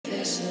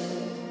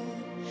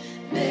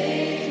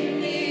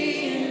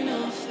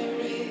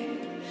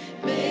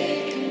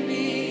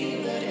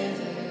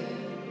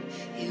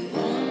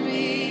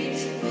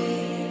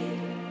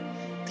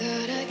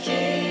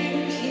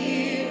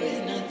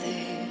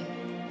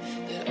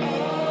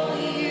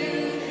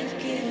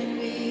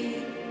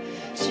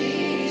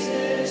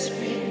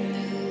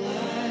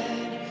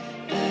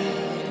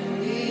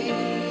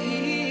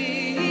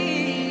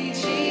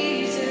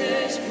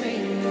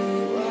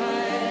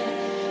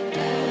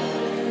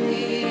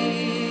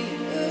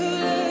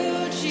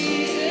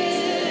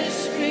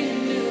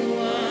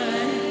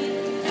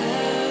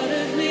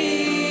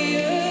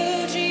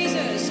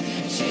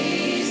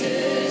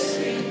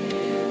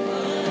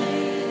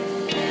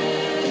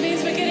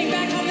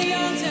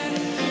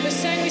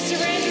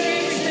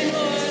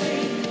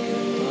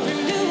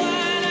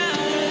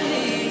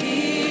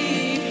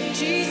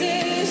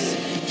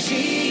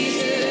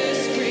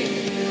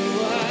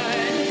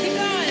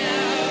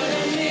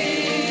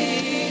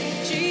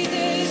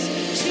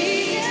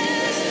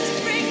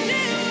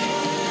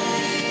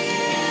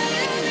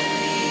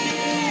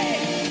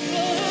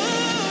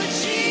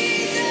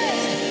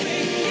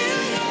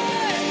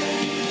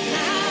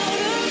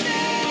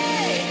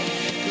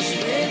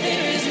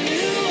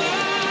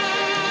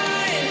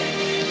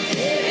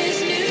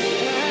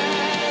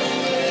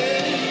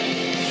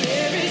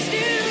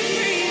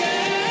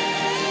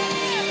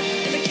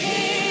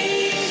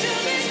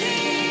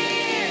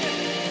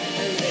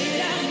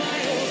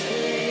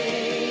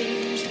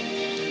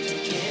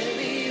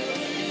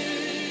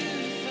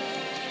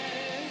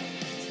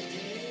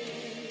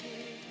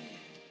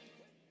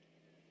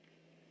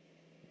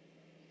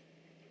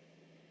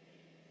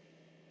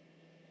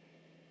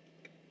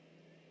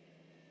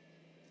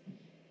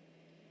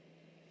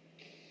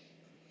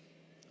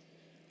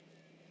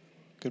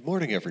Good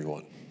morning,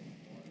 everyone.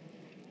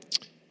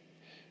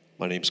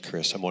 My name's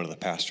Chris. I'm one of the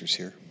pastors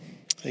here.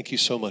 Thank you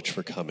so much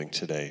for coming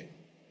today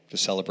to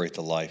celebrate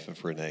the life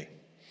of Renee.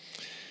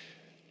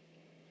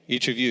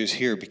 Each of you is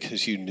here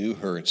because you knew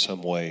her in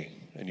some way,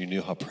 and you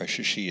knew how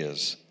precious she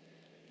is.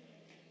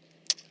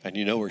 And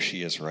you know where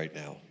she is right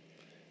now.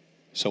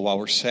 So while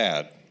we're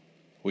sad,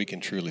 we can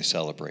truly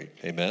celebrate.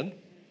 Amen?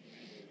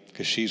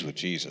 Because she's with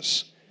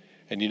Jesus.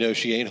 And you know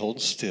she ain't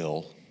holding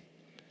still.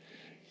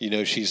 You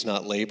know she's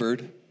not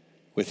labored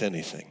with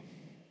anything.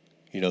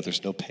 You know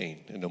there's no pain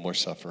and no more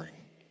suffering.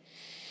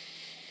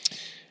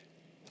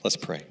 Let's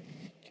pray.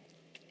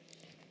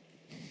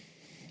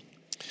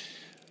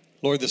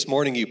 Lord, this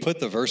morning you put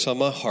the verse on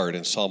my heart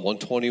in Psalm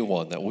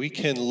 121 that we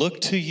can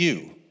look to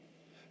you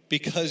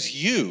because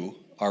you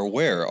are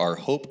where our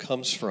hope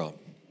comes from.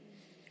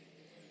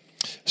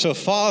 So,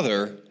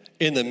 Father,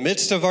 in the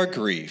midst of our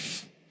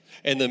grief,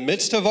 in the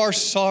midst of our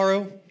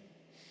sorrow,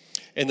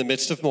 in the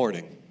midst of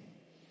mourning,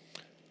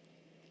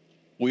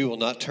 we will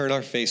not turn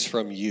our face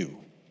from you.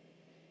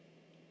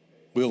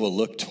 We will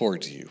look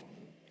towards you.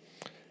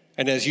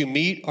 And as you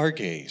meet our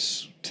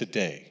gaze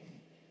today,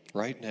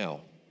 right now,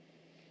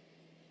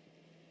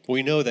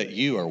 we know that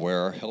you are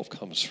where our help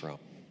comes from.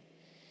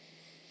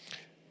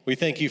 We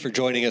thank you for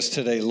joining us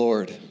today,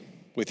 Lord,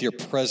 with your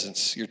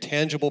presence, your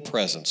tangible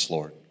presence,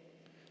 Lord,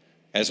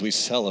 as we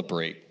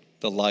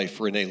celebrate the life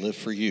Renee lived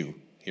for you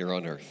here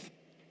on earth.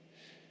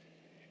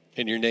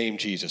 In your name,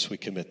 Jesus, we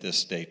commit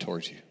this day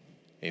towards you.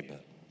 Amen.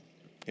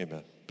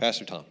 Amen.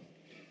 Pastor Tom.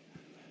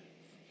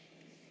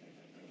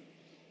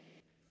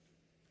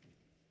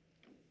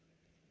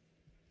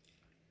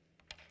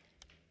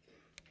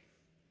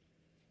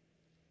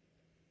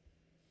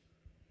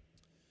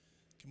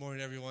 Good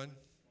morning, everyone.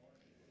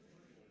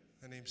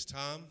 My name's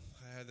Tom.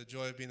 I had the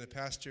joy of being the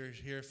pastor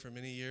here for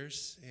many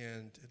years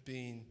and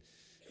being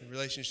in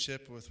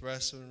relationship with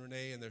Russ and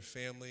Renee and their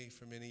family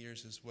for many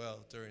years as well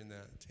during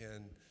that.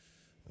 And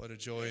what a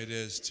joy it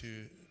is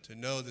to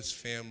know this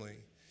family.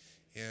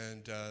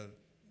 And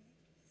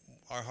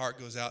our heart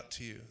goes out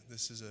to you.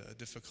 This is a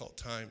difficult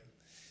time.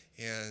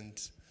 And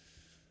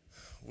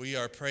we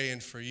are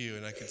praying for you.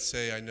 And I can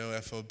say I know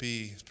FOB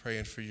is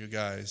praying for you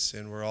guys.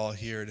 And we're all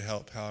here to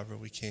help however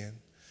we can.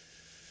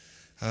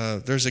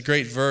 There's a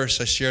great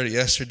verse. I shared it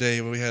yesterday.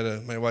 We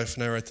had my wife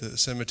and I were at the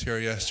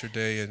cemetery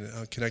yesterday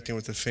and connecting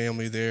with the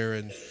family there.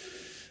 And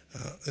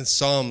in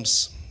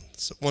Psalms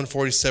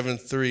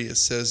 147:3, it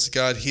says,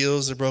 God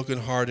heals the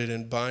brokenhearted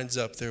and binds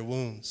up their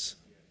wounds.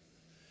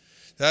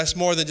 That's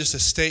more than just a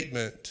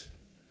statement.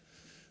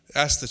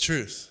 That's the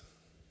truth.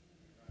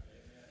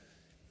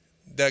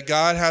 That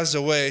God has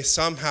a way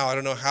somehow, I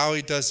don't know how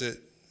he does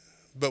it,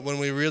 but when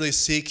we really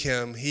seek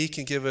him, he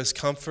can give us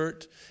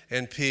comfort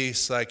and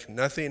peace like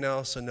nothing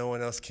else and no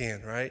one else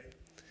can, right?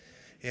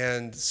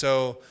 And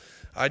so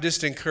I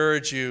just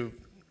encourage you,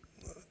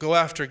 go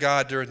after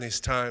God during these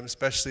times,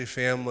 especially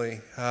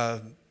family.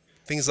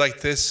 Things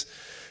like this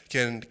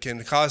can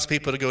cause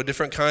people to go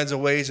different kinds of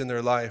ways in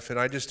their life. And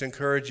I just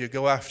encourage you,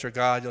 go after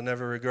God. You'll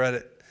never regret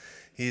it.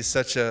 He's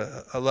such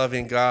a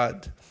loving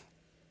God.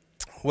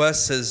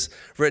 Wes has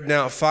written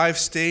out 5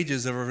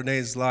 stages of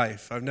Renee's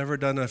life. I've never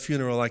done a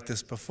funeral like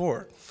this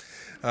before.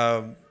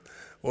 Well,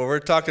 we're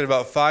talking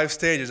about 5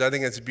 stages. I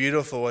think it's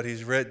beautiful what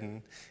he's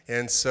written.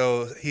 And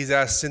so he's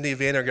asked Cindy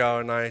Vandergaal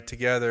and I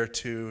together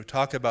to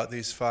talk about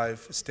these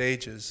 5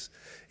 stages.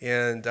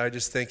 And I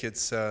just think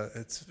it's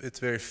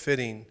very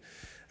fitting.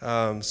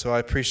 So I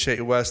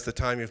appreciate, Wes, the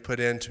time you've put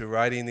into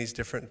writing these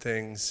different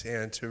things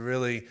and to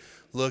really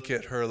look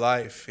at her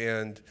life.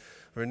 And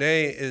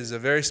Renee is a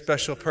very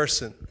special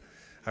person.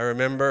 I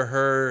remember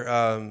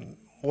her,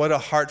 what a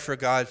heart for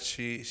God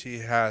she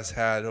has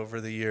had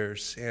over the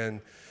years. And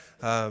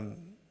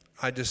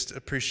I just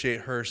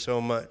appreciate her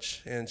so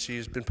much. And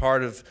she's been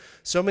part of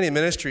so many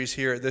ministries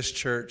here at this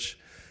church.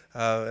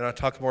 And I'll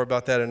talk more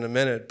about that in a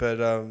minute. But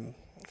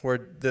where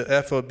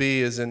the FOB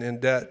is in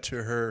debt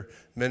to her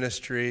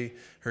ministry,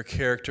 her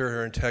character,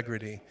 her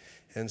integrity.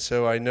 And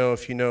so I know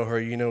if you know her,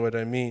 you know what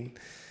I mean.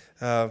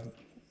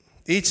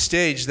 Each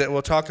stage that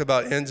we'll talk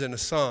about ends in a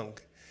song.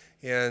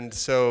 And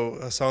so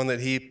a song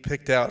that he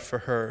picked out for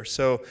her.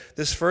 So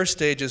this first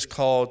stage is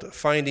called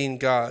Finding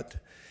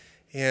God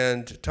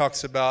and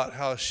talks about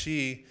how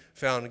she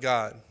found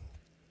God.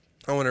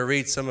 I want to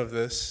read some of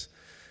this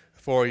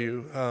for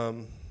you.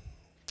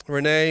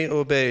 Renee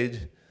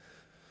Obeid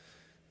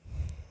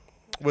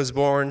was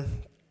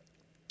born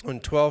on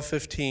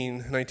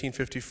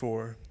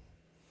 12/15/1954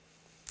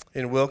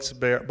 in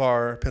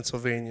Wilkes-Barre,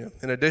 Pennsylvania.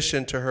 In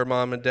addition to her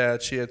mom and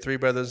dad, she had 3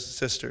 brothers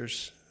and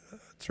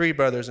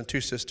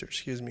 2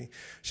 sisters,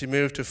 She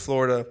moved to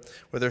Florida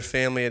with her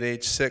family at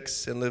age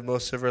 6 and lived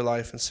most of her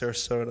life in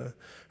Sarasota.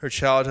 Her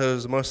childhood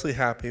was mostly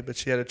happy, but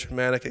she had a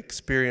traumatic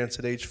experience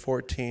at age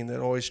 14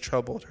 that always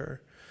troubled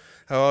her.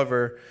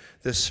 However,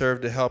 this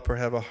served to help her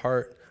have a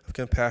heart of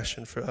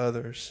compassion for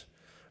others.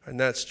 And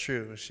that's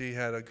true. She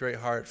had a great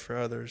heart for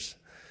others.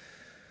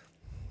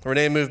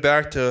 Renee moved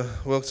back to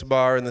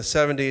Wilkes-Barre in the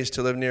 70s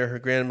to live near her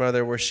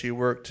grandmother, where she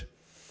worked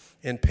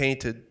and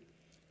painted.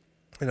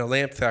 in a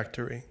lamp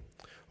factory.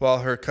 While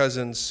her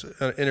cousins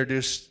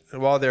introduced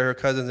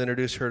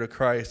her to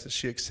Christ, and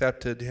she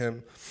accepted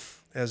him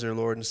as her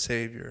Lord and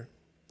Savior.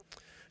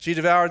 She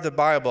devoured the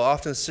Bible,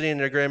 often sitting in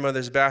her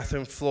grandmother's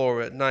bathroom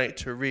floor at night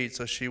to read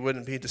so she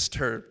wouldn't be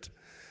disturbed.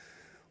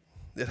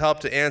 It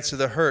helped to answer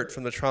the hurt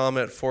from the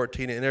trauma at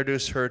 14 and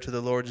introduce her to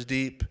the Lord's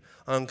deep,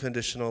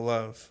 unconditional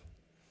love.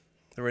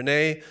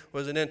 Renee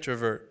was an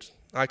introvert.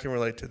 I can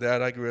relate to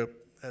that. I grew up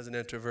as an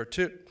introvert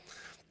too.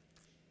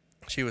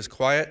 She was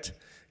quiet,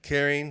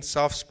 caring,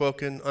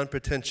 soft-spoken,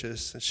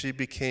 unpretentious, and she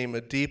became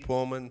a deep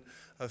woman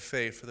of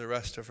faith for the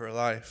rest of her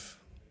life.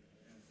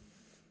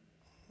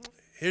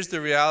 Here's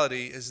the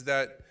reality, is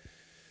that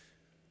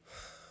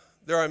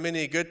there are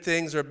many good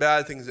things or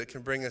bad things that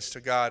can bring us to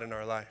God in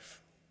our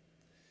life.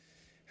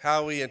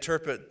 How we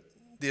interpret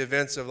the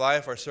events of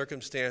life, our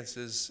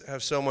circumstances,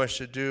 have so much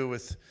to do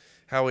with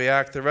how we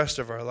act the rest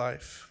of our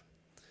life.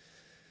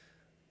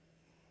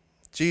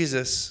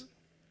 Jesus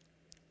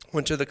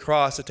went to the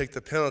cross to take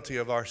the penalty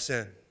of our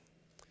sin.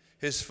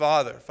 His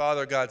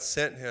Father God,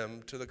 sent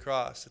him to the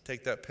cross to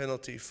take that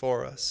penalty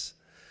for us.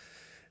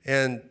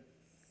 And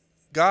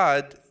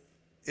God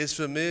is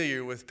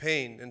familiar with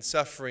pain and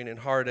suffering and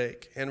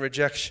heartache and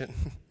rejection.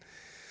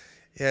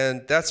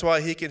 And that's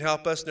why he can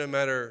help us no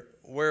matter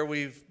where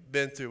we've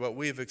been through, what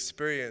we've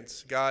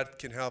experienced. God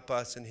can help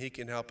us, and he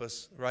can help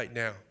us right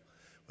now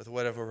with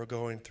whatever we're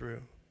going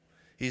through.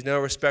 He's no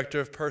respecter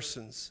of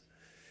persons.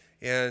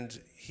 And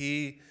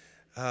he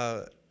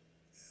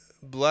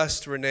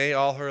blessed Renee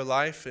all her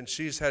life, and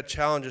she's had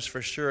challenges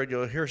for sure.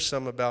 You'll hear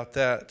some about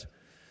that.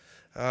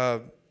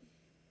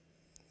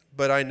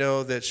 But I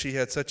know that she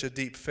had such a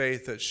deep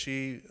faith that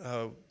she,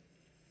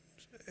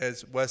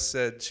 as Wes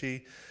said,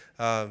 she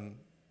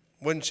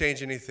wouldn't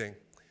change anything.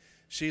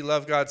 She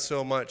loved God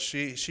so much.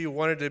 She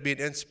wanted to be an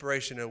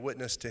inspiration, a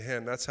witness to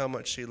him. That's how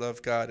much she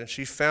loved God. And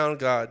she found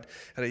God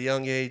at a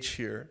young age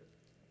here.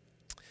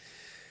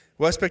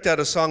 Wes picked out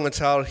a song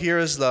entitled, "Here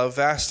is Love,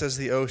 Vast as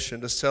the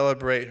Ocean," to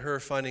celebrate her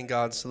finding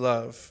God's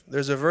love.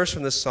 There's a verse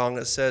from this song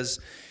that says,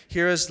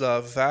 "Here is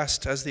love,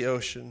 vast as the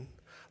ocean,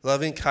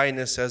 loving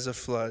kindness as a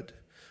flood,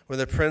 when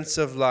the Prince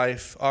of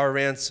Life, our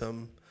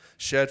ransom,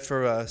 shed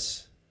for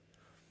us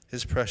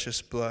his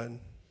precious blood."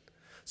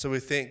 So we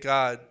thank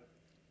God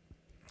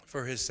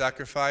for his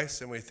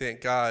sacrifice, and we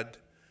thank God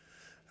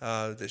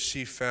that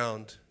she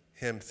found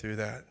him through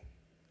that.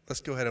 Let's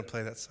go ahead and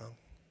play that song.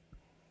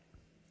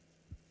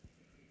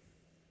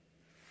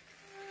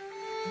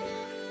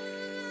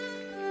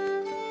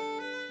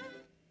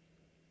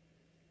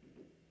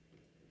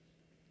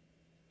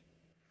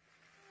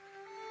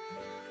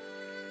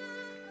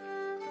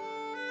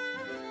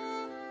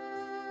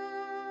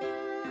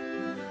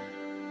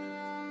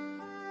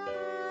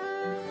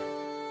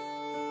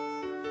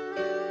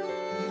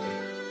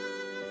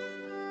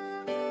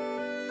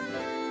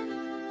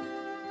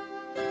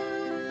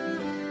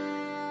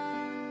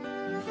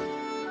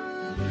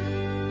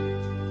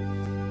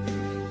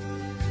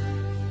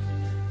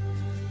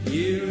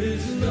 Here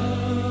is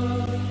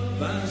love,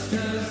 vast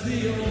as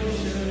the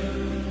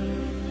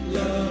ocean,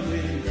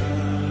 loving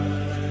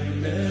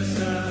kindness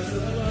as the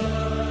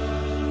flood.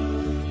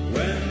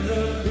 When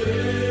the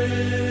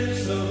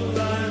Prince of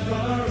Life,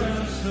 our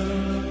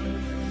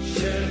ransom,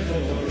 shed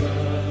for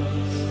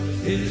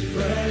us his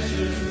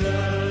precious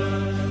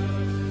blood.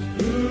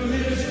 Who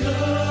his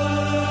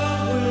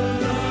love will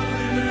not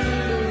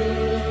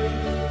remember?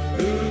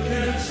 Who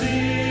can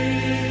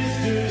cease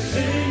to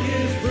sing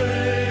his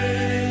praise?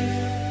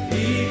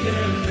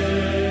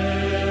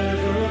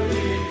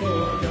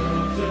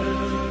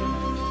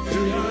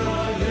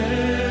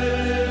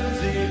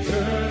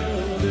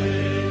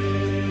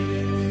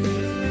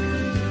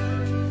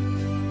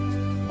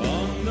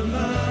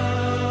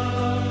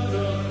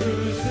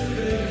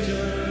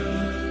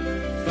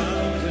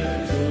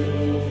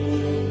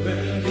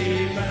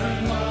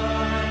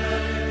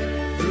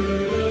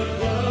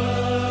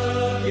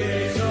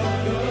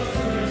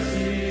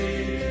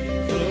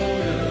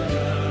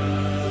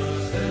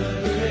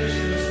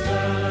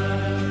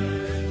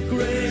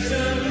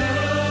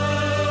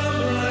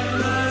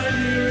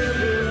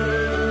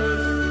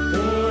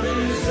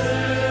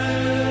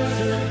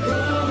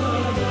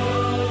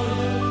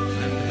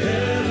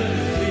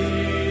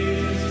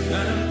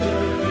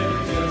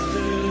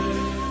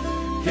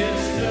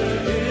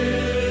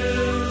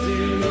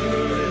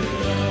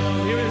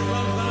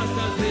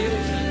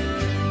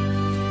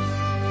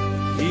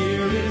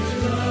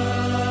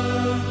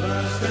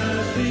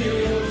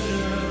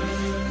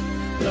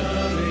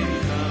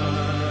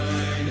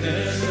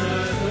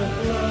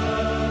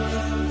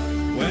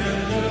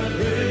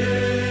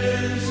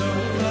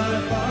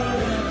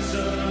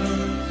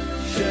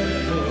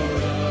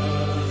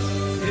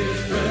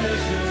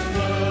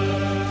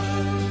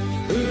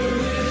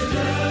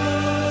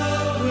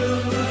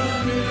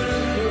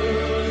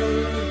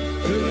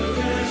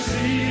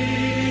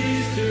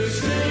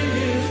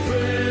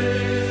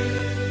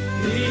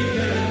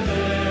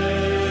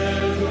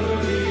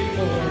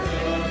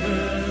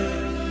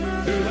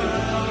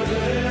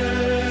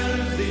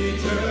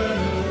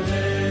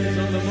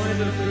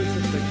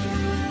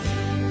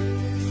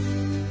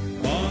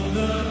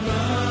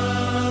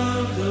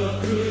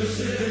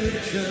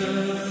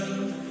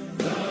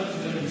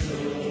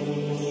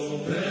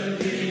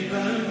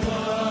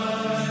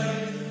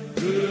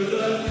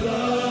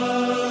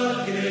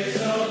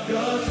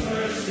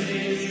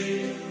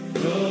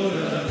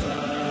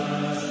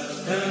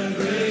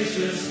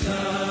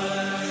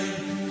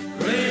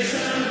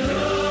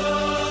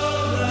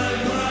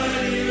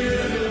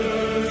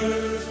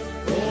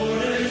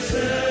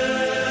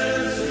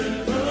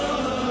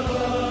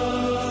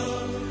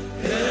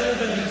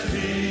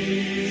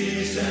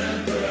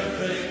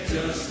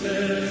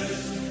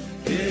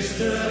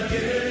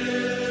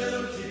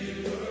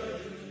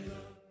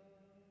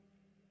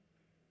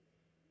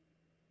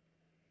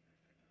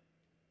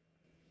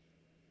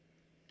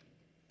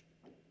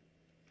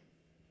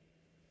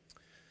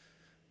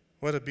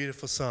 What a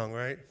beautiful song,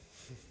 right?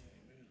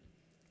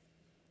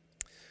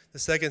 The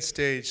second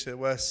stage that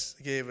Wes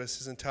gave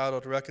us is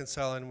entitled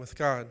Reconciling with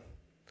God.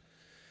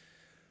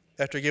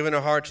 After giving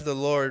her heart to the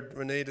Lord,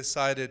 Renee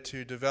decided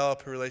to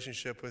develop a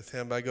relationship with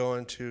him by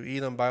going to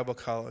Elam Bible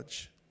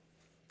College.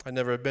 I've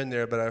never been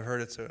there, but I've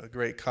heard it's a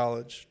great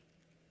college.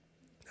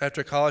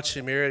 After college, she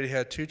married and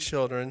had 2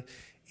 children,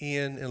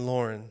 Ian and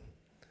Lauren.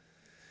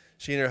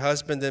 She and her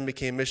husband then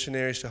became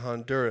missionaries to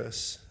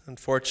Honduras.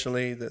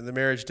 Unfortunately, the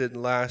marriage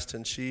didn't last,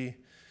 and she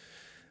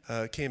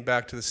came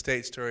back to the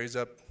States to raise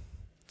up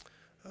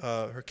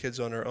her kids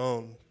on her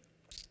own.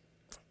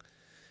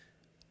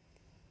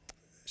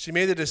 She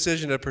made the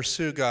decision to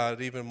pursue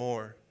God even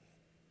more.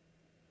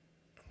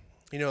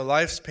 You know,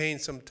 life's pain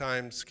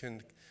sometimes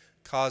can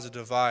cause a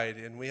divide,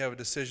 and we have a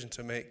decision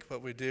to make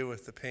what we do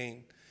with the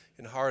pain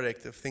and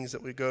heartache, the things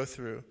that we go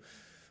through.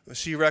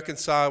 She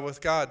reconciled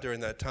with God during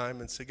that time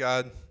and said,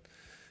 God,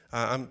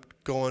 I'm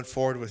going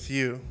forward with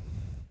you.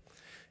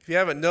 If you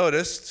haven't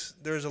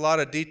noticed, there's a lot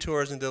of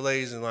detours and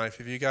delays in life.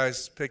 Have you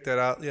guys picked that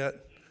out yet?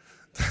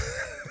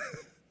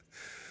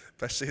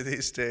 Especially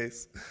these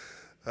days.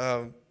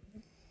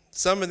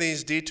 Some of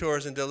these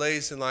detours and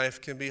delays in life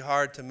can be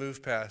hard to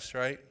move past,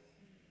 right?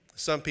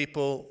 Some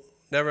people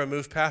never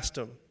move past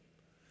them,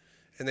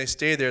 and they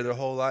stay there their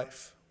whole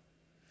life.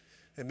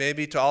 And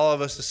maybe to all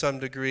of us to some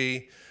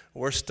degree,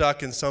 we're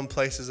stuck in some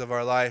places of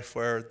our life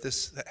where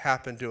this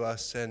happened to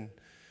us, and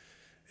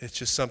it's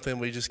just something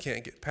we just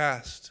can't get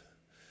past.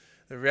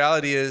 The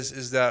reality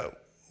is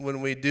that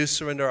when we do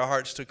surrender our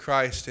hearts to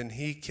Christ, and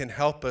he can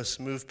help us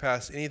move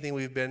past anything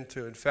we've been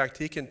through. In fact,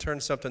 he can turn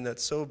something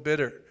that's so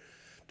bitter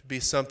to be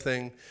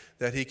something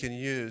that he can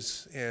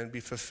use and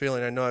be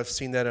fulfilling. I know I've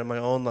seen that in my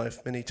own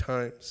life many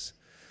times.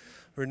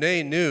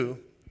 Renee knew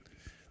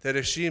that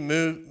if she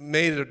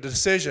made a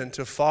decision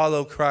to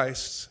follow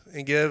Christ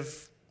and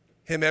give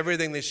him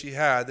everything that she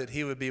had, that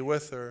he would be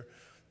with her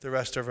the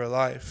rest of her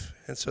life.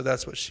 And so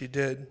that's what she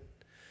did.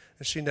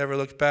 And she never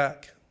looked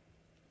back.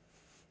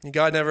 And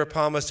God never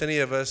promised any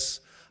of us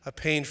a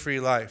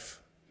pain-free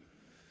life.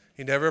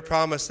 He never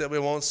promised that we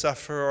won't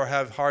suffer or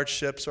have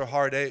hardships or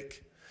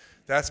heartache.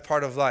 That's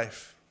part of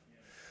life.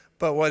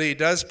 But what he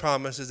does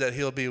promise is that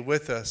he'll be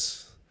with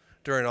us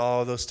during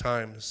all of those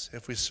times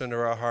if we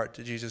surrender our heart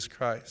to Jesus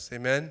Christ.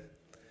 Amen?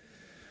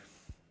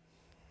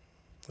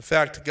 In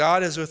fact,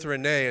 God is with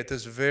Renee at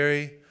this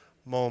very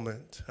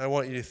moment. I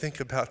want you to think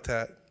about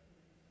that.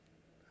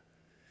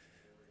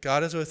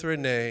 God is with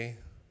Renee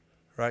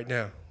right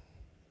now.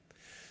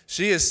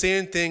 She is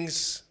seeing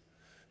things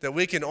that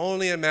we can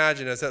only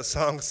imagine, as that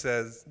song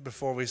says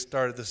before we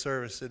started the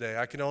service today.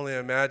 I can only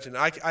imagine.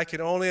 I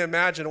can only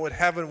imagine what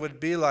heaven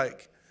would be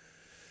like.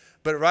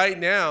 But right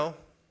now,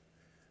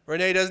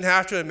 Renee doesn't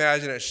have to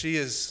imagine it. She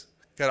has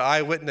got an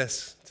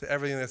eyewitness to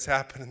everything that's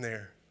happening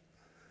there.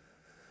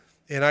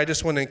 And I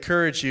just want to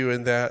encourage you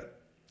in that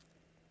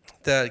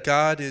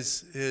God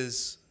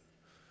is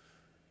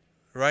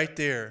right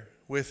there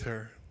with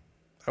her.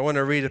 I want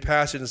to read a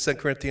passage in 2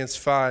 Corinthians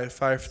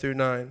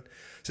 5:5-9. It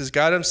says,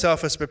 God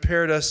himself has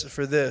prepared us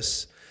for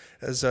this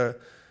as a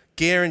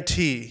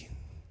guarantee.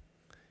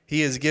 He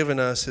has given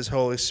us his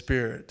Holy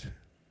Spirit.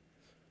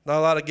 Not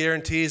a lot of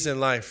guarantees in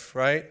life,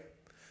 right?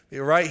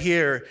 But right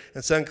here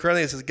in 2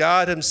 Corinthians, it says,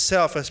 God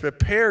himself has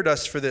prepared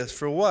us for this.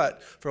 For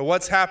what? For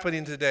what's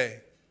happening today.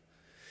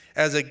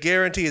 As a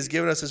guarantee, he has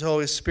given us his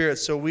Holy Spirit.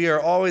 So we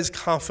are always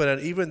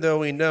confident, even though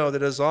we know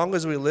that as long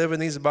as we live in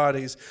these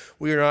bodies,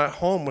 we are not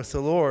home with the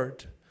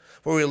Lord.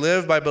 For we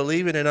live by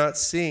believing and not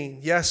seeing.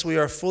 Yes, we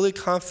are fully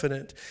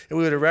confident, and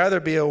we would rather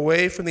be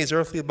away from these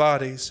earthly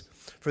bodies,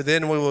 for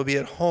then we will be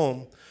at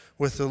home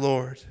with the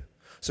Lord.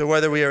 So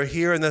whether we are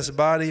here in this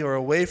body or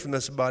away from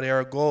this body,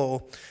 our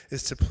goal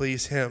is to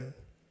please him.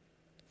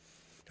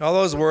 All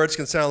those words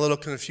can sound a little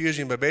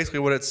confusing, but basically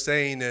what it's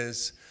saying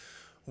is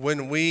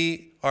when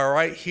we are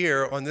right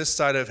here on this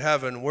side of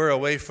heaven, we're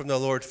away from the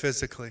Lord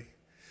physically.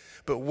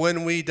 But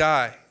when we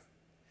die,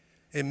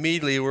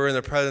 immediately we're in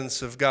the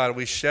presence of God.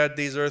 We shed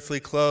these earthly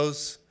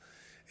clothes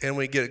and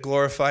we get a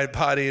glorified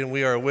body, and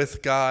we are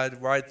with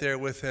God right there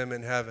with him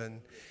in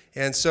heaven.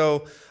 And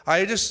so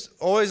I just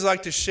always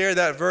like to share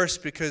that verse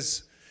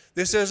because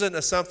this isn't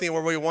something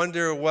where we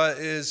wonder what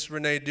is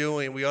Renee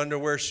doing. We wonder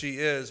where she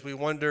is. We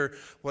wonder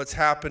what's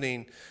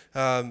happening.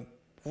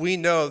 We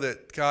know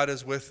that God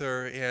is with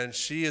her, and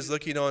she is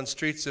looking on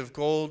streets of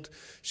gold.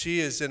 She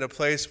is in a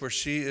place where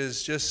she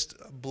is just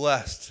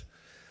blessed.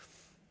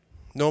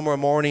 No more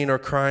mourning or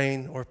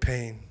crying or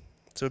pain.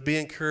 So be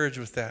encouraged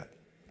with that.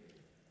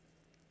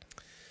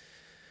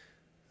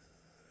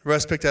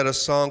 Russ picked out a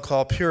song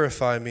called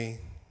Purify Me.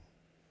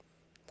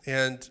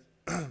 And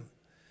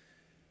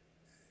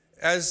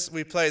as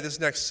we play this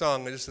next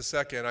song in just a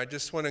second, I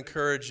just want to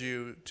encourage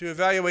you to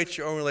evaluate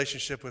your own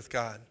relationship with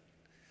God.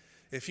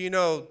 If you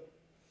know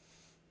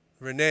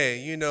Renee,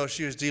 you know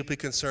she was deeply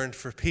concerned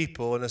for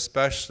people and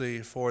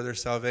especially for their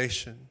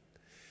salvation.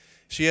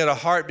 She had a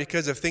heart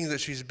because of things that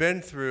she's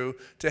been through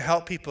to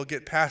help people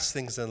get past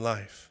things in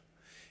life.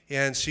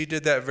 And she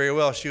did that very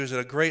well. She was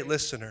a great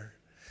listener.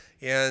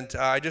 And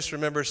I just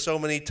remember so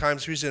many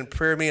times she was in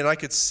prayer meeting, and I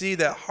could see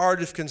that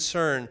heart of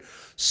concern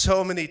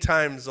so many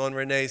times on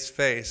Renee's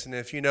face. And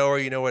if you know her,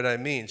 you know what I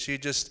mean. She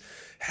just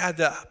had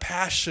the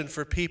passion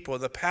for people,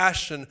 the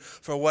passion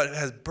for what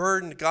has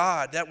burdened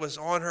God. That was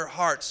on her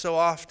heart so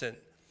often.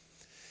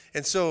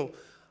 And so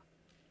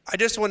I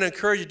just want to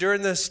encourage you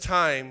during this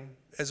time,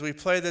 as we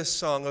play this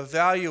song,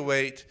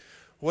 evaluate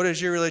what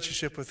is your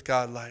relationship with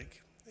God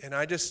like. And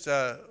I just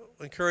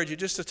encourage you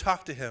just to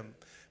talk to him.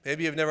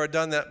 Maybe you've never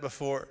done that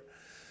before.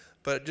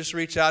 But just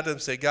reach out to him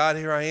and say, God,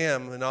 here I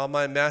am in all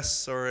my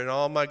mess or in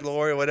all my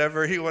glory,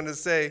 whatever you want to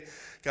say.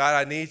 God,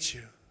 I need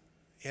you.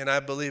 And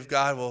I believe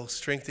God will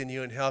strengthen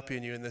you and help you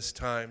in this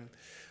time.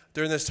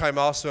 During this time,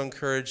 I also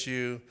encourage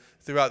you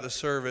throughout the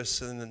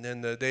service and in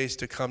the days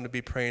to come to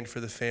be praying for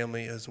the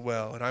family as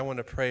well. And I want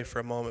to pray for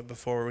a moment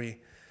before we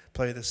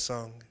play this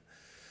song.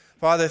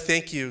 Father,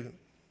 thank you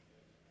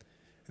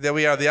that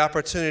we have the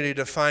opportunity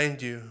to find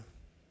you.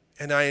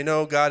 And I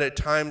know, God, at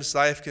times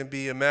life can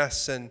be a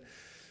mess and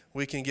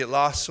we can get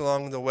lost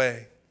along the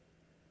way.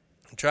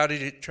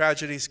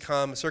 Tragedies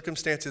come,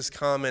 circumstances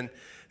come, and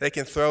they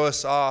can throw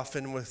us off.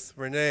 And with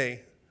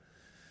Renee,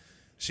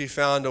 she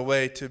found a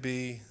way to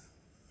be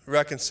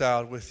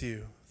reconciled with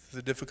you,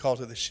 the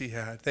difficulty that she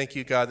had. Thank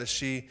you, God, that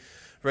she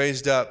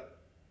raised up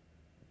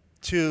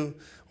 2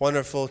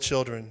 wonderful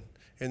children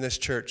in this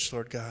church,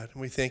 Lord God.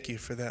 And we thank you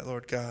for that,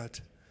 Lord God.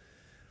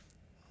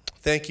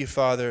 Thank you,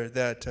 Father,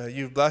 that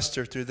you've blessed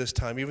her through this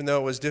time. Even though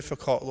it was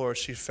difficult, Lord,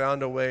 she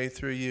found a way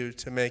through you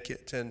to make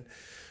it. And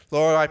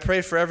Lord, I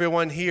pray for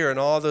everyone here and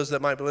all those that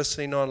might be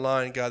listening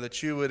online, God,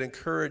 that you would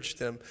encourage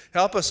them.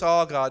 Help us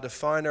all, God, to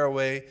find our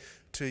way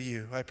to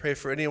you. I pray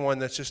for anyone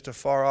that's just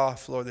afar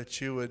off, Lord, that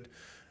you would,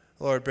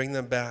 Lord, bring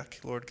them back,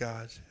 Lord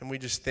God. And we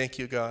just thank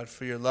you, God,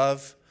 for your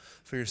love,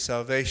 for your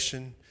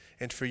salvation,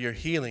 and for your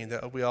healing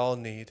that we all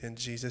need. In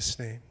Jesus'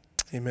 name,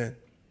 amen.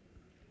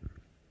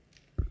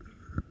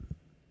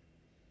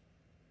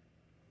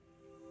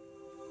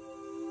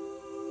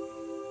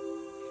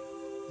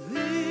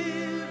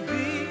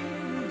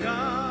 Living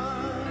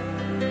God,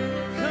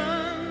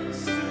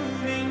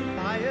 consuming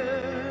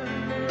fire,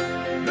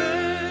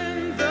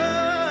 burn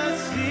the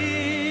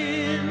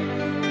sin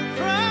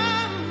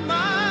from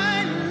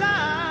my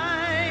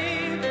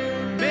life.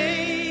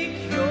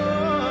 Make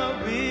your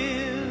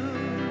will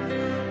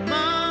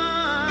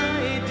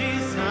my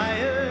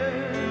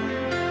desire.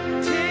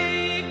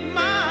 Take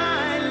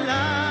my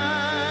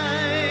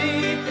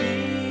life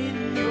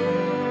in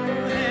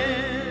your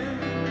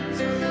hands.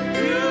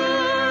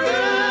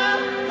 Purify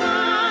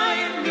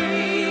me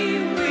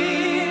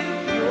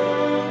with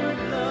your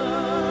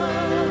love,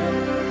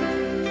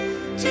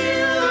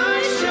 till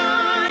I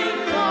shine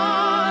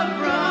far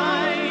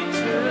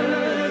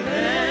brighter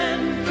than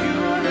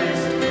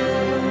purest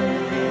gold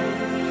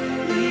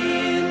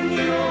in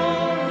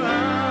your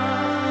eyes.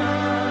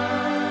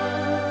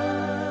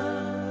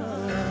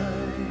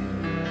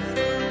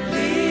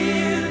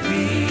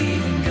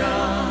 Living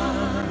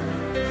God,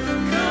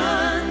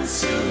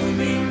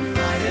 consuming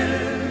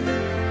fire,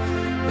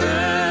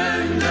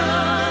 burn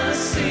the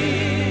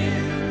sin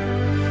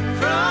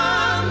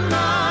from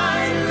my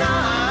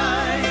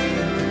life.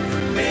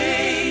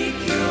 Make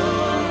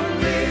your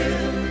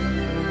will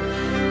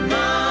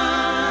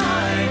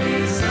my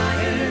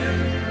desire.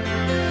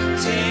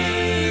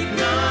 Take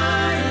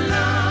my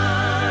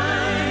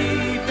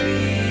life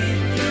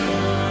in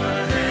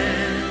your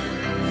hands.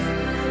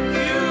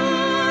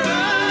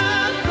 Purify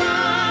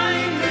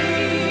me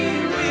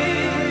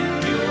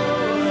with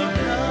your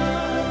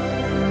blood,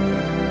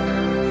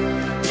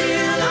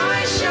 till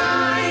I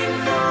shine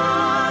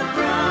far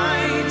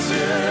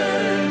brighter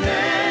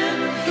than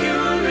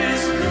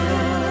purest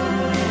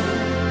gold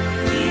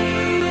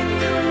in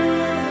your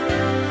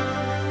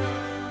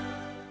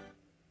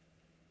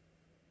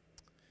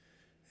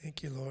Thank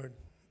you, Lord.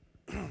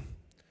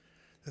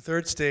 The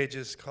third stage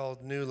is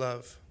called New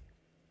Love.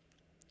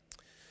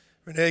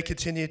 Renee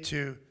continued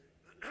to,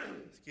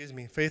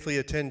 faithfully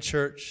attend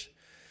church.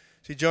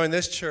 She joined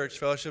this church,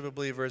 Fellowship of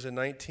Believers, in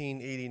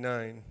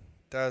 1989.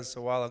 That was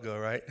a while ago,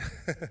 right?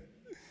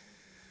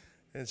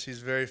 And she's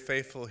very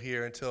faithful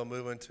here until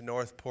moving to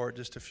Northport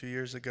just a few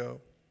years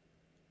ago.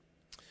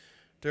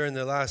 During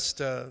the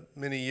last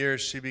many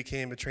years, she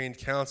became a trained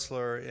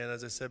counselor, and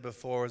as I said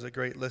before, was a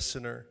great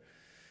listener.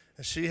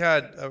 And she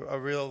had a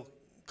real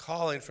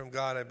calling from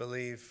God, I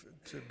believe,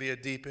 to be a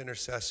deep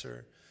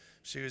intercessor.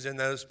 She was in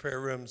those prayer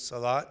rooms a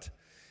lot,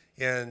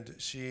 and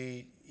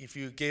if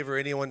you gave her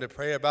anyone to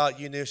pray about,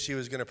 you knew she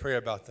was going to pray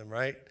about them,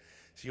 right?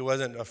 She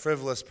wasn't a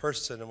frivolous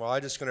person, and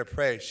I'm just going to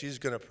pray. She's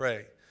going to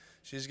pray.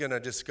 She's going to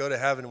just go to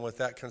heaven with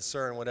that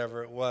concern,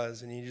 whatever it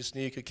was, and you just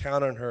knew you could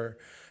count on her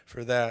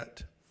for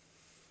that.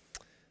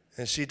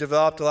 And she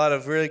developed a lot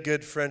of really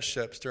good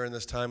friendships during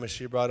this time as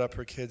she brought up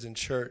her kids in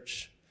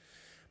church.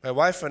 My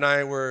wife and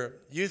I were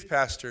youth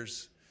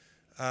pastors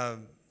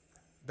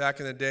back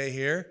in the day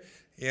here,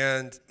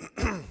 and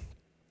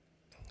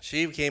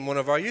she became one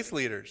of our youth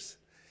leaders.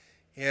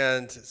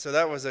 And so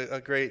that was a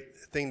great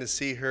thing to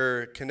see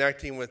her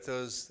connecting with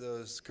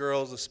those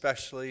girls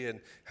especially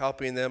and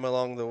helping them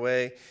along the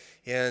way.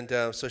 And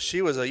so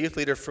she was a youth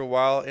leader for a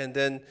while. And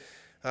then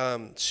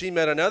she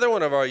met another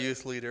one of our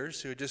youth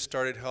leaders who had just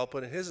started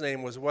helping, and his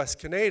name was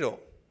Renee Knadle.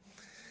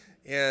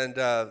 And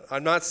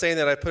I'm not saying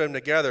that I put them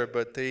together,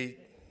 but they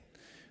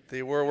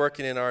were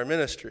working in our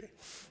ministry.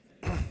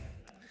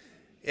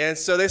 And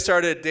so they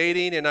started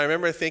dating, and I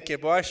remember thinking,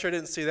 boy, I sure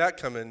didn't see that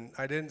coming.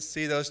 I didn't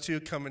see those two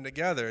coming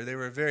together. They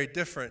were very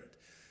different.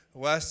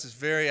 Wes is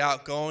very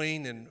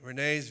outgoing, and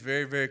Renee's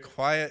very, very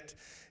quiet.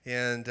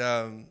 And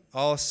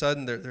all of a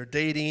sudden, they're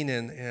dating,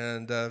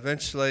 and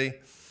eventually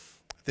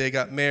they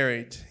got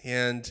married.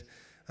 And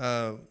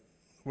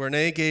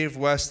Renee gave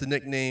Wes the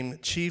nickname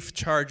Chief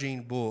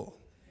Charging Bull.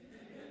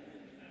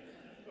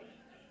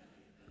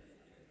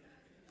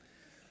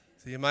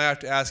 So you might have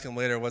to ask him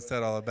later what's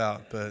that all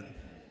about, but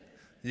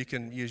you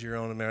can use your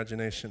own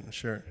imagination,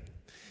 sure.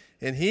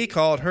 And he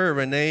called her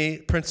Renee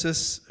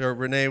Princess, or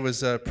Renee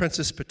was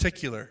Princess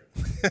Particular.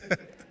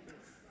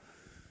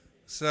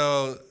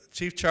 So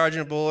Chief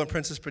Charging Bull and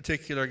Princess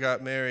Particular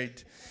got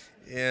married,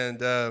 and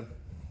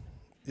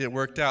it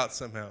worked out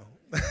somehow.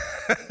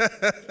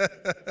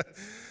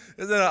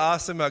 Isn't it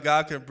awesome how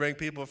God can bring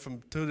people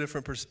from two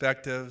different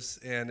perspectives,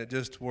 and it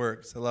just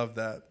works? I love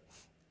that.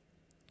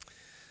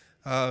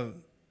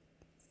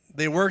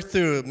 They worked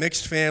through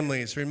mixed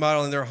families,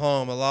 remodeling their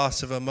home, a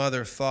loss of a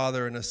mother,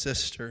 father, and a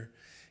sister.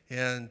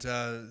 And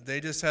they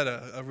just had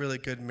a really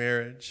good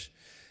marriage.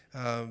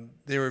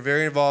 They were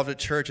very involved at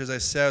church, as I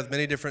said, with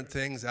many different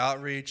things,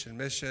 outreach and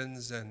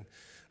missions and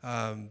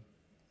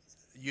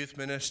youth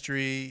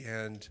ministry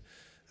and,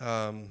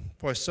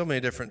 so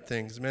many different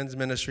things. Men's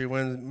ministry,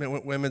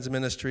 women's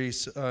ministry,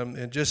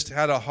 and just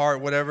had a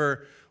heart.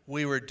 Whatever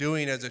we were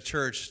doing as a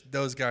church,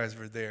 those guys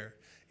were there.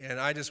 And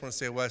I just want to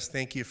say, Wes,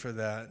 thank you for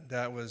that.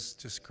 That was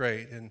just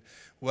great. And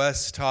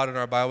Wes taught in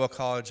our Bible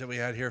college that we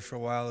had here for a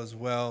while as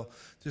well.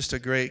 Just a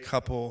great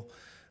couple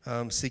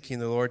seeking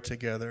the Lord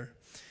together.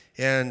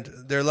 And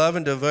their love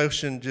and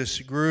devotion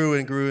just grew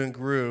and grew and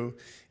grew.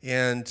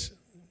 And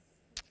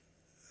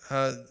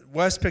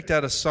Wes picked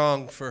out a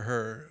song for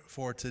her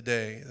for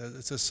today.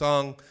 It's a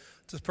song,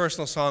 it's a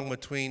personal song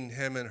between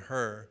him and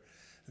her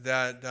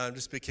that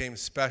just became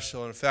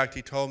special. In fact,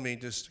 he told me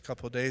just a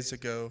couple of days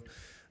ago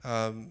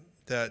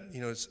that,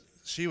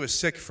 she was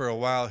sick for a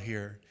while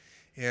here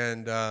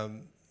and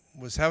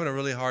was having a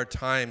really hard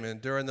time.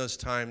 And during those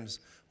times,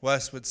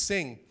 Wes would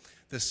sing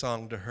this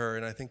song to her,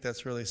 and I think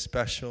that's really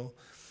special.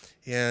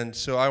 And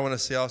so I want to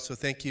say also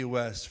thank you,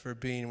 Wes, for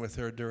being with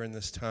her during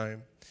this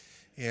time.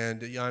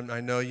 And I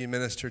know you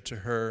ministered to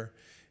her,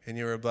 and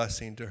you were a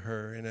blessing to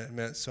her, and it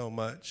meant so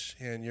much.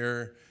 And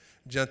your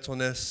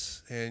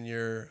gentleness and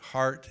your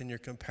heart and your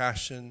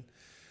compassion,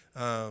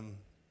 the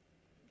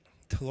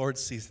Lord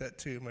sees that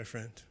too, my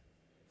friend.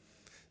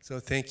 So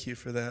thank you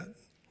for that.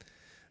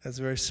 That's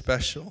very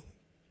special.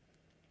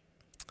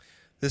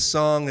 This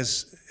song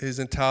is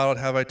entitled,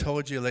 Have I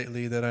Told You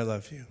Lately That I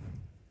Love You?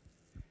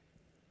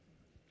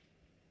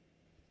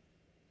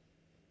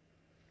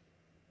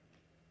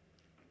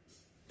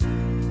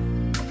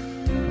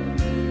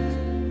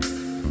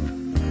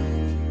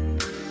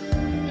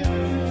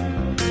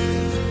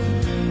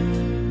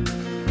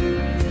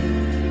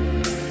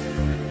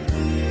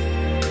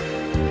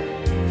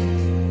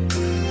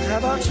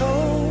 Have I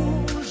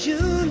told you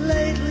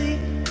lately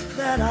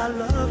that I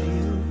love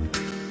you?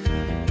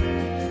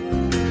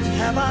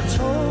 Have I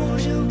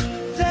told you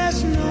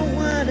there's no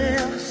one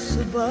else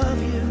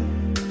above you?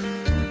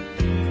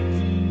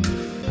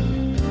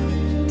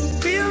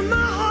 Fill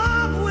my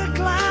heart with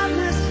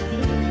gladness,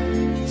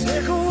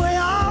 take away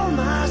all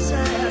my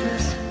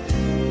sadness,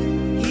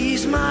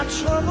 ease my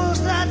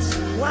troubles, that's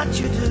what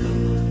you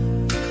do.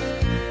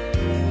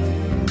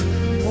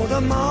 For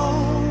the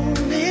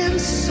morning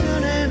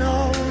sun and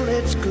all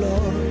its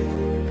glory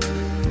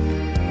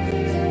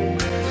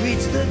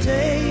greets the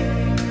day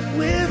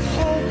with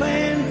hope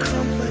and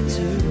comfort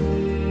too.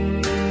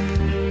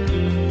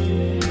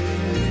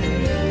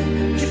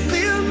 You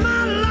fill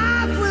my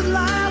life with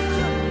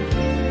laughter,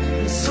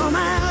 and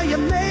somehow you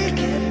make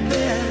it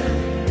better.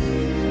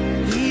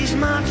 Ease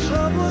my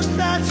troubles,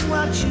 that's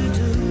what you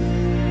do.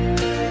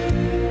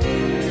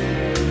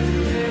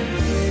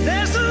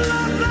 There's a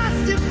love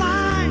that's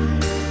divine,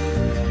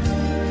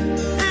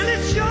 and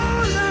it's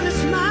yours and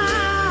it's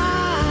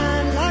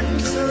mine, like the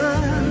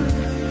sun.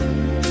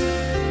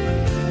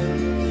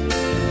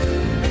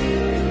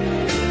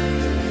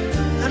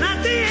 And at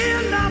the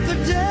end of the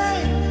day,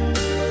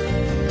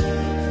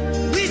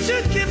 we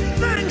should give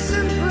thanks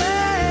and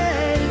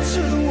praise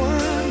to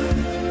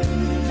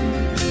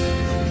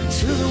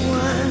the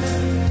one.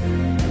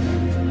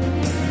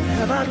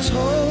 Have I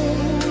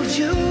told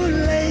you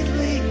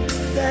lately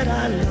that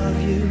I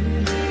love you?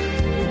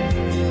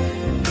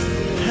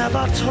 Have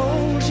I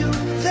told you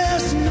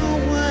there's no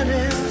one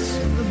else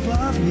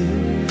above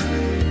you?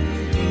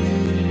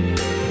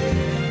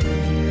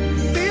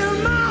 Fill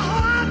my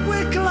heart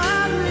with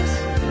gladness,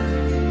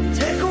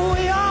 take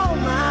away all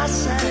my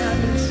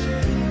sadness,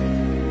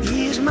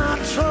 ease my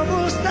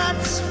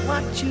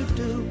you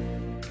do.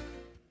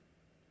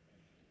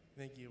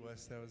 Thank you,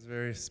 Wes. That was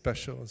very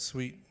special and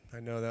sweet. I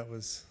know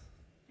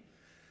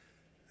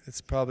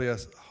it's probably a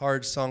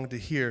hard song to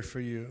hear for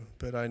you,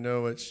 but I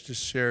know it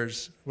just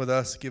shares with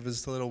us, give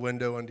us a little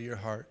window into your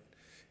heart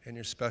and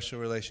your special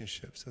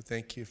relationship. So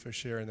thank you for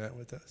sharing that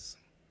with us.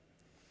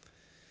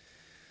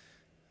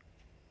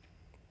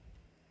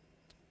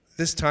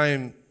 This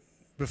time,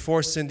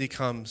 before Cindy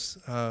comes,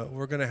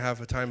 we're going to have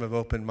a time of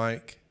open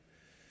mic,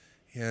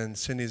 and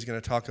Cindy's going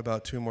to talk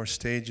about 2 more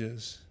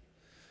stages.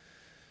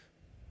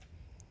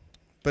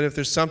 But if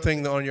there's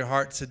something on your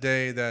heart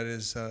today that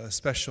is a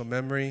special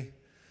memory,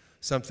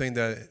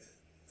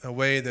 a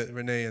way that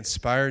Renee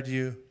inspired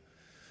you,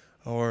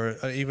 or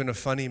even a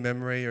funny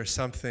memory or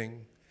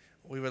something,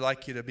 we would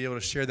like you to be able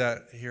to share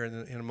that here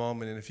in a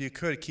moment. And if you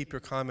could, keep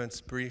your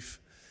comments brief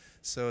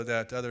so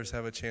that others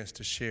have a chance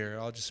to share.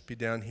 I'll just be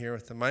down here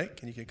with the mic,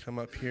 and you can come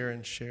up here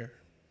and share.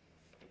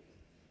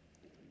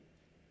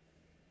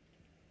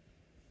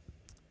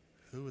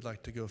 Who would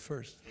like to go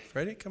first?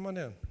 Freddie, come on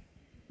down.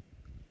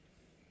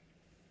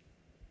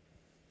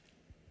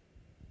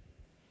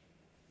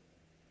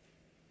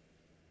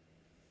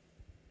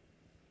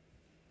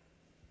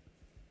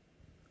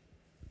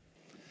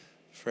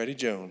 Freddie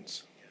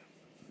Jones.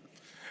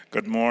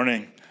 Good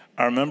morning.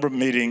 I remember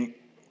meeting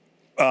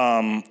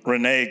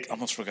Renee,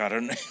 almost forgot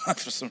her name,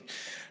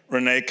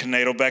 Renee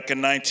Knadle back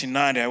in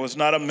 1990. I was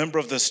not a member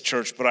of this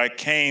church, but I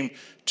came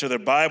to their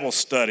Bible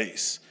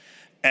studies,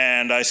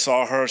 and I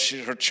saw her.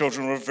 Her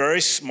children were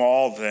very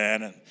small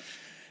then, and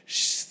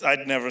I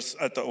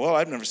thought, well,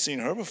 I'd never seen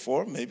her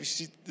before. Maybe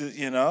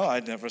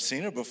I'd never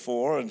seen her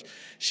before. And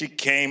she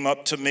came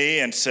up to me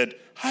and said,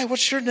 "Hi,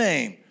 what's your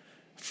name?"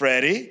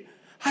 "Freddie."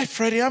 "Hi,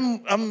 Freddie,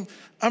 I'm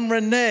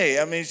Renee."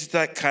 I mean, she's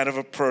that kind of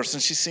a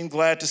person. She seemed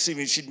glad to see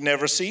me. She'd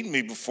never seen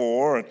me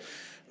before, and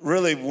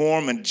really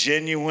warm and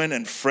genuine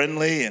and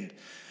friendly. And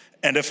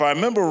if I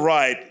remember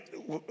right,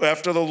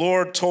 after the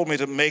Lord told me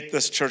to make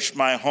this church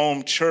my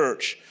home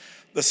church,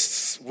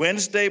 this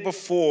Wednesday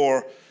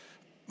before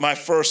my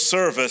first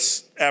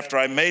service, after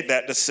I made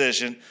that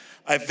decision,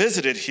 I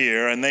visited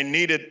here, and they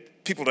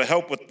needed people to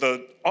help with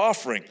the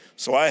offering.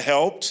 So I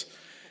helped,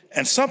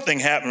 and something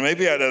happened.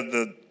 Maybe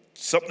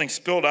something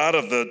spilled out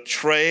of the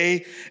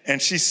tray,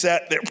 and she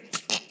sat there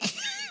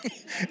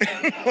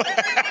and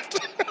laughed.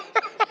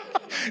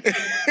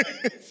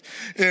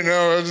 It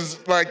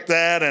was like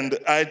that. And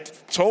I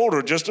told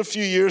her just a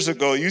few years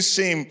ago,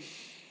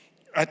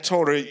 I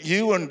told her,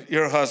 you and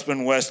your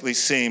husband, Wesley,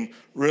 seem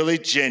really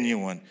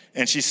genuine.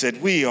 And she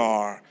said, "We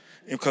are."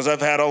 Because I've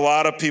had a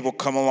lot of people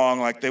come along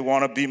like they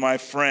want to be my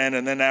friend,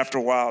 and then after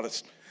a while,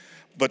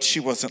 but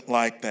she wasn't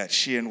like that.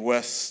 She and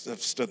Wes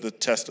have stood the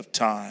test of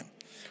time.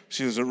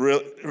 She was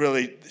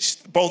really,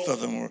 both of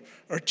them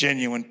are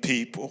genuine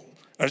people.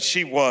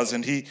 She was,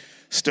 and he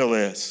still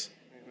is.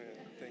 Amen.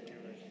 Thank you,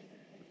 Rick.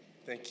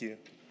 Thank you.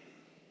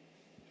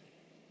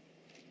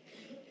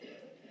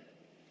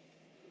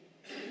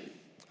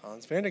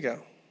 Hans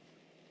Vandergau.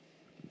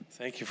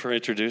 Thank you for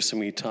introducing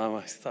me, Tom.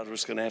 I thought I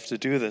was going to have to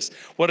do this.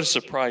 What a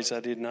surprise.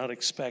 I did not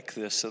expect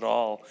this at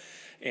all.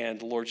 And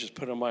the Lord just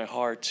put in my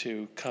heart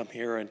to come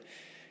here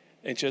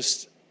and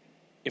just,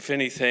 if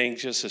anything,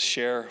 just to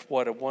share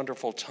what a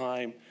wonderful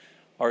time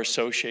our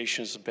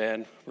association has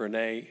been,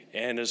 Renee,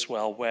 and as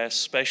well Wes,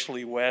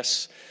 especially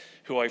Wes,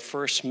 who I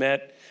first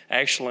met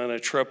actually on a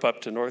trip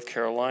up to North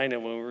Carolina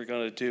when we were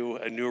going to do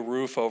a new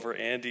roof over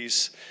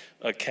Andy's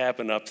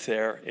cabin up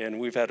there. And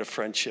we've had a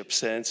friendship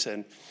since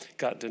and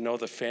gotten to know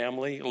the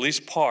family, at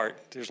least part.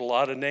 There's a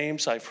lot of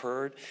names I've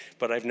heard,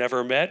 but I've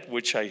never met,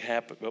 which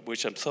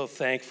I'm so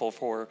thankful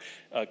for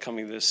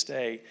coming this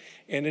day.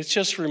 And it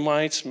just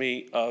reminds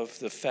me of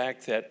the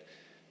fact that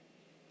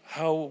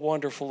how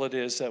wonderful it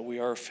is that we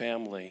are a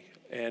family.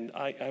 And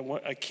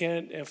I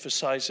can't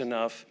emphasize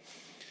enough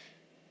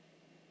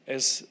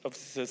as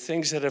of the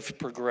things that have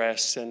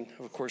progressed, and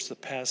of course the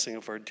passing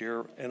of our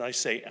dear, and I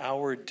say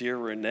our dear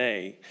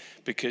Renee,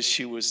 because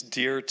she was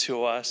dear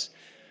to us,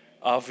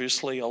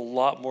 obviously a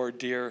lot more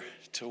dear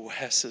to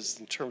Wes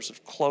in terms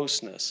of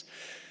closeness.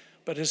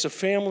 But as a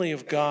family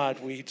of God,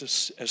 we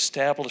just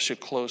establish a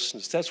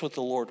closeness. That's what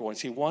the Lord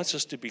wants. He wants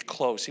us to be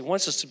close. He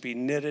wants us to be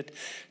knitted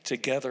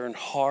together in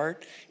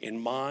heart, in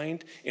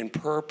mind, in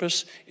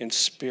purpose, in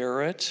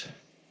spirit.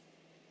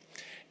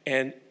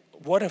 And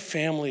what a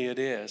family it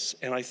is.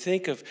 And I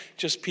think of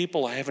just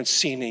people I haven't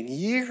seen in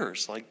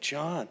years, like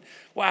John.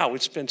 Wow,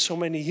 it's been so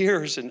many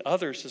years, and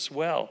others as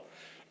well.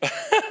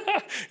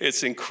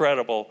 It's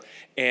incredible.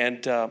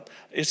 And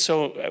it's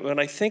so, when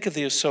I think of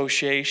the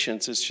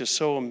associations, it's just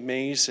so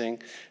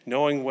amazing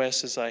knowing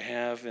Wes as I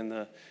have and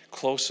the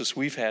closest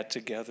we've had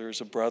together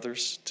as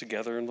brothers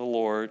together in the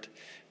Lord,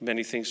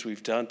 many things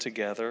we've done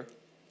together.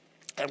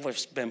 And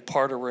we've been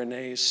part of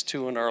Renee's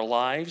too in our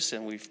lives,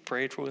 and we've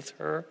prayed with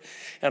her.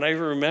 And I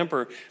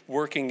remember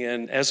working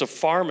as a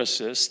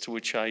pharmacist,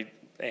 which I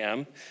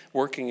am,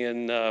 working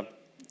in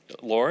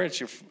Lawrence,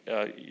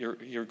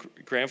 your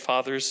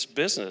grandfather's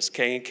business,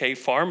 K&K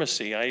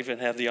Pharmacy. I even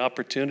had the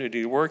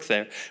opportunity to work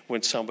there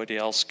when somebody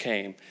else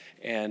came.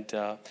 And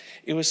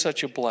it was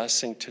such a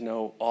blessing to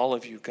know all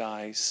of you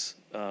guys,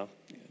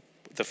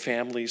 the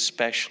family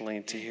especially,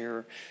 and to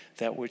hear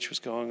that which was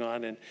going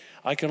on. And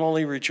I can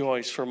only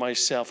rejoice for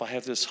myself. I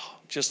have this,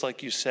 just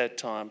like you said,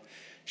 Tom,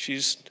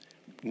 she's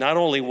not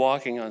only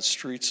walking on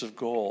streets of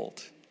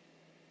gold,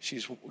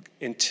 she's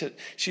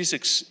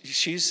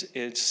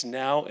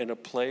now in a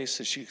place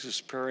that she's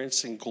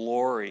experiencing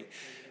glory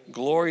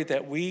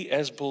that we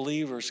as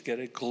believers get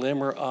a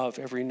glimmer of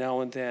every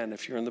now and then.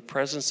 If you're in the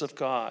presence of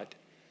God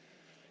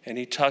and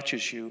he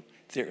touches you,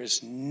 there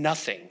is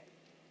nothing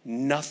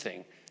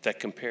that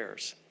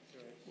compares.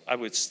 I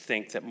would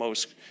think that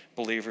most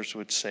believers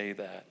would say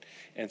that.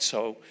 And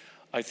so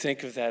I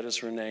think of that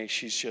as Renee.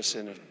 She's just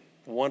in a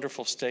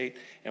wonderful state.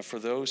 And for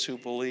those who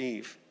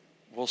believe,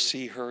 we'll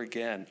see her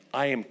again.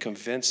 I am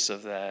convinced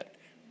of that.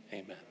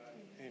 Amen.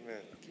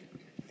 Amen.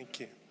 Thank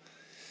you.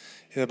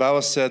 Yeah, the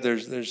Bible said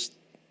there's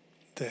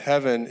the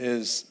heaven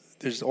is,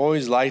 there's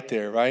always light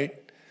there, right?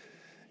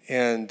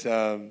 And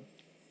come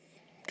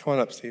on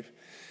up, Steve.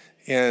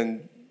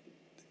 And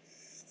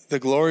the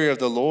glory of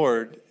the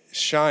Lord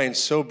shines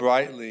so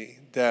brightly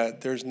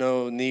that there's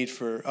no need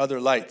for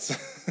other lights.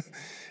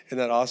 Isn't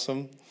that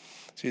awesome?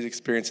 She's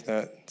experiencing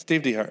that.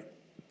 Steve DeHart.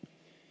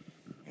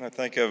 When I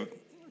think of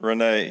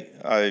Renee,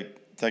 I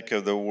think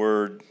of the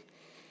word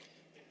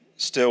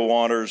still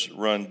waters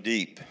run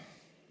deep.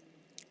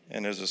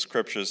 And there's a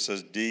scripture that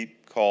says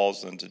deep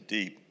calls unto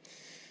deep.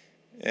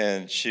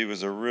 And she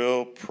was a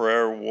real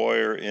prayer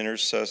warrior,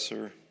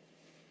 intercessor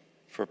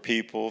for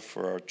people,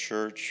 for our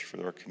church,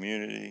 for our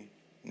community,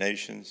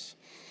 nations.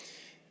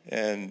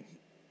 And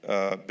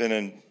been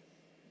in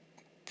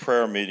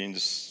prayer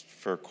meetings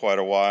for quite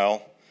a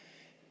while.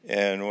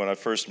 And when I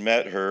first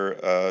met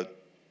her,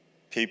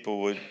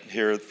 people would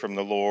hear from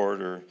the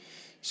Lord or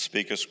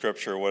speak a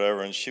scripture or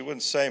whatever, and she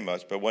wouldn't say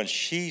much. But when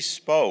she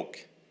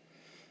spoke,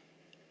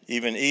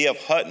 even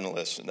E.F. Hutton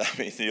listened. I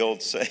mean, the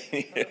old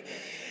saying.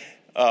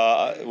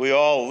 We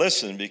all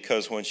listened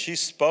because when she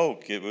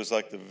spoke, it was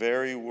like the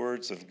very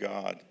words of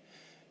God.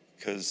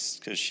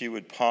 Because she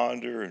would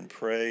ponder and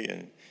pray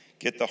and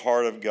get the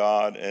heart of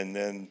God, and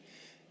then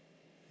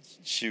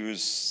she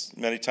was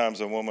many times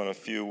a woman of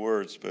few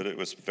words, but it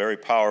was very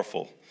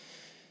powerful.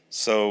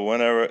 So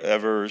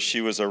whenever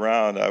she was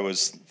around, I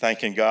was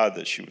thanking God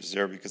that she was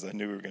there because I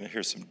knew we were going to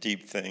hear some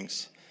deep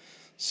things.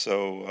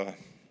 So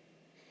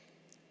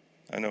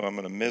I know I'm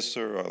going to miss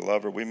her. I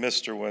love her. We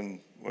missed her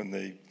when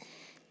they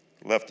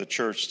left the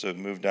church to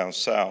move down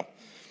south.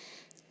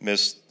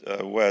 Missed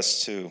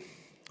Wes too,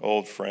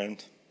 old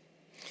friend.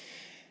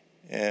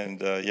 And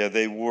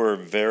they were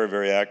very,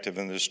 very active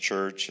in this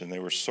church, and they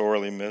were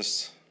sorely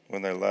missed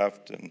when they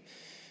left, and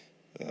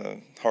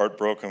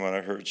heartbroken when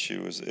I heard she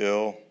was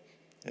ill.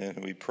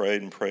 And we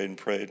prayed and prayed and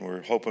prayed, and we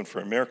were hoping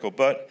for a miracle.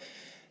 But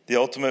the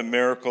ultimate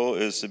miracle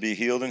is to be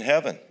healed in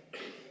heaven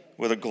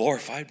with a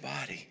glorified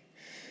body,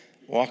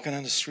 walking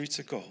on the streets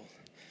of gold.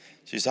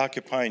 She's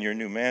occupying your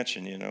new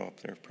mansion, up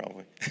there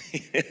probably.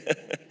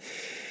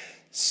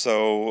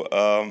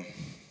 So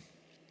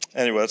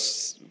anyway,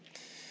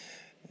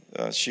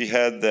 she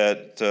had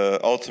that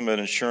ultimate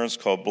insurance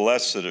called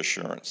Blessed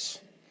Assurance.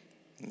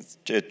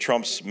 It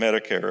trumps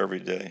Medicare every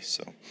day.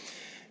 So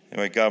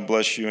anyway, God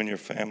bless you and your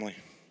family.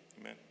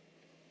 Amen.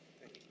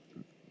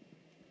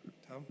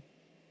 Tom?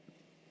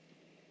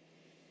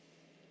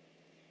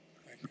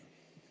 Thank you.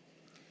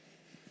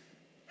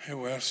 Hey,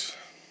 Wes.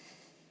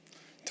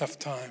 Tough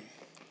time.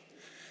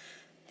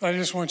 I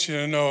just want you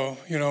to know,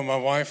 my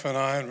wife and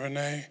I and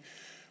Renee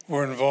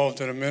were involved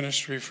in a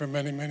ministry for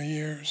many, many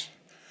years.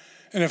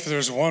 And if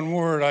there's one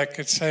word I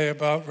could say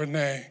about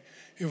Renee,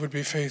 it would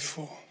be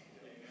faithful.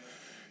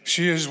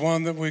 She is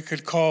one that we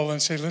could call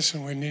and say,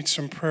 listen, we need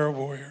some prayer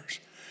warriors.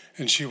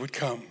 And she would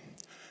come.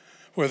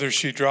 Whether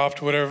she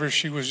dropped whatever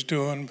she was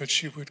doing, but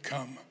she would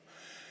come.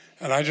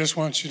 And I just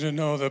want you to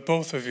know that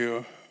both of you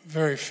are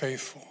very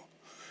faithful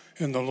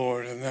in the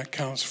Lord, and that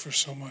counts for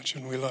so much,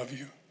 and we love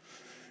you.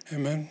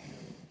 Amen.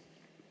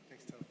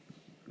 Thanks, Tom.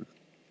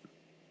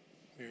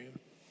 Miriam?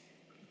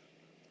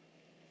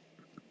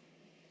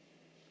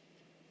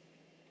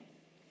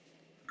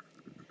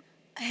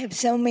 I have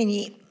so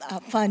many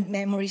fond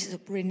memories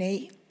of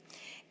Renee,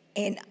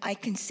 and I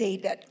can say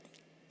that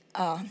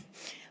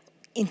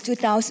in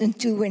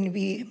 2002, when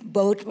we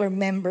both were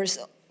members,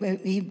 when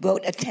we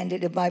both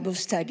attended a Bible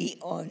study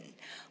on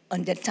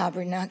the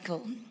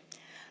tabernacle,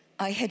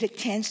 I had a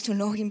chance to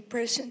know her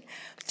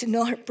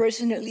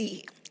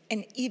personally,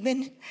 and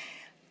even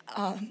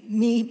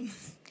me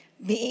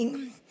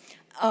being,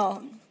 I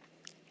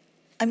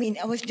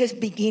was just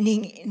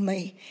beginning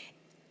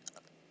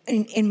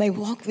in my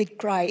walk with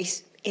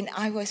Christ, and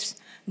I was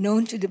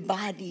known to the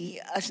body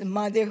as a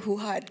mother who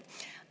had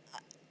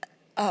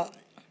a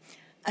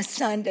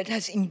son that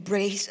has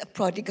embraced a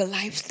prodigal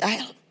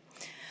lifestyle.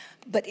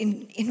 But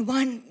in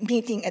one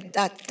meeting at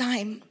that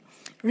time,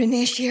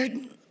 Renee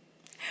shared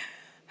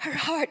her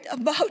heart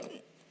about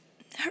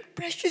her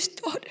precious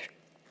daughter.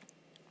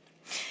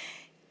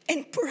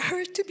 And for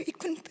her to be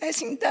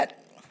confessing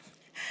that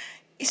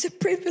is a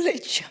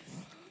privilege.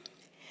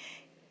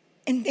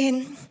 And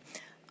then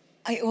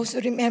I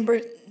also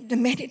remember the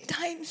many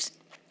times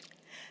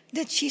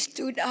that she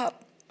stood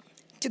up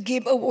to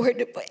give a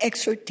word of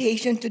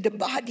exhortation to the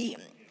body.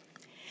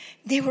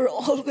 They were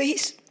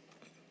always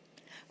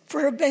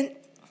fervent,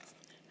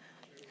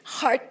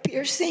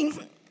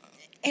 heart-piercing,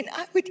 and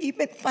I would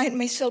even find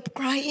myself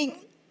crying.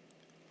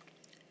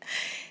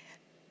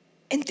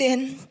 And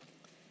then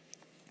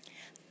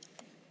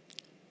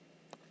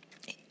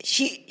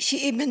she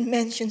even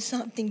mentioned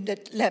something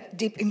that left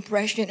deep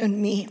impression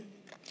on me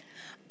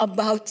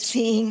about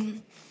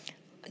seeing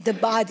the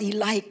body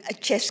like a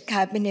chest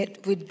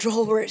cabinet with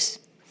drawers,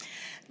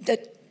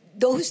 that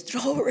those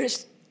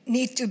drawers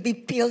need to be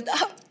filled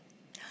up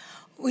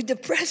with the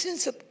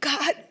presence of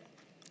God.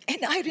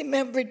 And I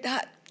remember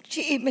that.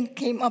 She even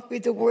came up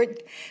with the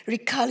word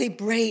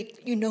recalibrate,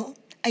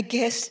 I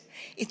guess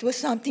it was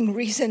something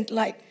recent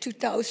like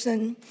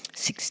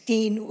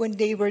 2016 when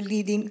they were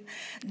leading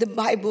the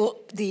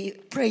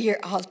prayer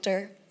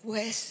altar,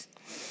 Wes.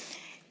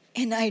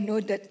 And I know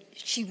that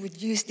she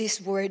would use this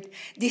word.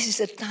 This is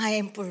a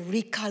time for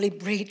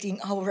recalibrating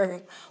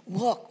our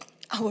walk,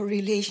 our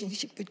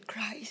relationship with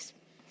Christ.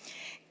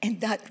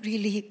 And that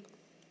really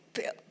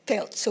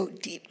felt so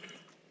deep.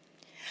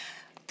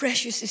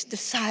 Precious is the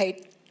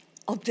sight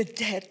of the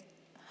death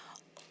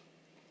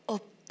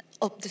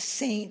of the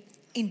saint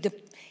in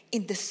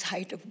the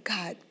sight of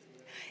God.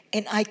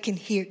 And I can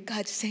hear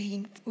God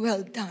saying,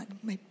 well done,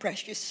 my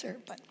precious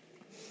servant.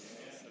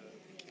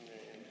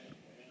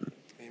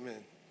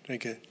 Amen. Very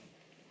good.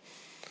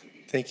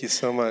 Thank you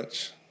so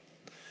much.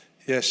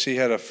 Yes, she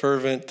had a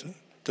fervent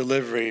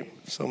delivery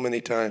so many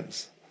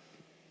times.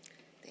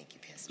 Thank you,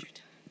 Pastor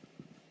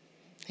Tom.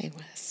 Hey,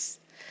 Wes.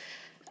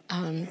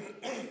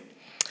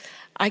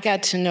 I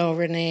got to know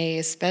Renee,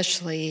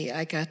 especially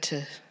I got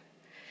to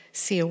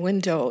see a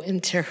window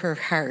into her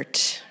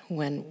heart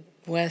when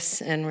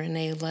Wes and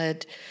Renee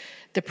led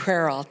the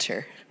prayer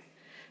altar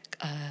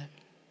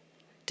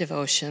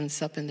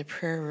devotions up in the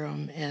prayer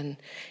room, and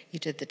you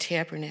did the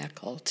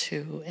tabernacle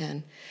too.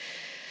 And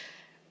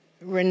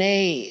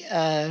Renee,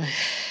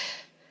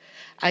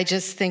 I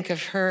just think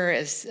of her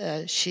as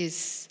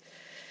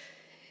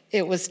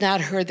it was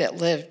not her that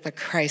lived, but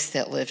Christ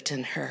that lived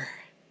in her.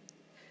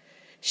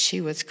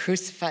 She was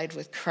crucified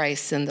with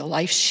Christ, and the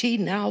life she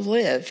now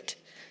lived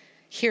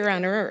here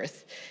on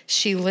earth,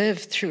 she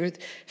lived through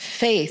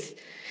faith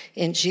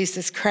in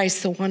Jesus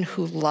Christ, the one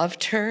who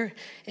loved her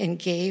and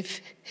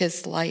gave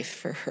his life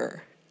for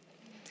her.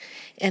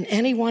 And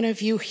any one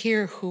of you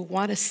here who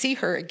want to see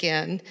her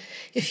again,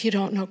 if you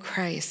don't know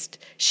Christ,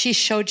 she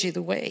showed you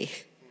the way.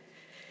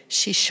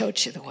 She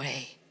showed you the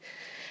way.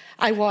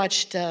 I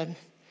watched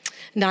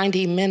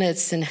 90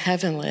 Minutes in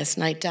Heaven last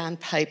night. Don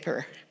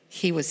Piper,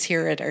 he was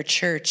here at our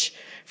church,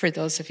 for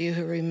those of you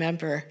who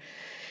remember.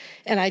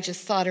 And I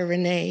just thought of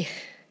Renee,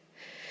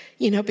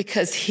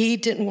 because he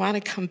didn't want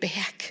to come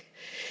back.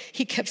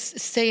 He kept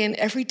saying,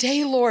 every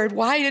day, Lord,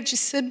 why did you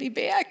send me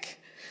back?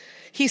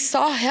 He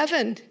saw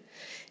heaven,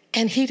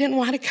 and he didn't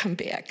want to come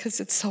back because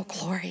it's so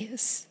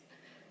glorious.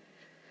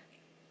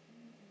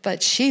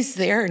 But she's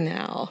there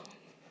now.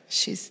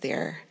 She's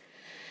there.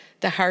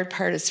 The hard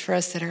part is for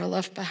us that are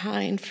left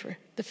behind, for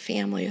the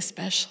family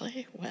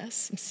especially.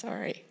 Wes, I'm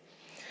sorry.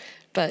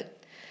 But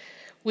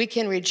we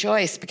can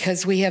rejoice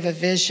because we have a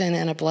vision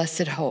and a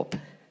blessed hope.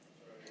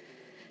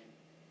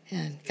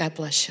 And God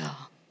bless y'all.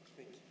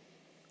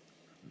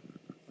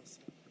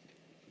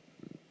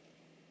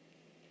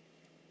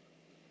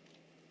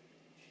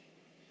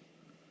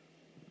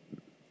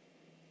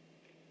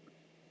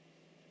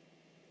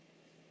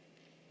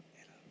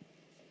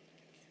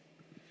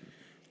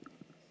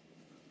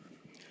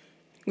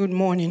 Good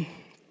morning.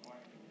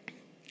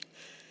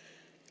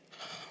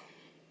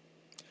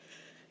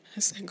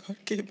 As God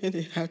gave me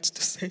the heart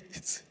to say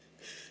this,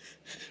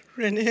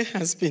 Renee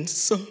has been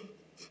so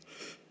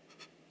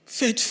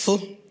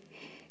faithful,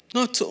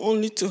 not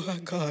only to her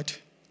God,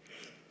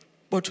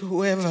 but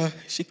whoever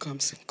she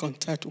comes in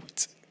contact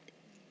with.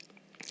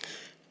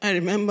 I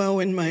remember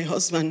when my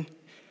husband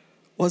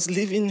was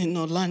living in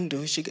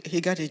Orlando,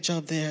 he got a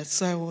job there,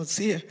 so I was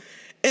here.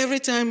 Every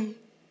time,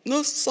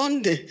 no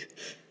Sunday,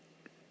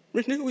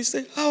 Renee would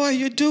say, how are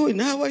you doing?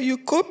 How are you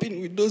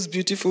coping with those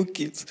beautiful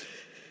kids?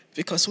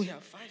 Because we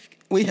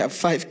have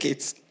five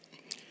kids.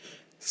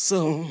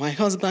 So my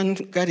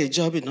husband got a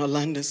job in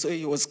Orlando, so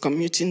he was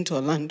commuting to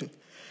Orlando.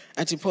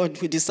 At the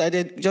point, we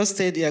decided, just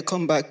stay there,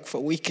 come back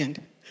for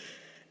weekend.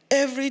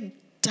 Every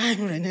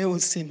time Renee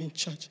would see me in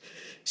church,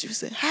 she would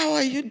say, how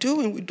are you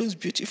doing with those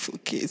beautiful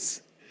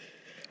kids?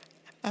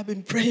 I've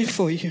been praying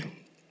for you.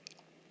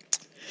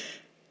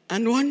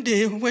 And one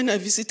day, when I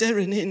visited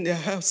Renee in their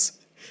house,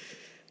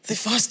 the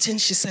first thing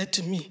she said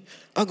to me,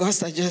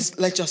 August,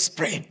 let's just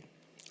pray.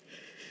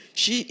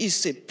 She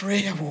is a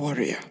prayer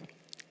warrior.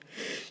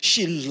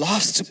 She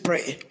loves to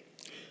pray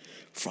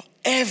for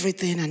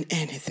everything and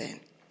anything.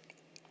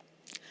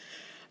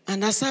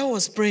 And as I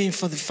was praying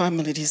for the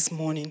family this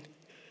morning,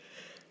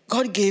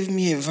 God gave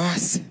me a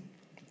verse.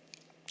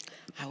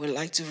 I would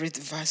like to read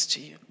the verse to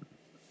you.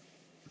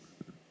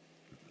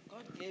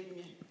 God gave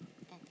me,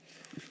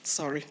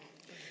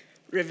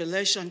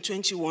 Revelation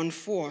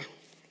 21:4.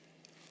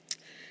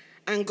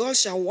 And God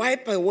shall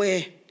wipe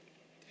away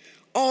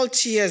all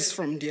tears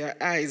from their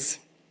eyes,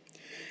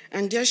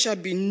 and there shall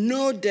be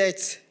no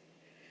death,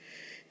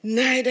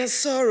 neither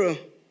sorrow,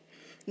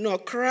 nor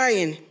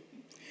crying,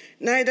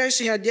 neither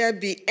shall there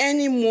be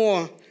any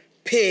more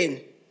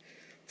pain,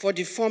 for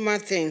the former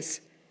things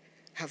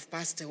have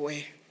passed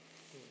away.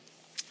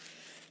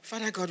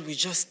 Father God, we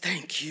just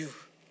thank you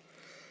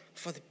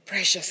for the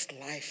precious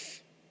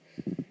life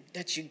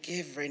that you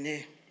gave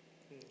Renee.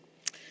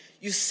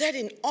 You said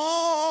in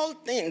all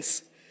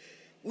things,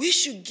 we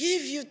should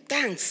give you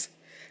thanks,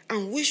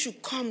 and we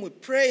should come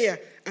with prayer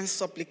and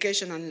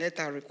supplication and let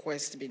our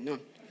requests be known.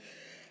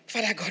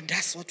 Father God,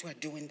 that's what we're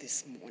doing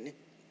this morning.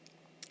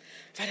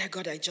 Father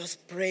God, I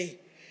just pray.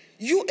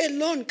 You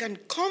alone can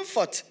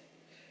comfort.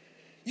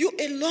 You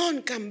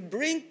alone can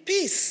bring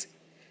peace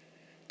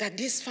that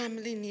this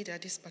family needs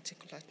at this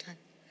particular time.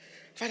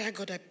 Father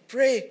God, I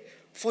pray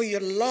for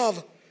your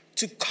love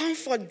to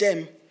comfort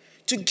them,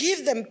 to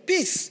give them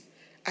peace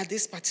at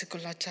this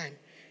particular time.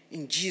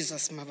 In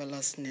Jesus'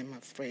 marvelous name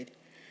I've prayed.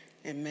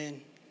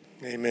 Amen.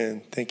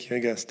 Amen. Thank you,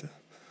 Augusta.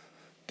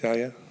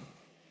 Dahlia?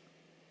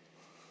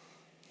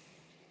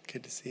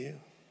 Good to see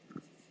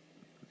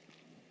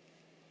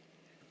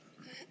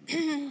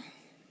you.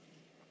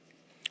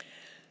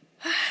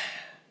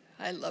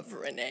 I love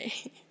Renee.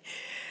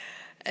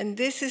 And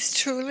this is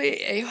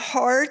truly a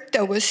heart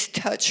that was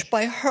touched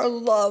by her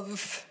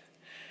love.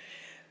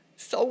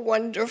 So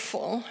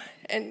wonderful.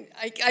 And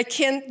I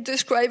can't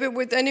describe it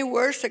with any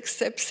words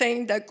except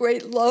saying that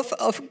great love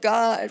of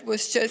God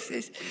was just,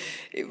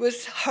 it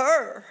was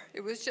her.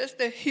 It was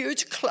just a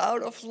huge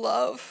cloud of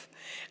love.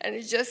 And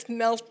it just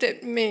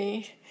melted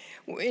me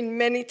in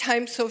many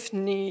times of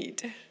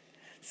need.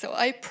 So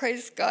I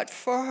praise God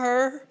for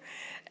her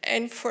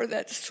and for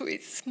that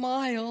sweet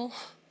smile.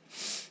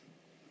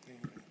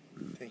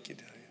 Amen. Thank you,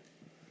 Dahlia.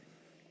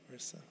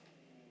 Marissa?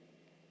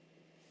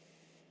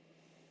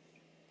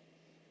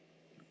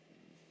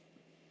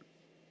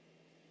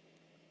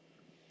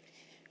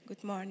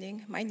 Good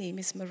morning. My name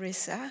is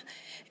Marissa,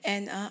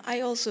 and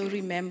I also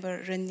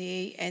remember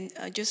Renee, and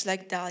just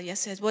like Dahlia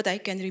said, what I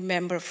can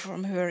remember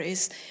from her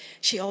is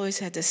she always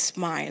had a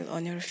smile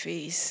on her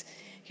face,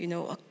 you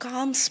know, a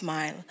calm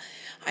smile.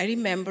 I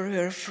remember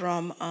her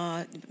from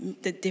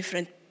the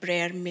different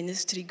prayer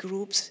ministry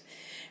groups,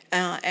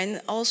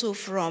 and also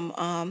from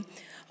a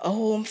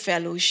home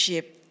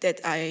fellowship that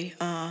I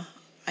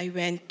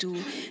went to,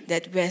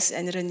 that Wes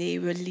and Renee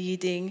were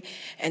leading,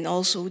 and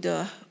also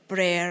the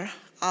prayer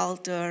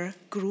altar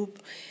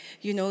group,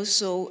 you know.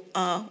 So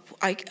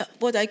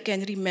what I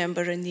can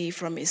remember Renee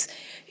from is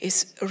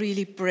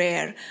really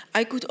prayer.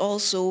 I could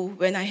also,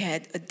 when I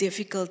had a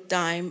difficult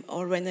time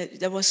or when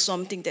there was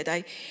something that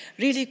I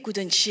really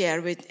couldn't share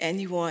with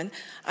anyone,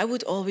 I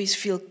would always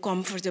feel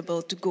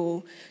comfortable to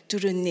go to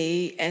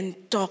Renee and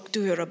talk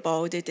to her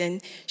about it,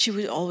 and she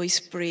would always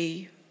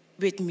pray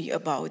with me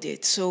about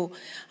it. So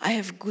I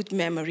have good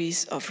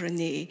memories of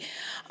Renee.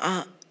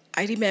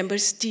 I remember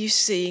Steve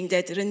saying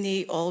that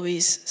Renee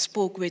always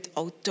spoke with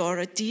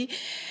authority.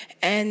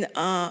 And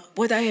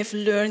what I have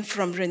learned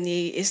from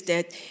Renee is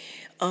that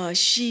when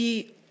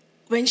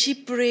she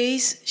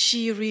prays,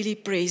 she really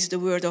prays the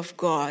Word of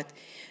God.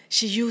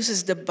 She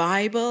uses the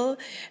Bible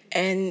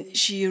and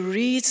she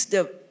reads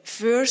the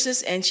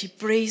verses and she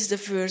prays the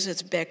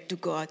verses back to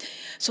God.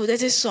 So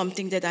that is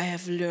something that I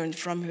have learned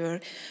from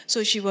her.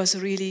 So she was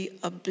really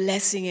a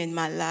blessing in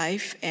my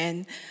life,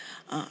 and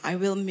I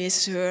will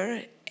miss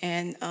her.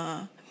 And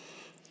I'm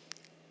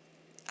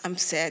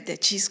sad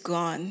that she's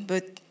gone,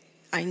 but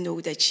I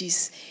know that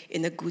she's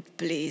in a good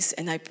place,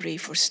 and I pray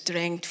for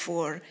strength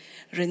for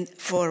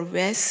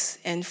Wes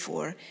and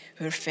for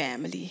her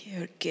family,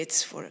 her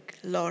kids, for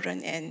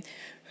Lauren and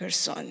her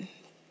son.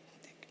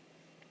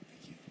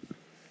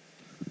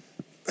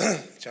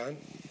 John?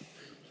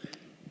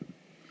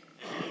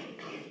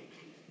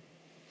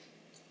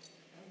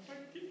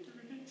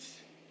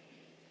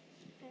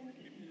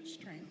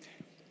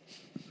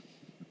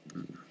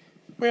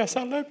 Wes,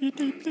 I love you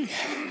deeply.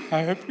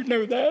 I hope you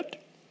know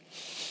that.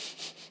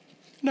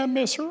 And I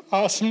miss her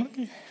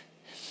awesomely.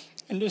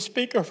 And to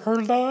speak of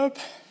her love,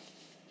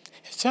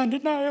 it's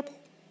undeniable.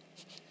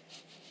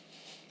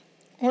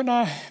 When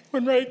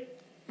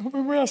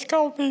Wes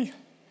called me,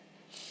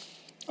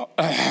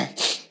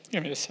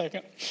 give me a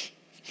second.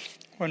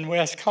 When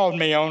Wes called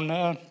me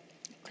on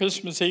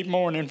Christmas Eve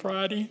morning,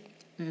 Friday,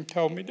 and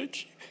told me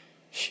that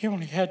she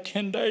only had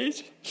 10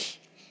 days,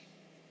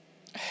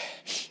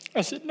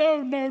 I said,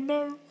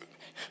 no.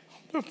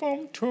 The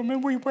phone to him,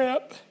 and we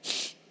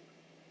wept.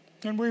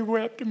 And we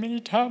wept many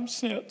times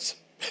since.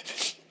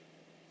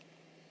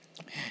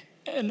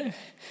 And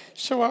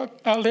so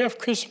I left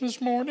Christmas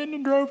morning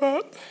and drove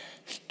up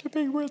to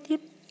be with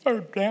him,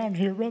 or down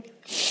here rather.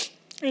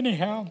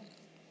 Anyhow,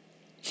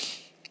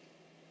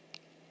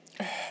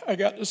 I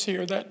got to see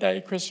her that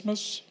day,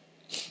 Christmas.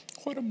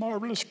 What a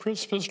marvelous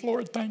Christmas,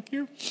 Lord, thank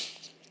you.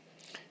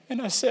 And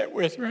I sat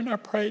with her and I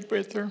prayed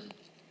with her.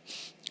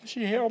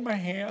 She held my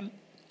hand,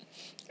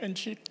 And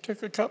she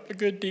took a couple of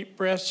good deep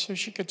breaths so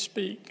she could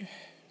speak.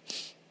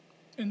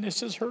 And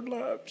this is her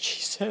love.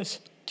 She says,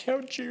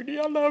 tell Judy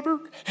I love her.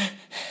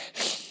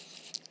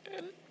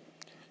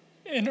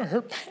 In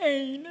her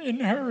pain,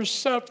 in her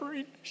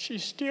suffering, she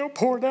still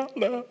poured out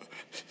love.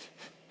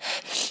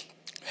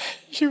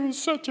 She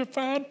was such a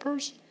fine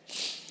person.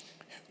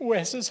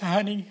 Wes's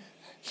honey,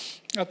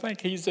 I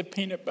think he's the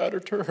peanut butter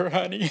to her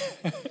honey.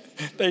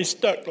 They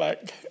stuck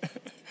like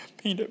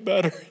peanut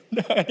butter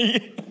and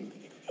honey.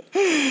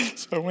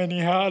 So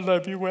anyhow, I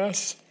love you,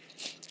 Wes.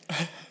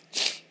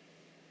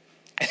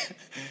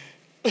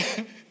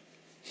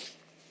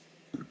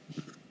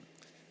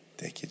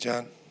 Thank you,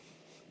 John.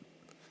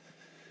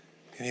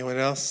 Anyone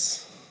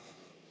else?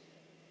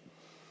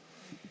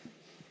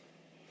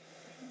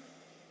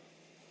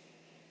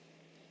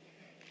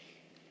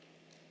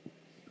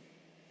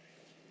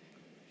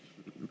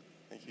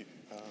 Thank you.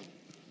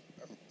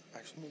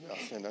 Actually, maybe I'll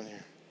stand down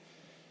here.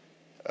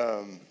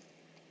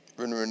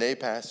 When Renee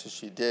passed as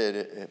she did,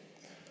 they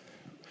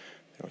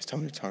always tell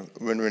me to talk.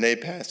 When Renee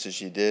passed as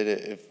she did,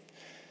 it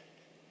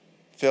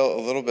felt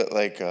a little bit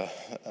like a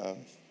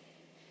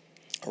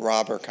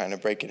robber kind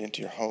of breaking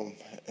into your home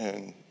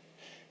and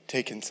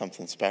taking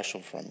something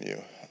special from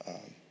you.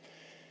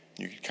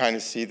 You could kind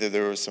of see that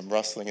there was some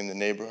rustling in the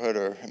neighborhood,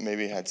 or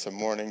maybe had some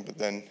mourning, but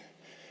then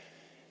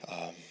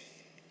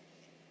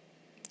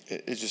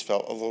it just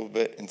felt a little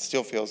bit, and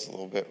still feels a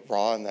little bit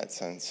raw in that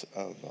sense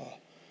of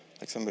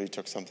like somebody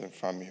took something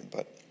from you.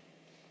 But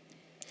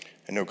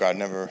I know God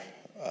never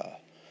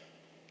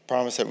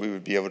promised that we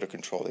would be able to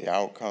control the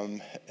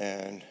outcome,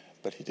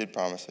 but he did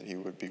promise that he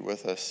would be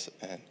with us,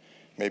 and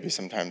maybe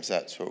sometimes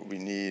that's what we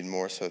need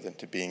more so than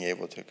to being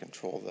able to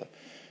control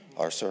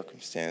our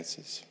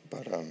circumstances.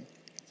 But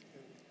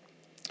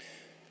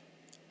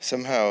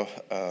somehow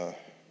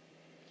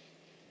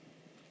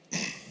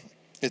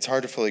it's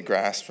hard to fully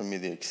grasp for me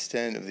the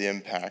extent of the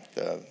impact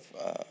of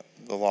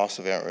the loss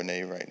of Aunt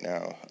Renee right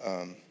now.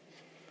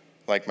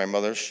 Like my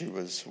mother, she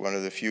was one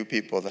of the few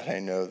people that I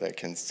know that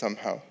can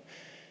somehow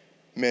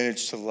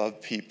manage to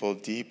love people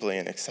deeply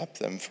and accept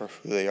them for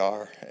who they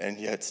are, and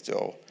yet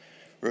still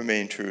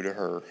remain true to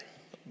her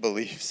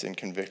beliefs and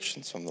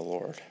convictions from the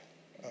Lord.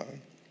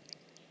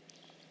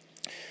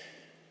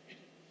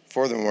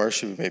 Furthermore,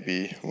 she may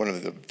be one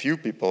of the few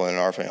people in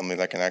our family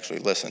that can actually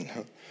listen.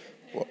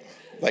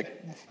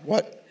 Like,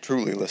 what?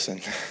 Truly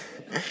listen.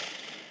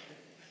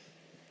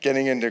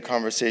 Getting into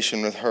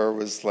conversation with her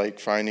was like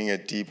finding a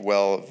deep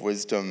well of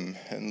wisdom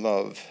and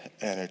love,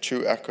 and a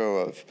true echo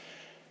of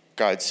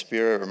God's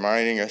Spirit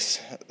reminding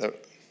us that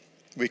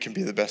we can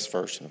be the best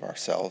version of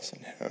ourselves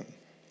in him.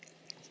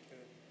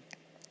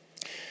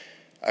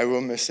 I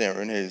will miss Aunt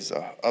Renee's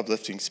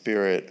uplifting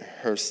spirit,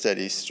 her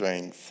steady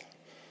strength,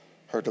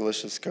 her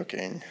delicious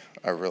cooking.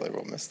 I really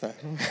will miss that.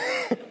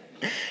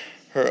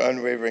 Her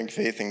unwavering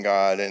faith in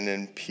God and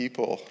in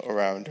people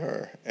around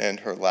her, and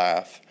her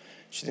laugh.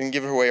 She didn't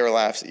give away her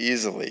laughs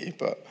easily,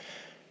 but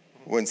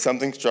when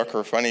something struck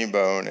her funny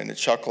bone and a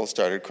chuckle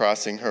started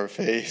crossing her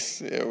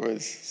face, it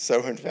was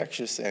so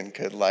infectious and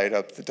could light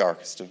up the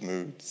darkest of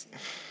moods.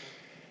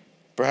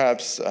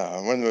 Perhaps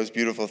one of the most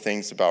beautiful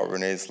things about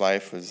Renee's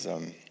life was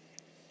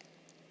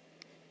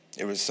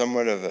it was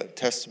somewhat of a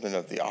testament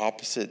of the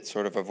opposite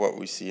sort of what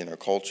we see in our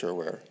culture,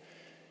 where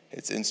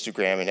it's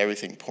Instagram and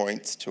everything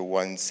points to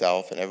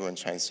oneself and everyone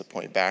tries to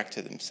point back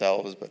to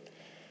themselves. But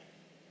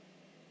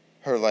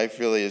her life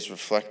really is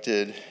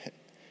reflected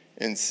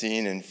and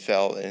seen and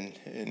felt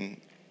in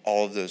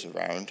all of those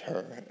around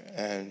her.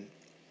 And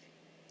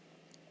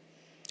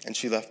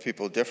she left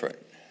people different,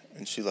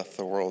 and she left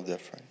the world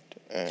different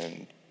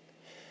and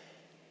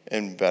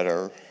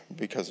better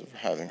because of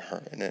having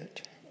her in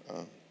it.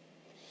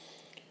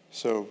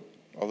 So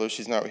although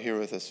she's not here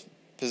with us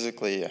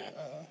physically,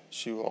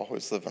 she will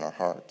always live in our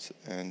hearts.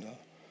 And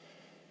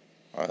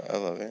I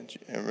love Aunt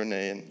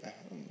Renee, and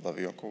I love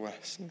you, Uncle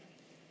Wes.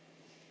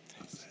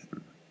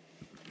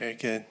 Very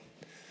good.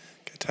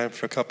 Got time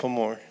for a couple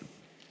more.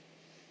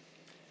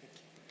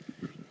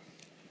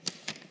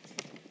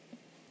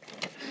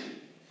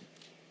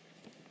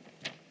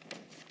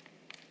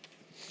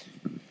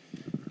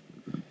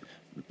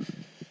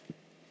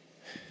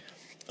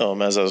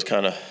 As I was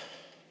kind of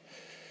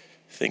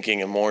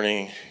thinking and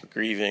mourning,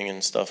 grieving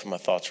and stuff, my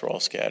thoughts were all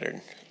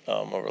scattered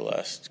over the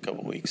last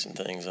couple weeks and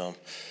things. I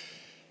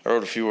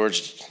wrote a few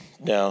words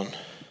down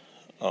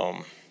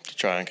to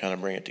try and kind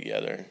of bring it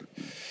together.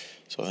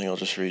 So I think I'll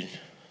just read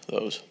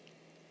those.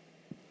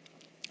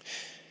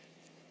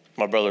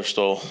 My brother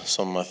stole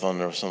some of my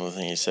thunder with some of the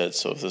things he said,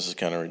 so if this is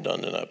kind of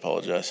redundant, I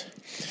apologize.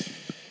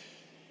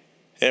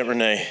 Aunt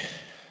Renee,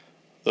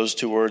 those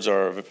two words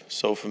are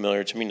so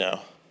familiar to me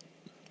now,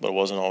 but it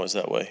wasn't always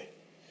that way.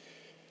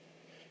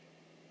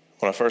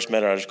 When I first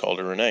met her, I just called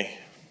her Renee.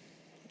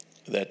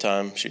 At that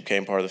time, she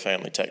became part of the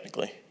family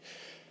technically,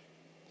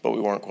 but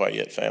we weren't quite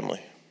yet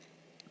family.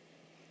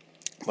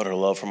 But her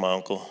love for my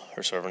uncle,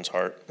 her servant's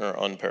heart, and her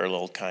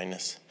unparalleled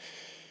kindness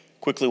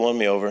quickly won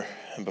me over,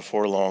 and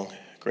before long,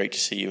 great to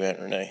see you, Aunt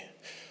Renee,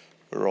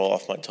 would roll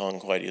off my tongue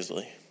quite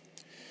easily.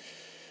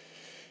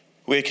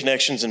 We had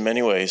connections in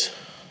many ways,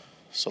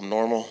 some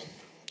normal,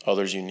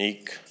 others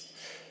unique,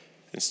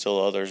 and still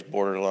others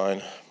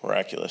borderline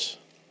miraculous.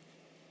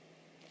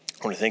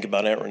 When I think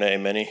about Aunt Renee,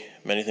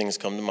 many things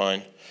come to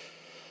mind,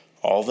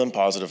 all of them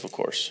positive, of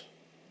course.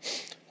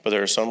 But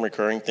there are some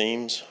recurring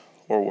themes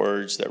or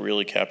words that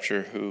really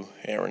capture who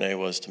Aunt Renee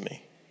was to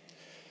me.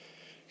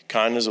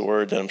 Kind is a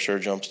word that I'm sure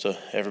jumps to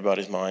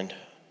everybody's mind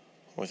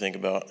when we think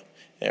about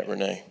Aunt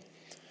Renee.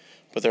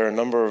 But there are a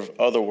number of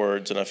other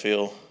words, and I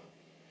feel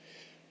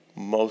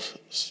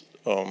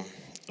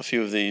a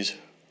few of these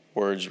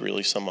words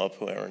really sum up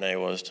who Aunt Renee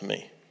was to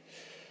me.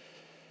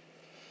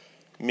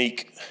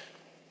 Meek.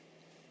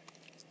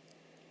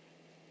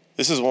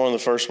 This is one of the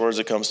first words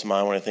that comes to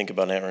mind when I think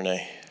about Aunt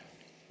Renee.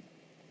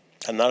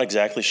 I'm not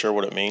exactly sure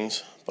what it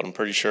means, but I'm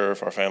pretty sure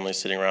if our family is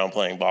sitting around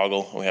playing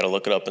Boggle and we had to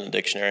look it up in the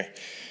dictionary,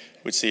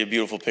 we'd see a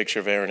beautiful picture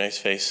of Aunt Renee's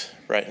face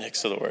right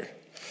next to the word.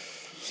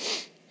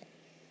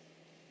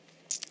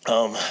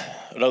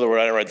 Another word,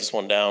 I didn't write this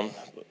one down,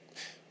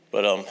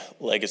 but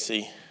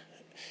legacy.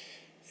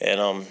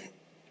 And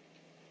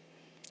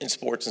in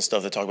sports and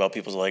stuff, they talk about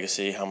people's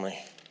legacy, how many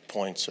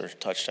points or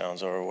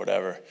touchdowns or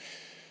whatever.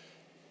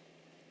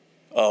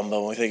 But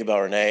when we think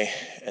about Renee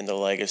and the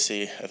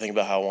legacy, I think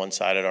about how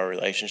one-sided our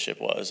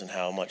relationship was and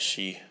how much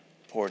she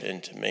poured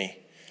into me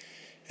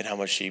and how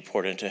much she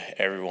poured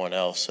into everyone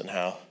else and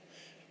how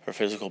her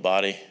physical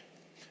body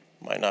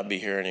might not be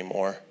here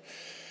anymore.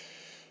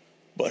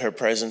 But her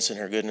presence and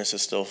her goodness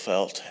is still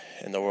felt,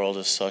 and the world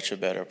is such a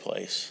better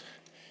place.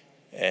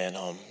 And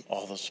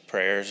all those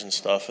prayers and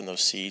stuff and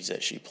those seeds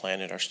that she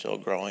planted are still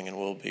growing and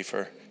will be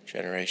for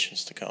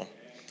generations to come.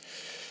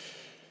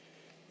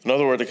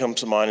 Another word that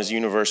comes to mind is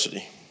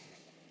university.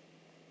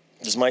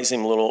 This might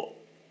seem a little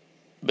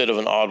bit of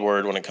an odd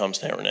word when it comes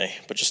to Aunt Renee,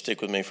 but just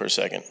stick with me for a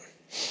second.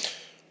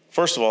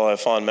 First of all, I have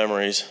fond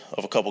memories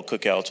of a couple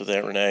cookouts with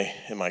Aunt Renee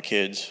and my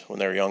kids when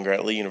they were younger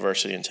at Lee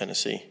University in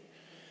Tennessee.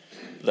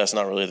 But that's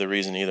not really the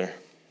reason either.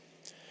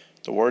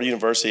 The word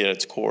university at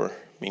its core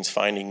means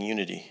finding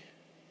unity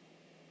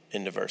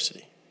in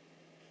diversity.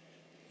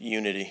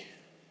 Unity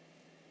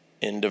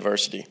in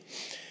diversity.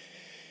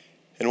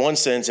 In one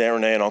sense, Aunt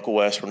Renee and Uncle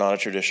Wes were not a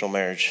traditional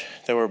marriage.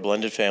 They were a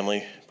blended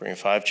family, bringing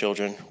 5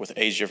 children with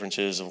age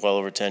differences of well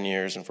over 10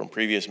 years and from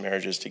previous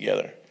marriages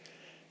together.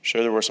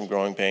 Sure, there were some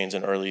growing pains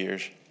in early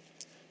years,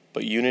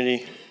 but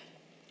unity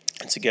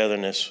and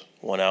togetherness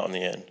won out in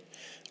the end.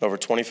 Over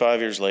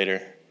 25 years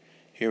later,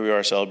 here we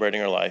are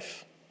celebrating our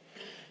life.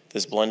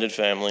 This blended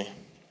family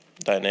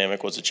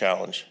dynamic was a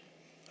challenge,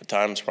 at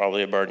times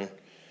probably a burden,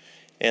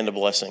 and a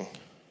blessing,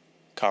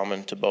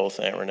 common to both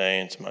Aunt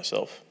Renee and to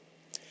myself.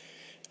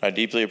 I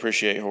deeply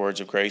appreciate her words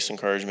of grace,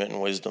 encouragement,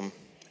 and wisdom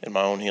in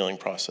my own healing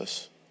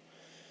process.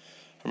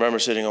 I remember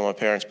sitting on my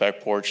parents'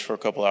 back porch for a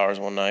couple hours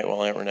one night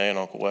while Aunt Renee and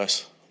Uncle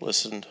Wes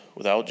listened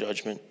without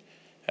judgment,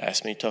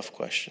 asked me tough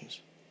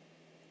questions,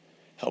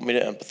 helped me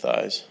to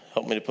empathize,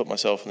 helped me to put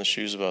myself in the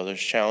shoes of others,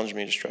 challenged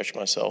me to stretch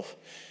myself,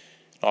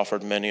 and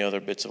offered many other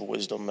bits of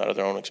wisdom out of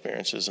their own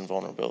experiences and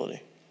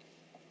vulnerability.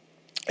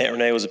 Aunt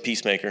Renee was a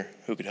peacemaker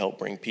who could help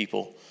bring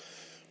people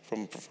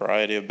from a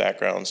variety of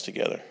backgrounds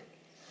together.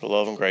 Her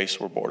love and grace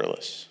were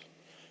borderless.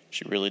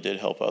 She really did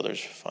help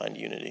others find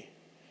unity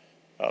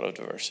out of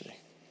diversity.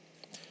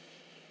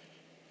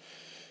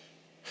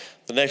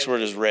 The next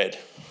word is red,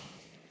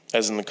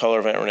 as in the color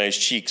of Aunt Renee's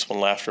cheeks when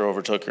laughter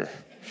overtook her.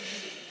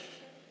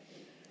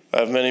 I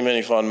have many,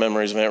 many fond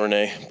memories of Aunt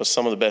Renee, but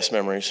some of the best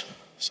memories,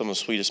 some of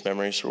the sweetest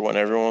memories were when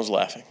everyone was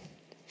laughing.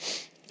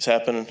 This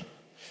happened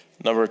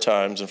a number of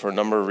times and for a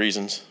number of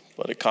reasons,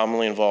 but it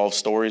commonly involved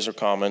stories or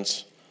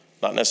comments,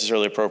 not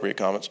necessarily appropriate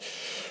comments,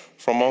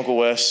 from Uncle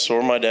Wes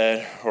or my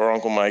dad or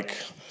Uncle Mike.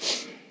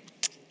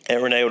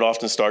 Aunt Renee would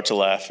often start to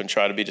laugh and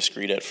try to be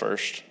discreet at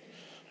first,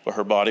 but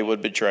her body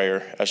would betray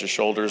her as her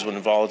shoulders would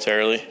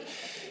involuntarily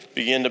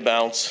begin to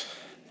bounce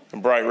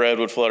and bright red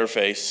would flood her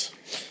face.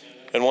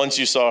 And once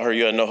you saw her,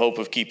 you had no hope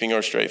of keeping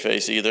her straight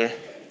face either.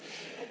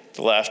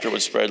 The laughter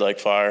would spread like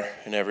fire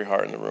and every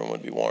heart in the room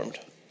would be warmed.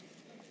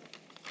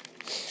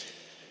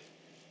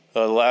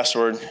 The last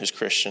word is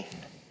Christian.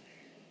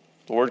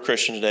 The word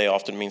Christian today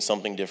often means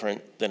something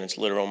different than its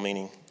literal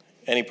meaning.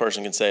 Any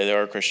person can say they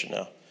are a Christian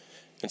now,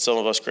 and some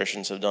of us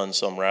Christians have done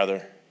some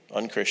rather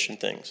unchristian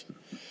things.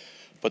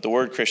 But the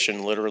word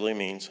Christian literally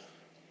means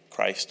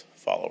Christ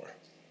follower.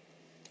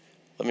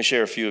 Let me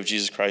share a few of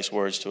Jesus Christ's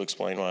words to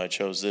explain why I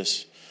chose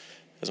this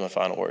as my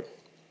final word.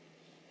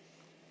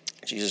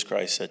 Jesus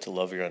Christ said to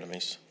love your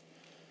enemies,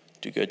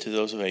 do good to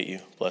those who hate you,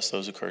 bless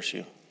those who curse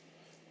you,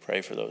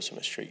 pray for those who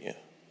mistreat you.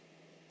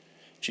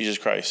 Jesus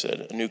Christ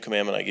said, a new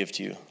commandment I give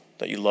to you,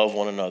 that you love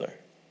one another,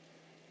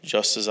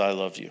 just as I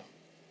loved you.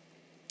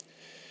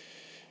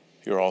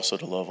 You are also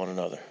to love one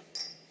another.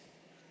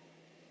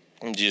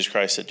 And Jesus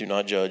Christ said, do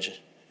not judge,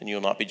 and you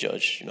will not be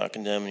judged. Do not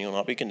condemn, and you will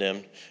not be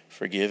condemned.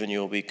 Forgive, and you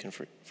will be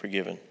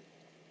forgiven.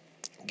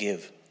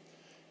 Give,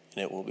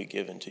 and it will be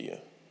given to you.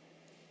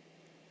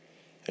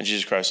 And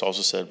Jesus Christ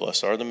also said,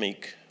 blessed are the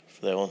meek,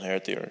 for they will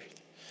inherit the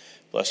earth.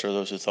 Blessed are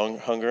those who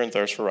hunger and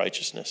thirst for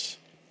righteousness,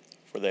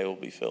 for they will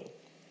be filled.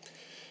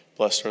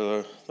 Blessed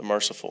are the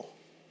merciful,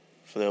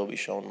 for they will be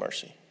shown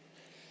mercy.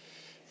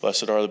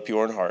 Blessed are the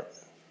pure in heart,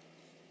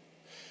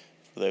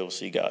 for they will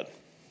see God.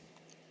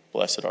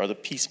 Blessed are the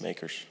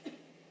peacemakers,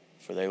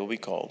 for they will be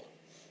called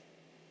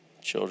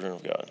children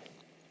of God.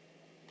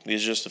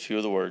 These are just a few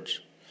of the words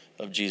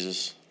of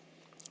Jesus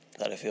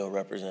that I feel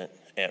represent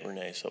Aunt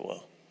Renee so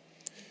well.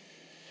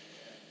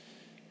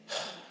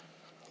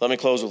 Let me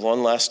close with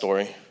one last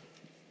story.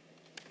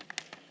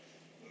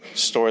 A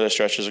story that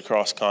stretches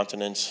across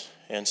continents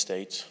and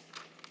states.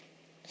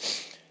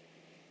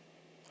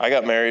 I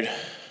got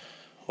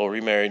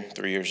remarried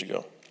 3 years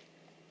ago.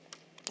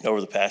 Over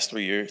the past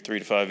 3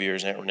 to 5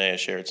 years, Aunt Renee has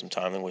shared some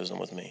time and wisdom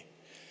with me.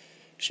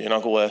 She and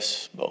Uncle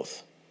Wes,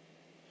 both.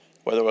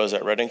 Whether it was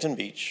at Reddington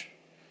Beach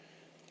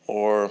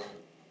or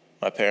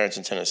my parents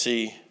in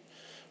Tennessee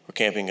or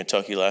camping in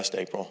Kentucky last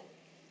April,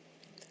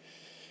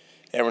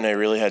 Aunt Renee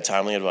really had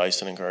timely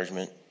advice and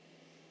encouragement.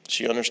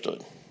 She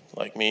understood.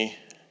 Like me,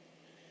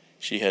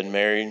 she had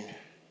married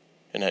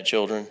and had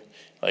children.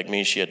 Like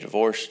me, she had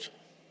divorced.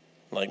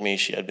 Like me,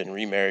 she had been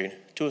remarried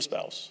to a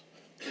spouse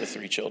with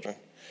 3 children.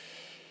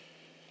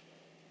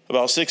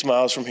 About 6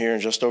 miles from here,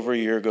 and just over a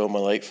year ago, my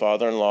late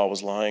father-in-law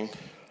was lying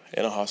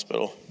in a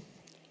hospital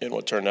in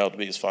what turned out to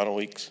be his final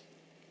weeks.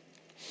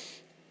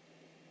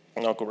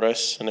 And Uncle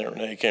Russ and Aunt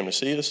Renee came to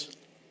see us,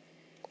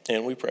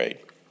 and we prayed.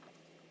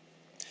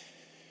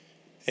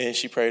 And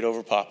she prayed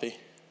over Poppy.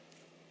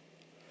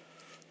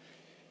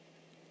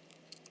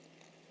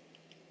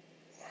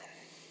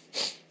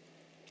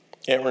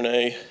 Aunt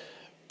Renee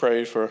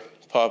prayed for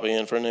Poppy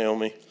and for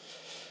Naomi.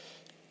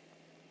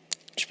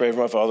 She prayed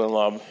for my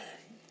father-in-law.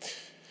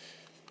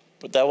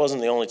 But that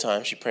wasn't the only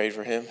time she prayed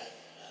for him.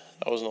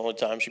 That wasn't the only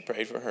time she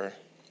prayed for her.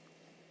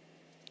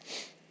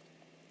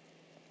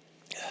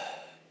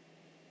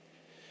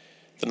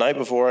 The night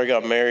before I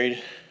got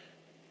married,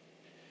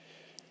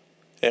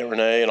 Aunt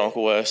Renee and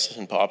Uncle Wes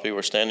and Poppy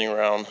were standing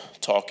around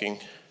talking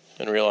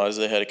and realized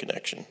they had a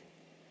connection.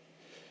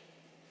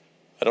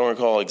 I don't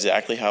recall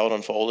exactly how it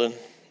unfolded.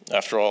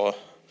 After all,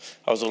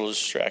 I was a little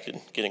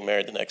distracted getting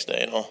married the next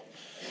day and all.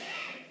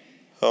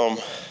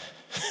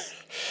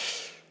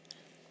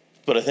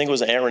 But I think it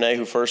was Aunt Renee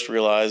who first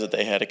realized that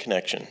they had a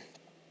connection.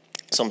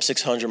 Some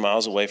 600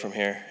 miles away from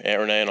here,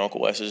 Aunt Renee and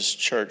Uncle Wes's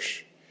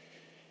church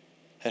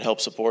had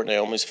helped support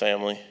Naomi's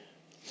family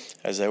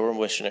as they were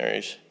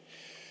missionaries.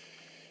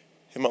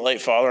 And my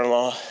late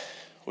father-in-law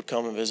would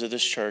come and visit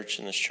this church,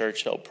 and this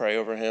church helped pray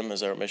over him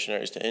as they were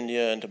missionaries to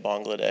India and to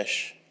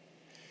Bangladesh.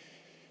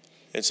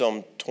 And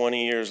some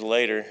 20 years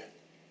later,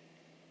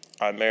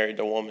 I married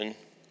a woman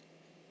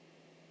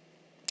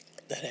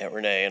that Aunt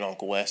Renee and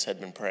Uncle Wes had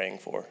been praying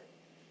for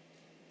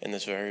in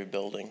this very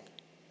building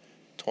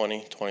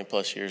 20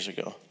 plus years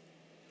ago.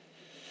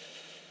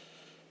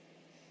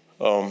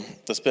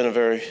 That's been a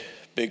very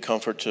big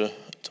comfort to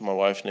my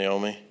wife,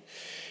 Naomi.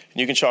 And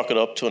you can chalk it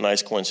up to a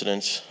nice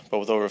coincidence, but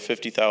with over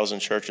 50,000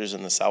 churches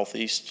in the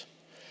Southeast,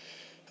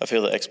 I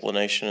feel the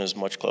explanation is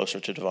much closer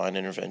to divine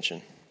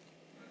intervention.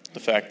 The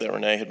fact that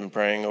Renee had been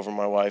praying over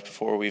my wife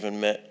before we even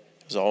met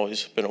has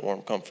always been a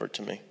warm comfort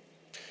to me,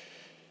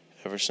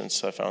 ever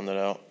since I found that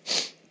out.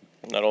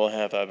 Not only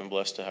have I been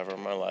blessed to have her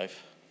in my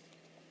life,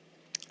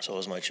 so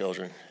has my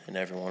children and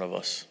every one of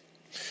us.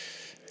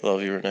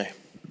 Love you, Renee.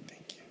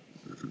 Thank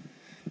you.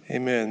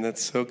 Amen.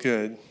 That's so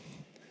good.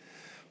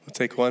 We'll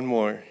take one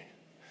more.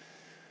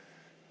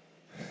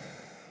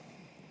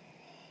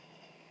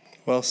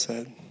 Well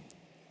said.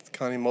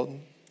 Connie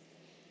Moulton.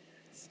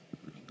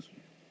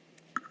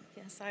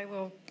 Yes, I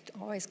will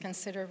always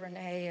consider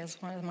Renee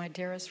as one of my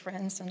dearest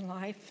friends in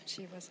life.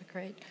 She was a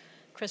great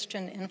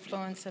Christian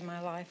influence in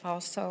my life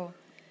also,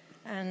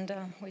 and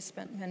we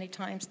spent many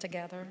times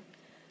together.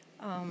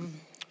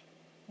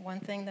 One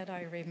thing that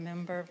I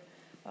remember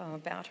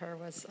about her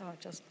was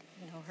just,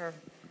 her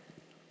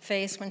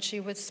face when she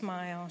would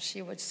smile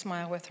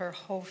with her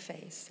whole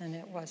face, and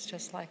it was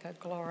just like a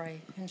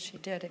glory, and she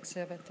did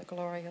exhibit the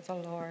glory of the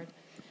Lord.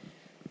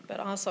 But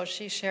also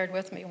she shared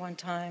with me one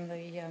time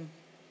the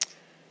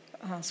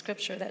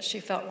scripture that she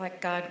felt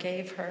like God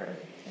gave her,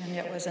 and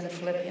it was in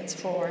Philippians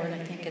 4, and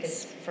I think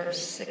it's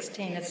verse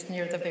 16. It's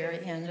near the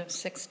very end of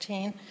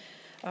 16,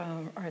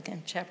 or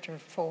in chapter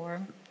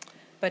 4.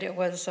 But it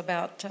was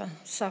about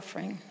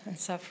suffering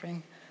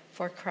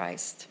for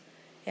Christ,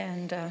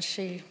 and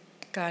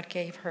God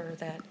gave her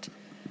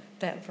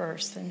that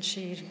verse, and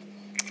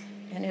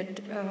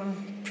it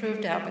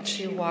proved out, but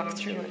she walked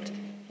through it,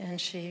 and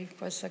she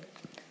was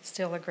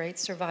still a great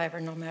survivor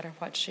no matter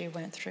what she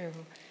went through.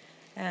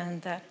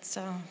 And that's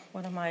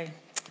one of my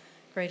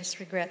greatest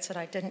regrets, that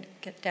I didn't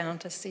get down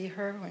to see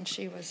her when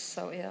she was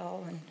so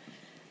ill,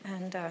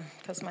 and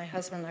because my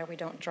husband and I, we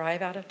don't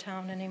drive out of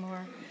town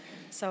anymore.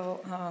 So,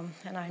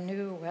 and I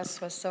knew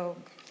Wes was so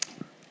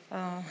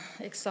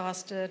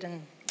exhausted,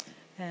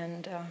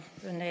 and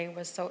Renee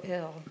was so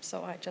ill.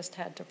 So I just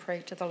had to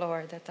pray to the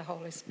Lord that the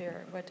Holy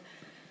Spirit would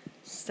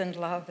send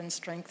love and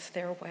strength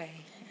their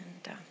way.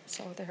 And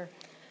so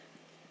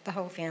the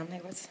whole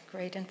family was a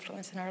great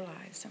influence in our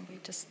lives, and we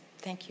just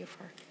thank you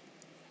for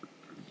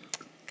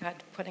God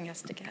putting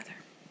us together.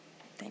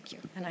 Thank you.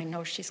 And I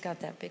know she's got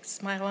that big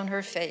smile on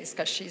her face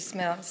because she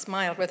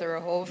smiled with her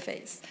whole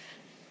face.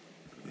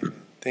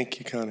 Thank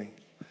you, Connie.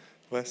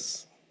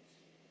 Wes?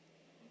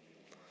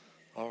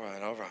 All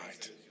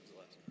right.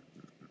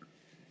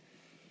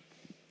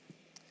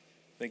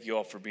 Thank you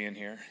all for being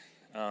here.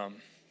 I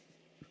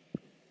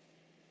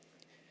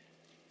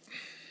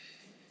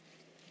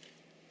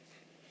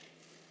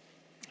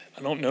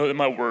don't know that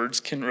my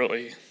words can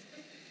really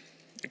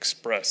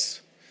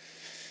express.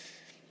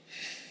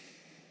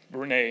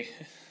 Renee,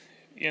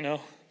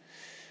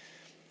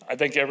 I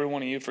thank every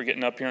one of you for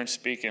getting up here and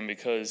speaking,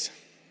 because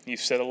you've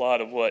said a lot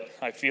of what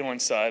I feel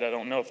inside. I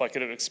don't know if I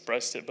could have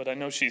expressed it, but I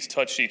know she's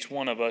touched each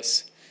one of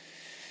us.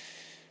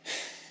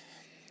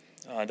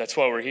 That's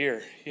why we're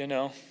here,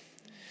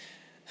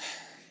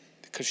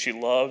 because she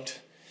loved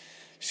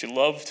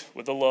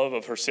with the love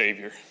of her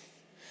Savior.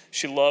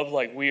 She loved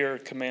like we are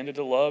commanded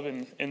to love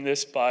in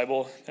this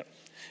Bible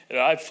that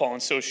I've fallen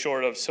so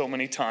short of so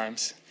many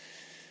times.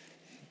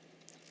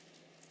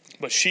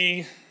 But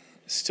she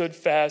stood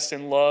fast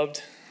and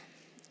loved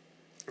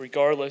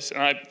regardless.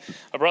 And I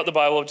brought the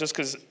Bible up just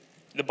because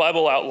the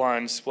Bible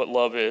outlines what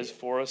love is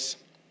for us.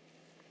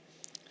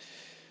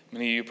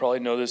 Many of you probably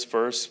know this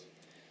verse.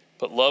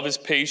 But love is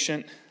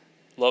patient.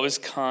 Love is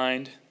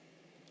kind.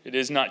 It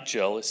is not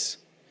jealous.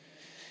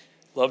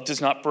 Love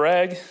does not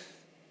brag.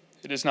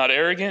 It is not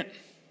arrogant.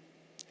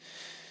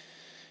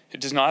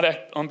 It does not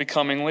act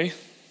unbecomingly.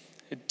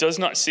 It does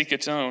not seek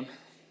its own.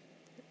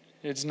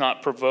 It is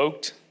not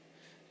provoked.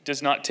 It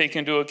does not take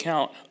into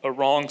account a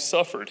wrong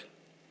suffered.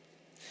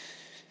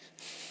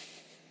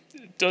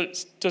 It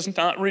does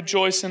not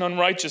rejoice in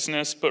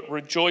unrighteousness, but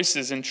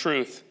rejoices in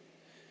truth.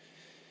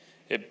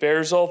 It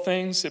bears all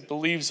things, it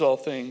believes all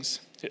things,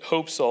 it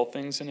hopes all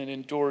things, and it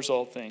endures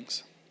all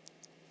things.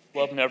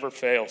 Love never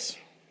fails.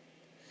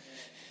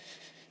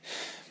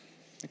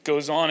 It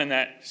goes on in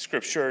that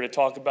scripture to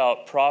talk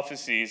about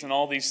prophecies and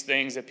all these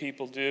things that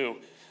people do,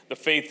 the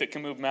faith that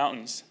can move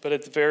mountains. But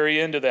at the very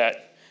end of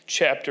that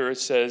chapter, it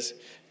says,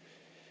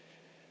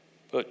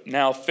 but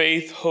now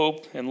faith,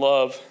 hope, and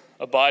love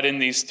abide in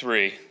these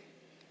three.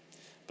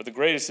 But the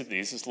greatest of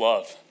these is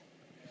love.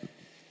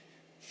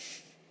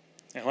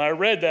 And when I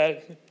read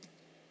that,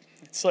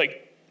 it's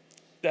like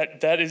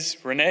that is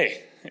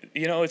Renee.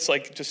 It's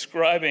like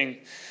describing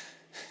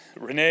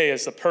Renee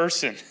as a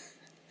person.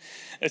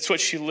 It's what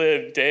she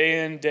lived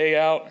day in, day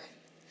out.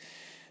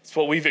 It's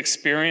what we've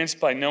experienced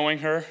by knowing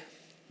her.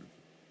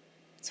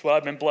 It's what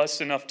I've been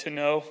blessed enough to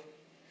know.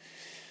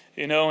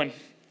 And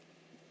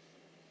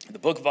the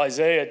book of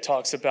Isaiah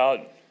talks about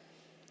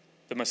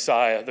the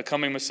Messiah, the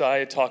coming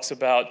Messiah. It talks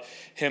about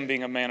him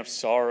being a man of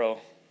sorrow,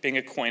 being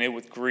acquainted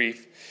with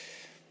grief.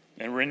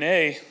 And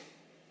Renee,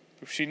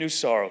 she knew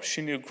sorrow,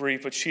 she knew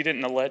grief, but she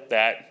didn't let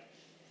that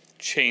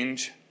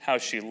change how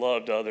she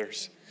loved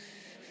others.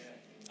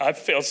 I've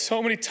failed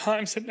so many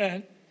times in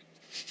that.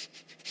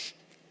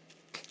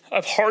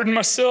 I've hardened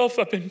myself.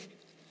 I've been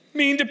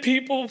mean to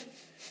people.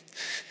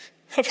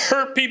 I've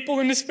hurt people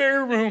in this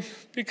very room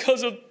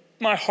because of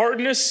my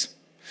hardness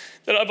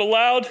that I've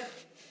allowed.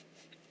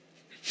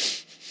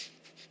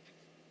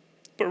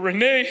 But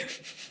Renee,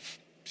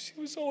 she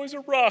was always a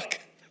rock.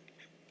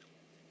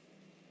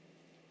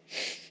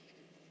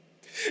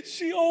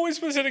 She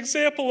always was an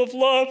example of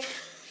love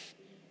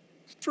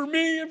for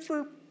me and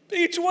for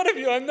each one of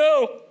you, I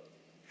know.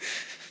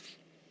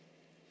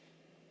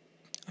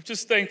 I'm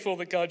just thankful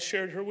that God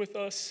shared her with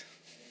us.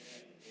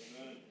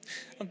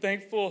 I'm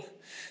thankful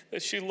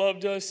that she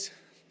loved us.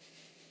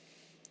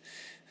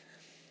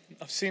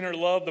 I've seen her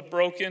love the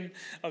broken.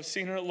 I've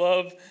seen her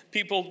love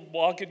people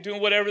walking,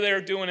 doing whatever they are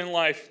doing in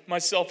life,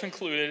 myself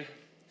included.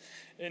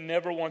 And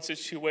never once did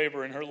she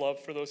waver in her love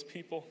for those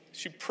people.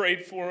 She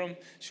prayed for them.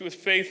 She was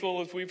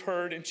faithful, as we've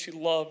heard, and she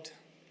loved.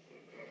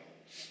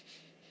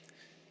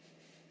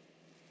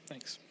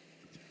 Thanks.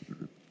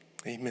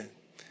 Amen.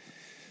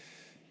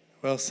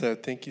 Well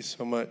said. Thank you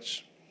so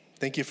much.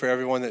 Thank you for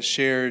everyone that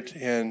shared.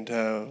 And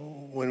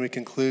when we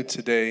conclude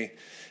today,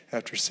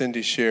 after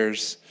Cindy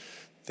shares,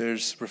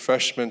 there's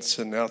refreshments,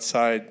 and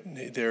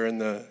outside there in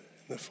the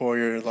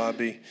foyer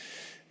lobby,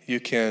 you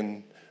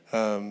can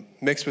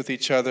mix with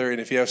each other. And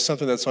if you have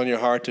something that's on your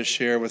heart to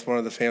share with one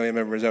of the family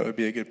members, that would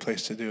be a good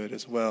place to do it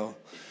as well.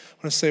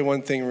 I want to say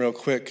one thing real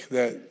quick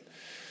that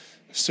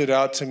stood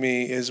out to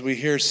me is we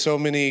hear so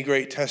many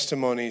great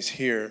testimonies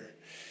here.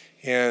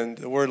 And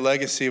the word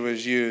legacy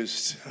was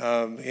used.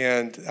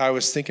 And I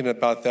was thinking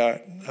about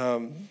that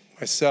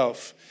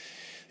myself.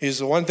 Is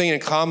the one thing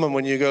in common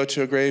when you go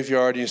to a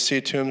graveyard and you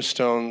see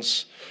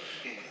tombstones,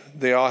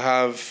 they all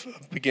have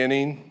a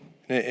beginning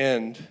and an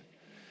end.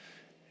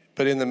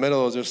 But in the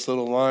middle is this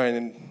little line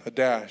and a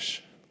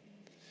dash.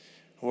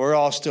 We're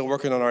all still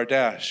working on our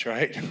dash,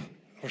 right?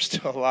 We're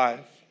still alive.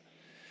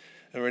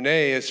 And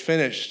Renee has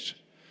finished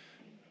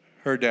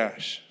her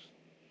dash.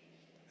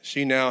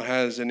 She now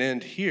has an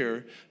end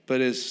here,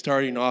 but is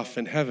starting off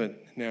in heaven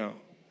now.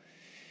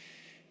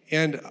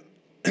 And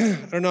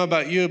I don't know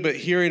about you, but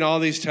hearing all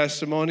these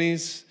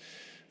testimonies,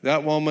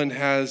 that woman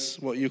has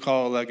what you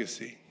call a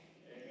legacy.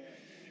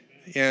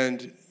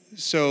 And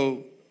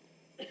so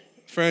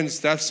Friends,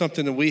 that's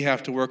something that we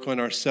have to work on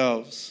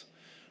ourselves.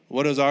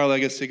 What is our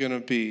legacy going to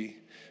be?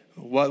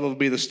 What will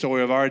be the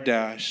story of our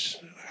dash?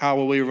 How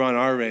will we run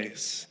our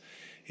race?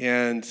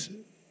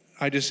 And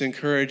I just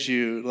encourage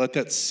you, let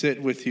that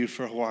sit with you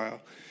for a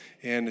while.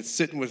 And it's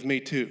sitting with me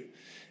too.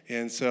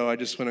 And so I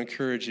just want to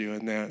encourage you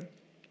in that.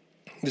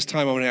 This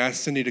time I'm going to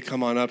ask Cindy to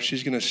come on up.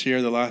 She's going to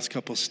share the last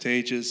couple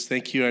stages.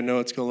 Thank you. I know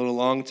it's going a little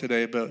long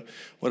today, but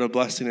what a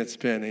blessing it's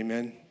been.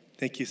 Amen.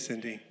 Thank you,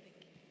 Cindy.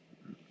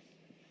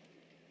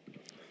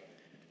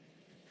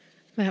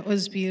 That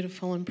was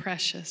beautiful and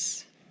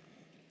precious.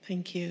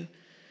 Thank you.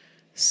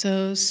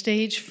 So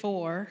stage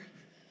 4,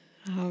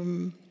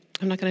 I'm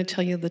not going to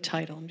tell you the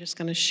title. I'm just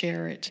going to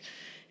share it.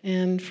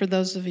 And for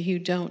those of you who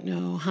don't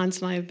know,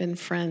 Hans and I have been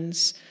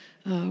friends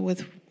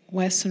with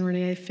Wes and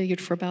Renee, I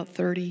figured, for about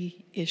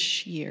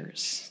 30-ish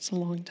years. It's a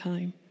long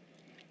time.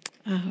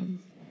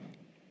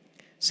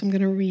 So I'm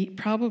going to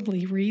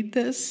probably read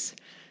this.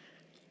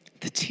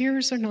 The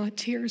tears are not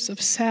tears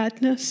of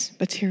sadness,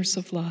 but tears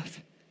of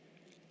love.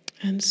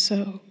 And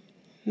so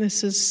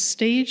this is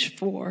stage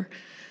 4.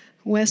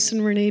 Wes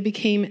and Renee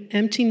became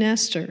empty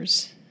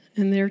nesters,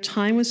 and their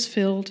time was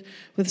filled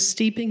with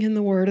steeping in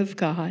the Word of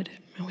God.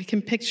 And we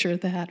can picture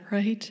that,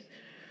 right?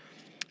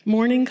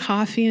 Morning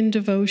coffee and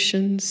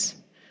devotions,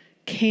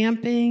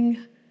 camping,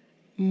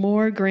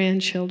 more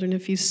grandchildren.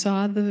 If you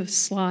saw the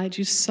slide,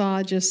 you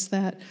saw just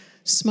that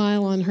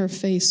smile on her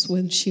face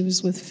when she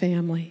was with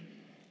family.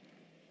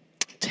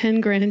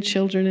 10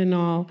 grandchildren in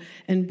all,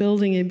 and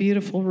building a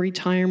beautiful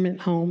retirement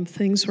home.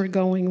 Things were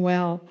going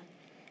well.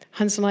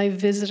 Hans and I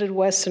visited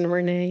Wes and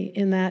Renee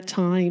in that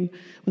time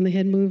when they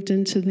had moved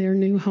into their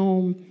new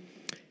home.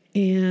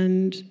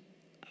 And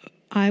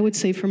I would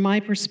say, from my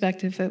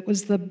perspective, it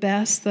was the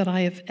best that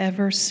I have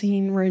ever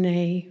seen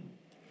Renee.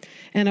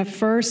 And at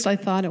first I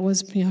thought it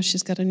was,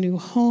 she's got a new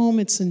home,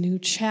 it's a new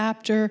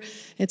chapter,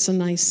 it's a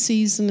nice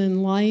season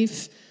in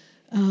life.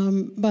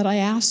 But I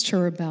asked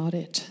her about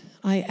it.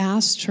 I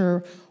asked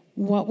her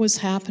what was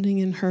happening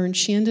in her, and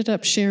she ended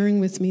up sharing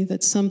with me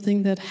that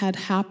something that had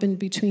happened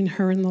between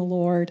her and the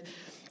Lord.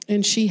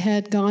 And she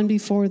had gone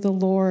before the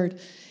Lord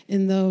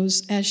in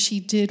those, as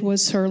she did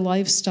was her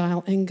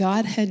lifestyle, and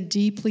God had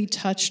deeply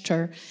touched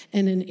her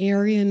in an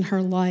area in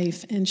her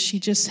life, and she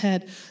just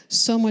had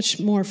so much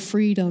more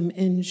freedom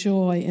and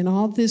joy and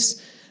all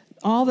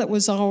that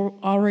was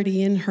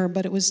already in her,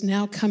 but it was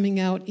now coming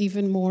out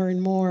even more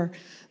and more.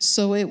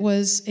 So it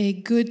was a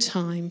good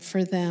time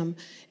for them,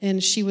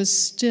 and she was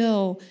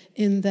still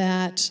in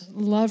that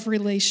love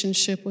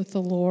relationship with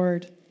the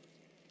Lord.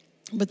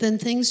 But then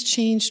things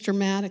changed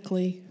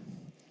dramatically.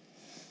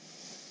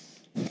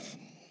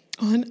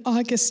 On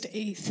August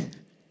 8th,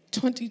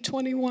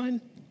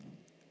 2021,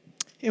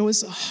 it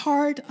was a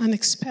hard,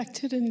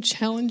 unexpected, and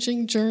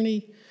challenging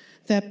journey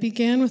that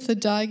began with the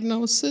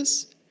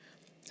diagnosis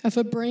of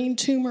a brain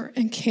tumor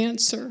and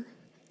cancer.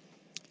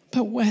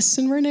 But Wes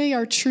and Renee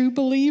are true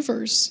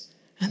believers,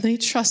 and they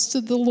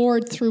trusted the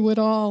Lord through it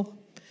all.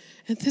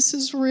 And this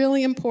is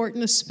really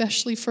important,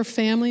 especially for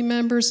family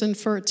members and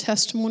for a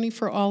testimony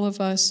for all of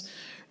us.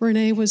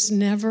 Renee was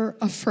never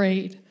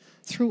afraid.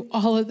 Through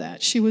all of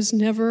that, she was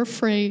never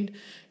afraid.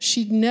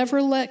 She'd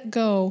never let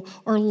go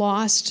or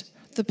lost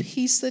the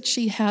peace that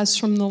she has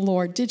from the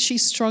Lord. Did she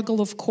struggle?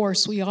 Of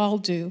course, we all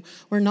do.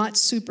 We're not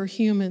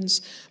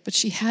superhumans, but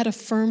she had a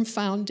firm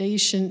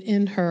foundation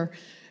in her,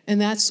 and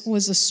that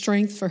was a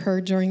strength for her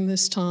during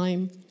this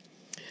time.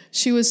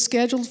 She was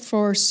scheduled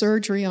for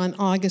surgery on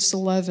August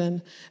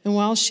 11, and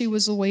while she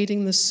was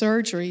awaiting the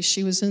surgery,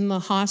 she was in the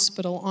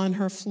hospital on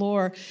her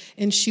floor,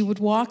 and she would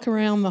walk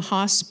around the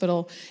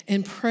hospital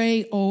and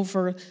pray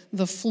over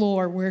the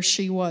floor where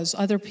she was,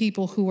 other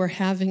people who were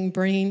having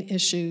brain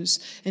issues,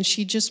 and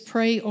she'd just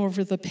pray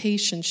over the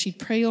patient. She'd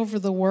pray over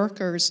the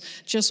workers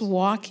just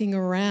walking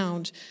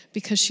around,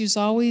 because she's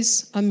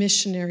always a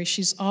missionary.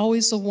 She's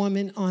always a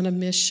woman on a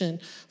mission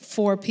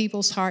for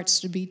people's hearts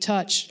to be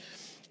touched.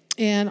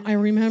 And I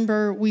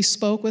remember we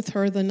spoke with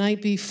her the night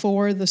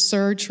before the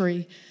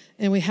surgery,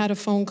 and we had a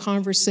phone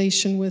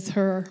conversation with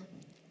her.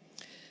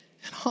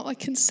 And all I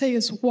can say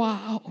is,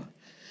 wow,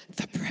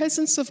 the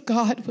presence of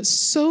God was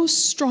so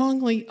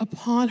strongly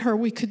upon her.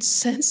 We could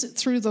sense it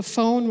through the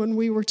phone when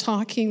we were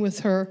talking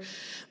with her.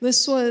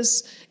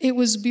 It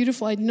was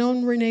beautiful. I'd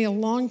known Renee a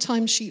long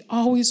time. She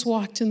always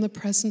walked in the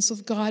presence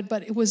of God,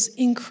 but it was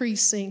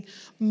increasing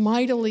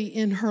mightily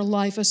in her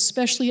life,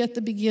 especially at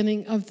the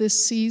beginning of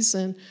this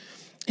season.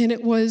 And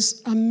it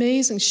was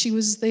amazing. She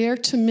was there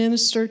to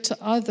minister to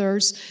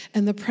others,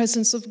 and the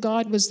presence of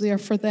God was there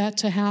for that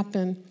to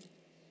happen.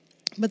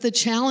 But the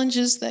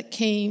challenges that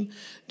came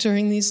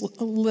during these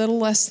little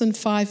less than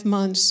 5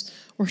 months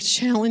were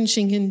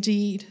challenging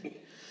indeed.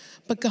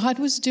 But God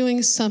was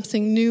doing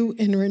something new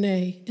in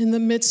Renee in the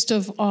midst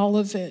of all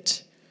of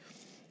it.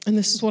 And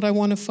this is what I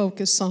want to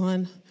focus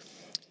on.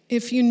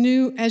 As you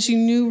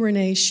knew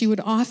Renee, she would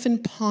often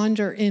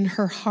ponder in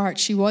her heart.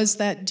 She was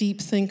that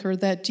deep thinker,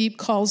 that deep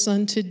calls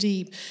unto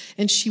deep.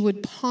 And she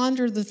would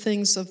ponder the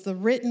things of the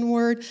written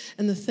word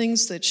and the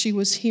things that she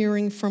was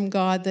hearing from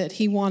God that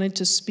he wanted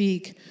to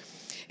speak.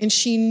 And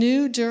she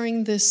knew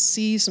during this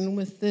season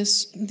with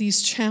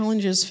these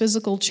challenges,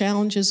 physical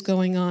challenges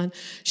going on,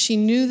 she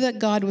knew that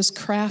God was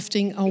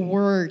crafting a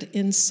word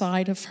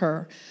inside of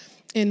her.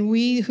 And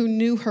we who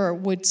knew her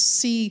would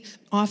see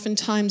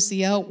oftentimes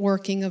the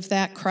outworking of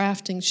that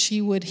crafting.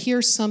 She would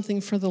hear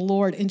something for the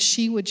Lord, and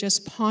she would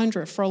just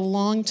ponder it for a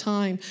long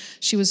time.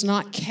 She was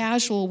not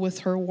casual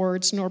with her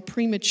words, nor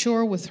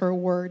premature with her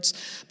words.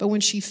 But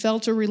when she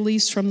felt a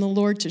release from the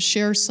Lord to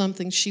share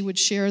something, she would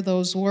share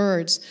those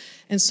words.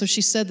 And so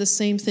she said the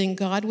same thing.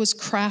 God was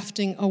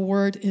crafting a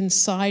word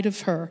inside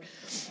of her.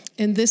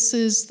 And this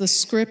is the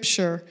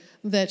scripture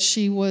that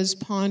she was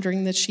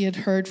pondering, that she had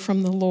heard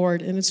from the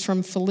Lord, and it's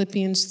from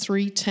Philippians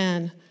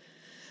 3:10,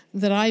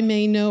 that I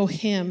may know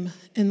him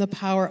in the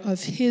power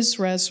of his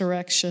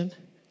resurrection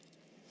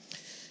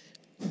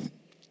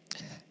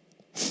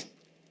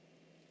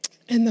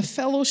and the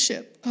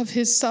fellowship of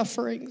his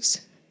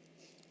sufferings.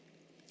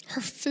 Her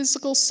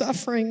physical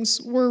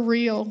sufferings were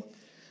real,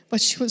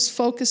 but she was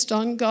focused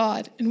on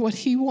God and what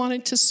he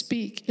wanted to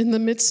speak in the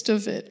midst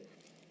of it.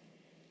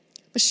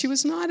 But she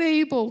was not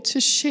able to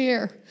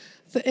share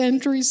the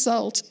end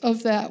result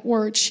of that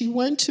word. She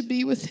went to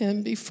be with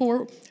him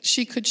before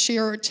she could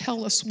share or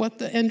tell us what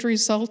the end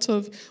result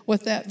of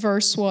what that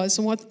verse was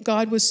and what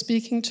God was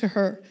speaking to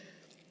her.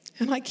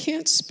 And I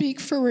can't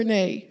speak for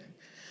Renee,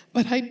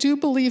 but I do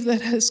believe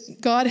that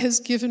God has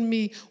given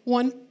me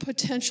one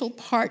potential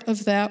part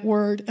of that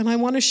word, and I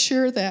want to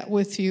share that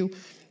with you.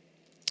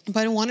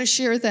 But I want to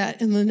share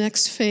that in the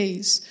next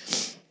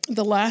phase,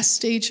 the last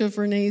stage of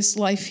Renee's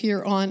life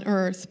here on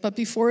earth. But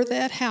before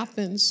that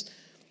happens,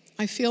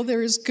 I feel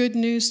there is good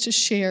news to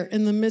share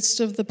in the midst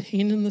of the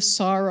pain and the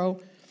sorrow.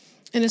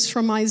 And it's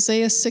from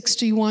Isaiah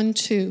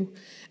 61:2.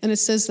 And it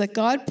says that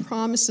God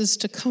promises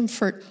to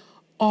comfort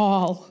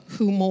all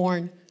who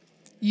mourn.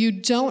 You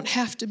don't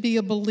have to be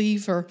a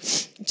believer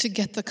to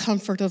get the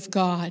comfort of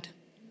God.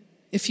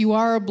 If you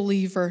are a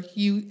believer,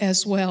 you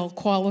as well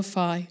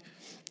qualify.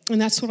 And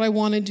that's what I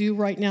want to do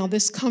right now.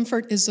 This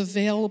comfort is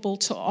available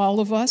to all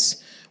of us,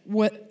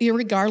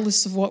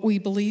 irregardless of what we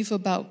believe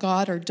about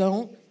God or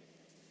don't.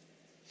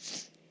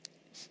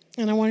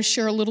 And I want to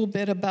share a little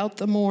bit about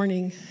the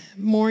mourning.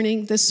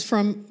 Mourning, this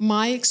from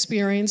my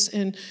experience,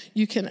 and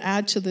you can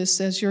add to this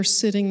as you're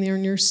sitting there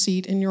in your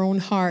seat in your own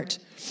heart.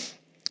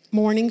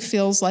 Mourning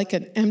feels like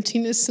an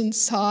emptiness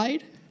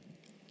inside,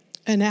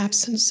 an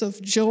absence of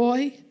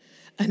joy,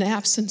 an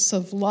absence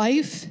of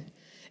life.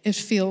 It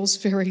feels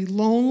very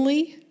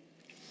lonely.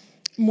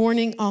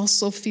 Mourning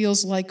also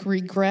feels like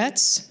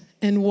regrets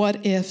and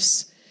what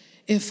ifs.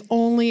 If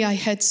only I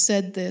had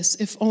said this,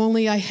 if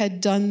only I had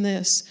done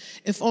this,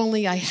 if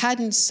only I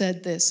hadn't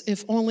said this,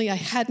 if only I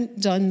hadn't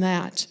done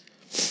that.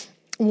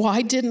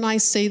 Why didn't I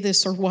say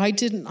this, or why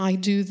didn't I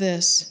do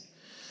this?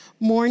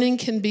 Mourning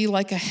can be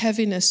like a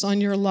heaviness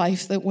on your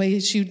life that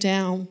weighs you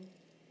down.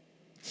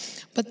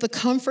 But the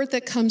comfort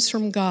that comes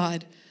from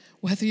God,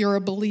 whether you're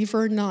a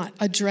believer or not,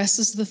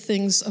 addresses the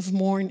things of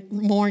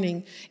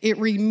mourning. It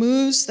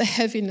removes the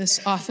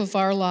heaviness off of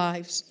our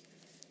lives.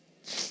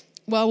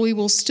 While we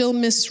will still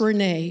miss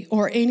Renee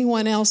or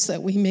anyone else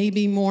that we may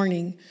be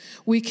mourning,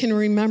 we can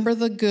remember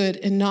the good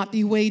and not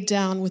be weighed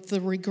down with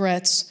the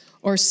regrets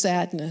or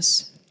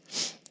sadness.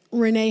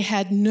 Renee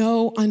had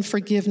no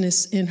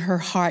unforgiveness in her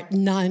heart,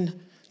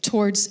 none,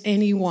 towards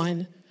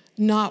anyone.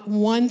 Not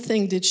one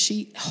thing did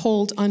she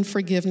hold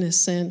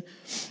unforgiveness in.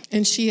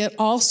 And she had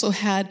also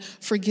had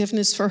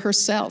forgiveness for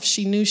herself.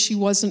 She knew she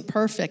wasn't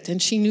perfect,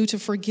 and she knew to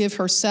forgive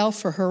herself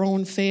for her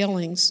own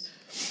failings.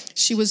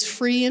 She was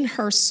free in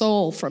her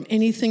soul from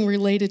anything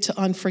related to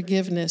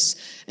unforgiveness,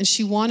 and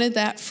she wanted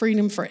that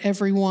freedom for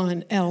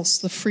everyone else,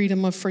 the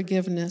freedom of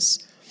forgiveness.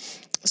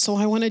 So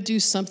I want to do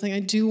something. I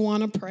do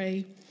want to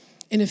pray.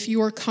 And if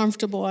you are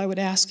comfortable, I would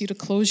ask you to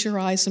close your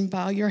eyes and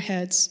bow your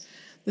heads.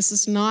 This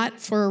is not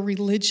for a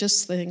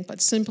religious thing, but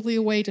simply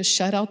a way to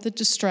shut out the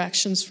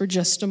distractions for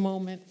just a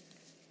moment.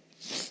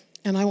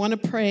 And I want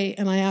to pray,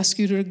 and I ask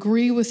you to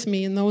agree with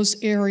me in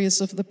those areas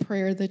of the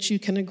prayer that you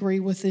can agree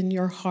with in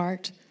your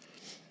heart.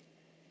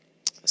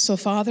 So,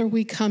 Father,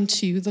 we come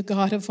to you, the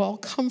God of all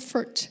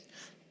comfort.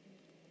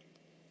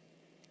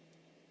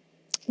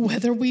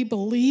 Whether we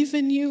believe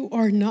in you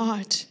or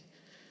not,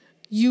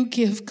 you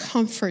give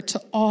comfort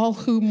to all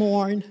who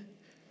mourn.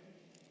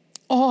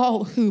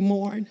 All who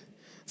mourn.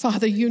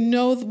 Father, you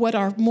know what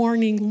our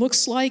mourning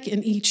looks like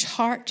in each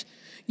heart.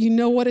 You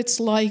know what it's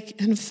like.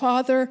 And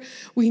Father,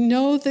 we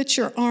know that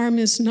your arm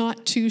is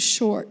not too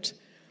short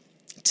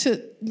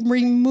to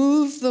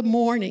remove the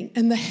mourning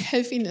and the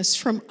heaviness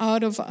from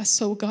out of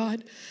us, oh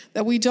God,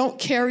 that we don't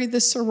carry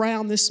this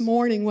around this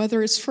morning,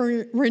 whether it's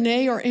for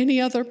Renee or any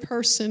other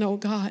person, oh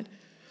God.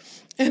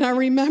 And I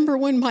remember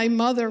when my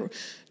mother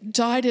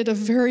died at a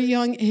very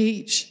young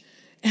age,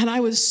 and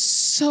I was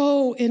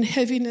so in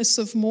heaviness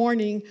of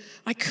mourning,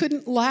 I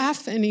couldn't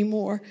laugh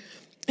anymore.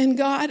 And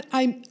God,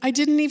 I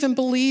didn't even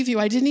believe you.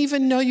 I didn't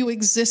even know you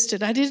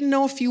existed. I didn't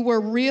know if you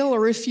were real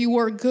or if you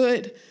were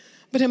good.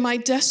 But in my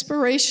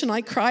desperation,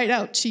 I cried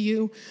out to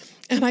you.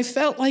 And I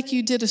felt like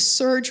you did a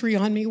surgery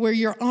on me where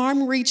your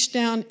arm reached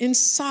down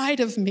inside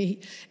of me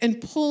and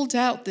pulled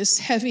out this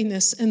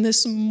heaviness and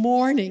this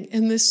mourning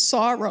and this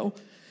sorrow,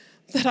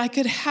 that I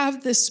could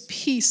have this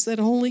peace that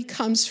only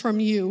comes from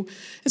you.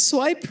 And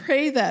so I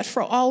pray that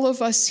for all of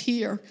us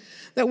here,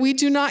 that we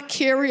do not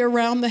carry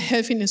around the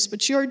heaviness,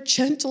 but your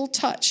gentle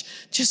touch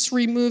just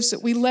removes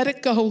it. We let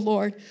it go,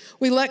 Lord.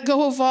 We let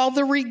go of all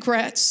the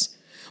regrets.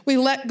 We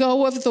let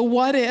go of the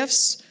what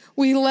ifs.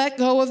 We let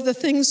go of the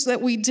things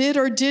that we did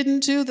or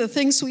didn't do, the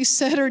things we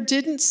said or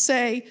didn't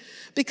say,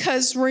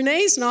 because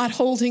Renee's not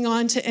holding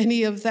on to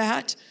any of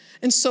that.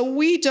 And so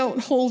we don't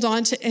hold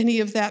on to any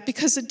of that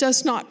because it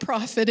does not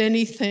profit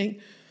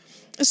anything.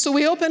 And so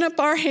we open up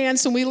our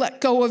hands and we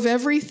let go of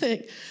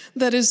everything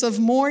that is of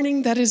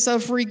mourning, that is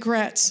of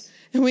regrets.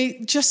 And we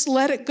just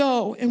let it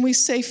go. And we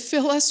say,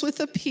 fill us with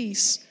a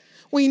peace.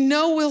 We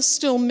know we'll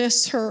still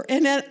miss her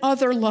and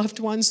other loved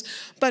ones,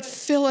 but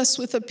fill us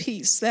with a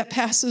peace that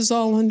passes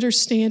all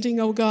understanding,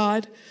 oh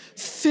God.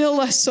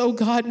 Fill us, oh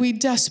God. We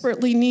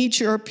desperately need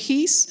your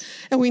peace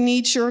and we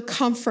need your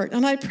comfort.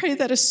 And I pray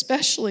that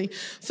especially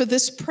for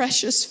this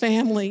precious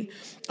family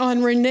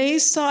on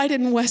Renee's side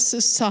and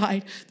Wes's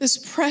side, this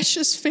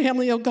precious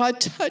family, oh God,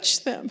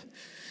 touch them.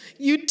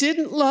 You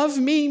didn't love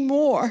me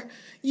more.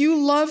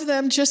 You love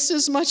them just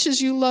as much as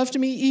you loved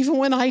me, even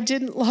when I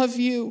didn't love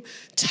you.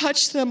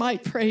 Touch them, I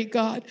pray,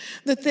 God,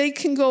 that they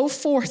can go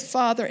forth,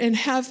 Father, and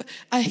have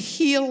a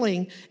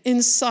healing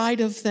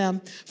inside of them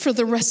for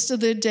the rest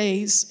of their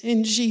days.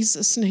 In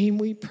Jesus' name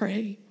we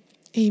pray.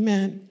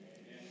 Amen.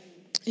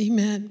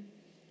 Amen.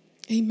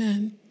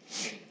 Amen.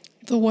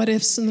 The what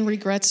ifs and the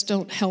regrets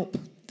don't help.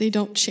 They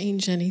don't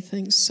change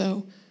anything.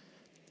 So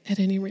at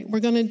any rate, we're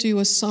going to do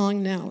a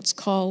song now. It's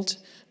called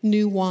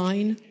New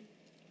Wine.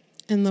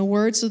 And the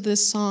words of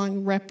this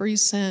song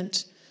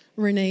represent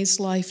Renee's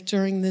life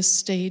during this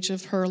stage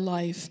of her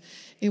life.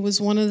 It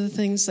was one of the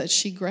things that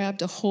she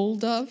grabbed a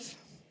hold of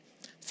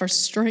for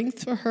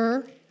strength for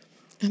her.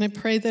 And I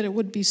pray that it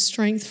would be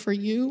strength for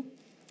you.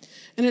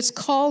 And it's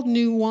called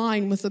New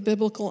Wine with a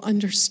biblical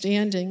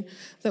understanding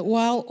that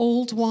while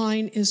old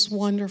wine is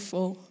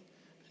wonderful,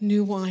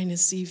 new wine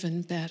is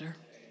even better.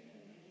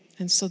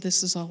 And so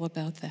this is all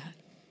about that.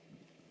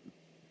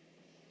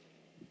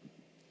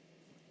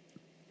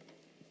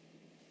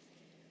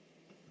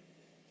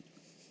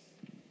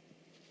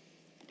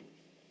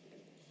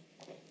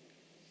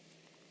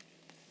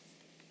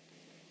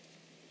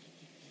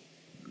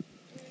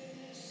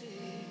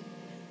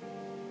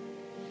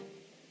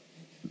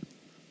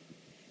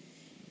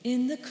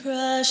 In the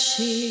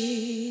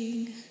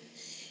crushing,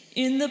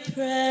 in the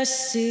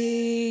pressing,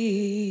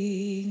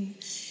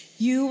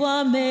 you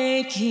are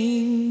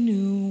making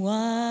new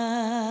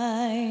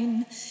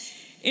wine.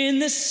 In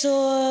the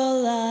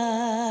soil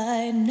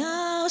I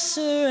now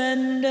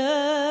surrender,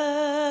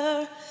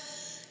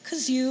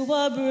 'cause you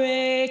are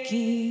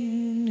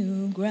breaking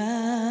new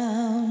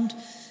ground.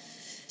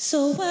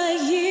 So I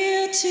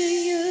yield to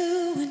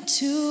you and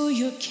to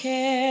your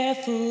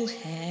careful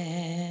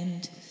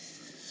hand.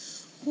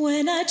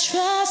 When I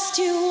trust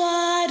you,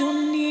 I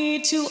don't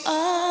need to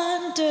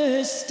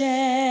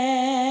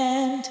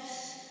understand.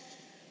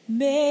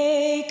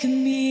 Make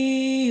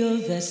me a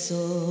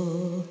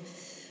vessel.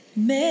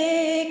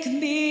 Make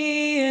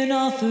me an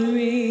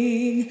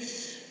offering.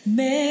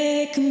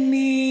 Make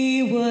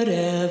me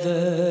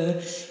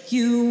whatever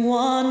you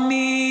want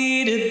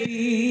me to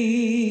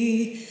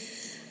be.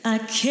 I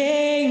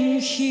came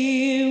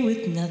here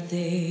with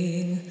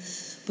nothing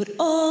but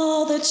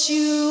all that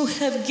you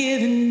have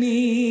given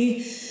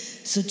me.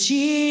 So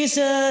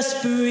Jesus,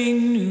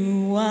 bring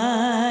new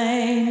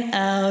wine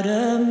out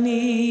of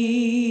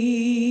me.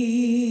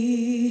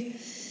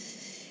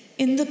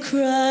 In the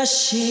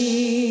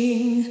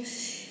crushing,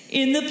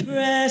 in the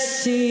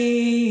pressing,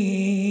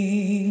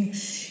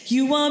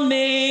 you are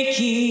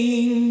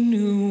making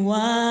new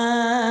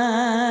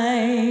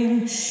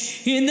wine.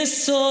 In the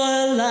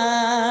soil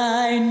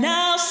I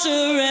now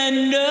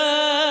surrender,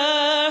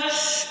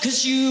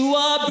 'cause you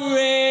are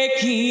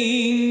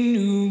breaking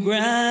new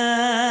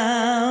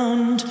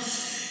ground.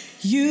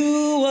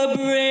 You are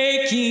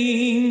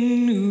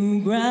breaking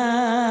new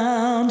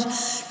ground.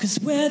 'Cause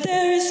where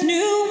there is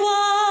new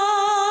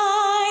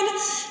wine,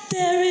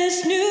 there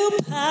is new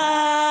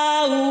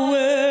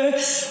power.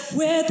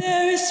 Where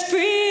there is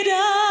freedom,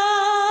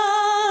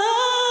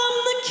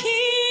 the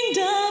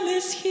kingdom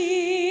is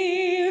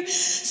here.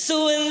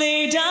 So I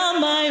lay down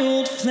my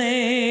old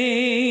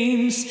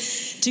flames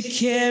to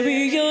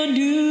carry your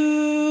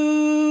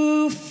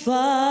new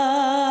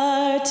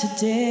fire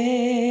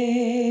today.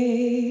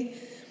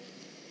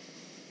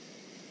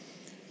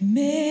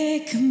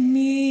 Make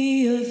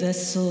me a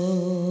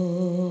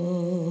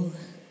vessel.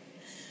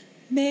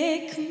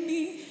 Make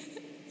me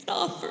an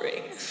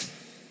offering.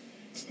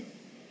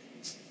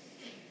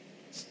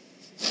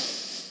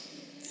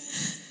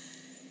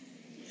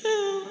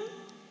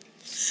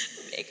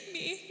 Make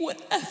me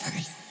whatever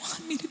you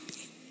want me to be.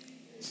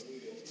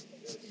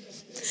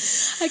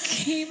 I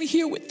came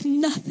here with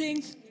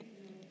nothing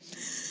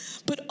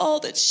but all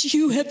that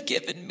you have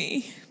given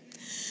me.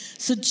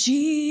 So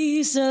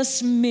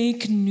Jesus,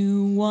 make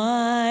new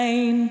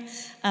wine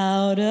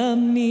out of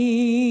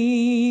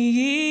me.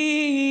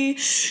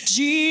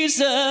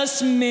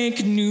 Jesus,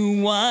 make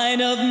new wine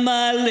of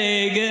my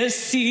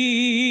legacy.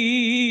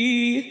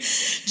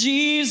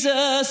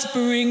 Jesus,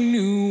 bring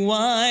new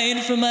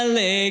wine for my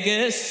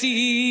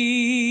legacy.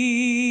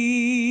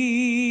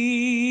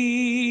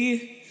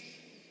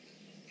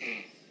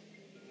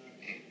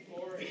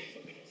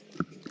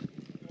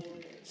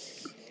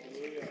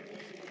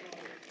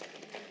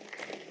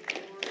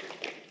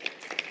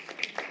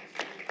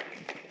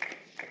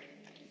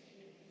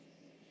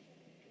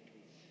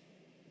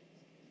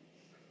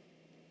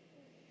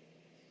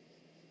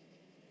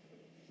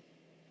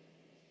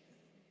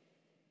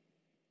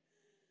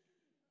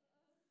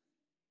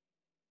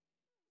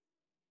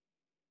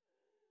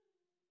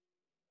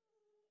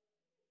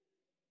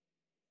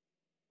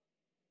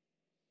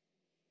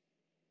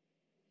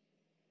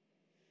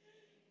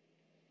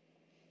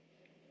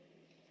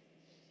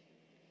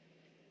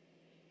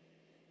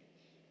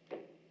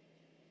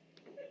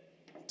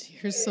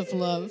 Tears of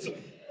love.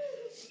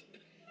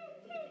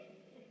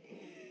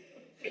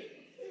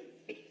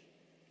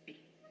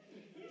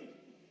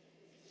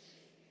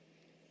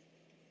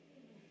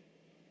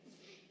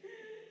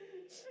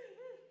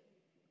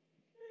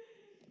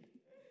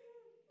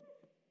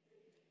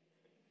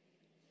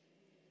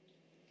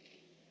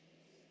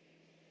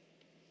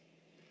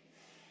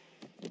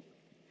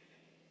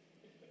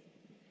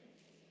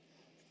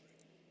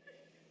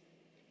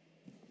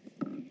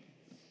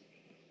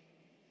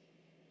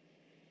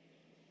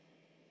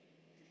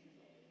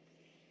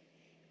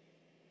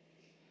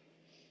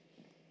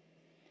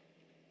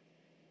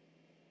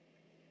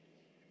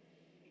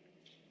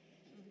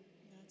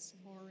 That's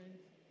Lauren.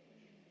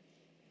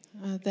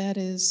 That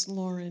is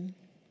Lauren,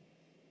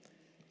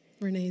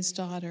 Renee's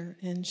daughter,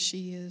 and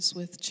she is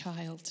with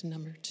child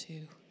number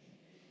 2.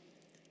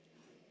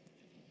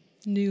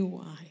 New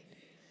wine.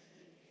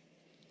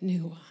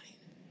 New wine.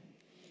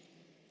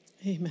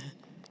 Amen.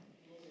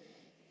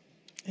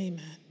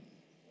 Amen.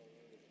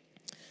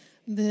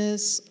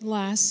 This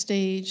last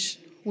stage,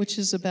 which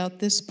is about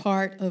this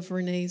part of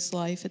Renee's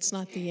life, it's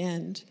not the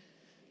end,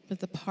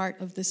 but the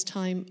part of this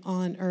time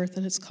on earth,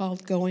 and it's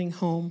called going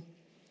home.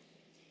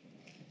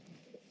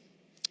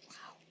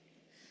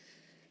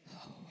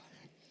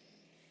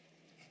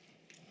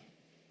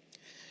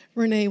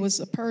 Renee was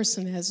a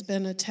person, has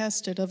been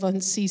attested of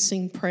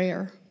unceasing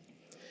prayer.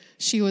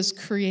 She was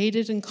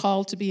created and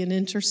called to be an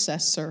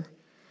intercessor,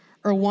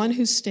 or one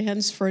who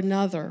stands for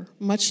another,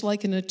 much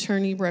like an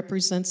attorney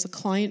represents a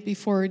client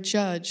before a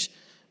judge,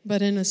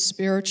 but in a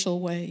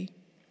spiritual way.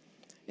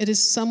 It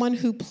is someone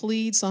who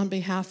pleads on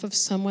behalf of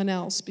someone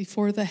else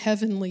before the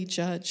heavenly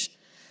judge,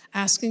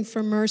 asking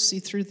for mercy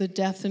through the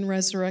death and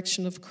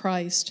resurrection of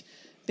Christ,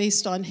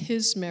 based on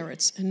his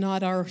merits and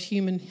not our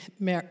human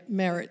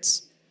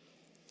merits.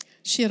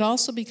 She had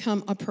also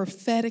become a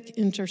prophetic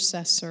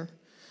intercessor.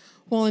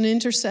 While an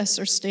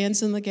intercessor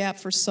stands in the gap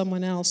for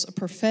someone else, a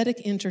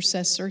prophetic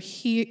intercessor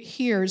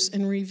hears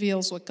and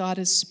reveals what God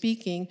is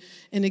speaking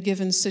in a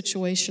given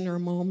situation or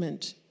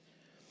moment.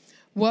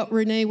 What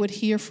Renee would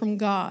hear from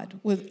God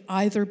would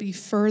either be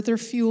further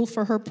fuel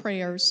for her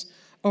prayers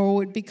or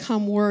would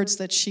become words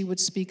that she would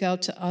speak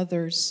out to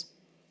others.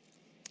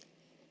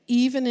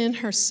 Even in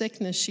her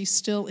sickness, she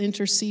still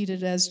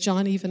interceded, as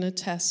John even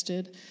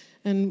attested.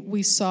 And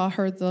we saw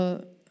her at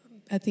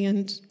the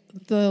end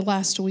the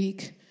last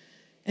week,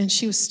 and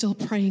she was still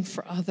praying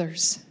for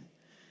others.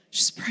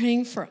 She's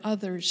praying for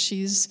others.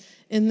 She's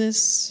in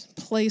this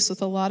place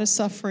with a lot of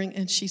suffering,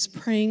 and she's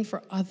praying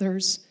for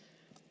others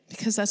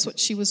because that's what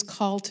she was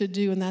called to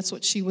do, and that's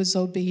what she was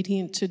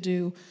obedient to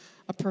do,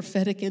 a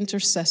prophetic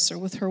intercessor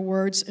with her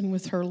words and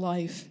with her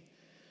life.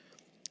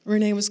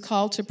 Renee was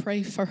called to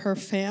pray for her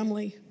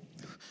family.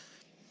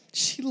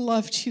 She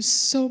loved you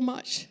so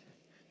much.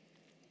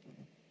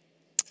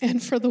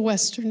 And for the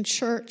Western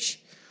Church.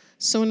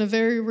 So in a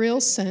very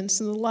real sense,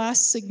 in the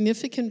last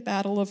significant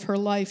battle of her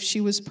life, she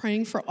was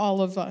praying for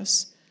all of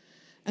us.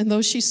 And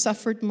though she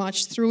suffered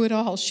much through it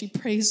all, she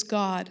praised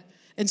God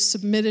and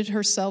submitted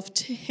herself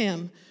to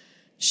him.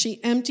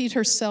 She emptied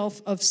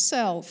herself of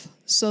self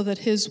so that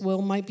his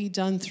will might be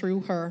done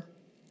through her.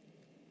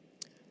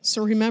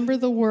 So remember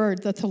the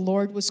word that the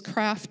Lord was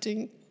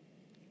crafting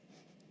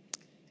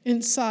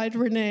inside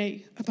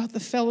Renee about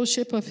the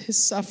fellowship of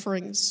his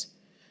sufferings.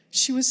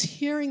 She was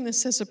hearing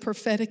this as a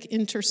prophetic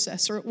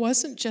intercessor. It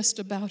wasn't just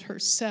about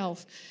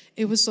herself.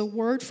 It was a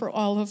word for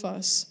all of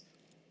us.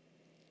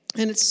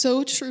 And it's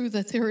so true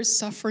that there is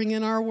suffering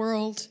in our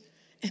world,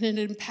 and it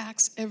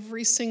impacts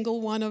every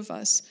single one of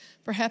us,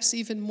 perhaps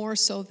even more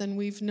so than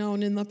we've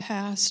known in the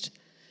past,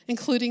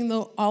 including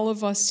all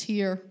of us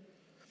here.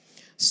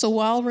 So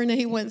while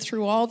Renee went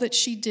through all that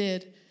she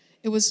did,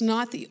 it was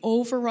not the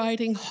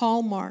overriding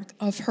hallmark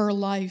of her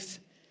life.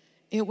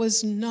 It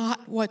was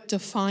not what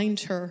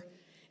defined her.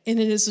 And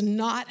it is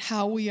not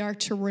how we are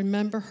to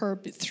remember her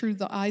through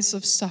the eyes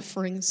of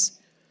sufferings.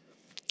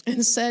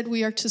 Instead,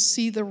 we are to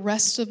see the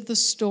rest of the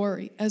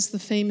story, as the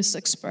famous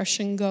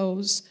expression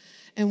goes,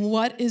 And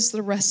what is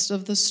the rest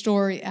of the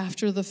story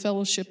after the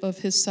fellowship of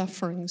his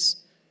sufferings?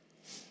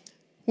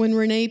 When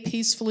Renee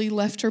peacefully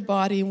left her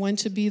body and went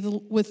to be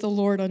with the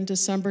Lord on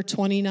December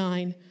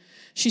 29,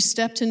 she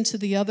stepped into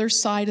the other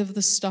side of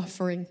the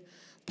suffering,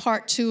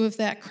 part 2 of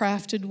that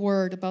crafted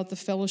word about the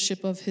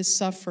fellowship of his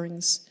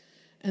sufferings.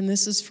 And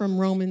this is from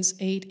Romans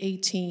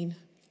 8:18.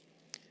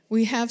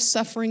 We have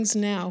sufferings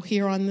now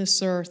here on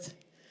this earth,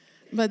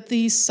 but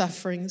these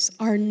sufferings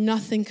are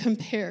nothing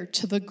compared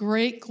to the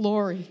great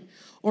glory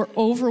or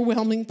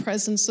overwhelming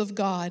presence of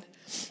God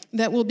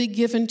that will be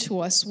given to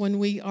us when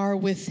we are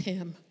with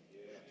him.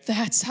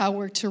 That's how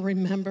we're to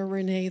remember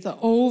Renee, the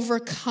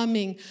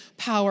overcoming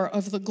power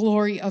of the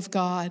glory of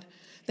God.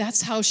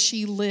 That's how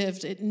she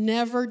lived. It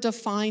never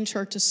defined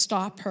her to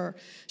stop her.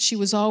 She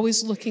was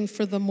always looking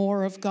for the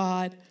more of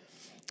God.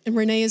 And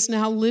Renee is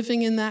now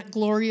living in that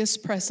glorious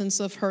presence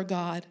of her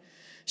God.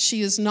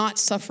 She is not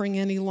suffering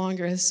any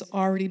longer, as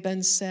already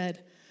been said.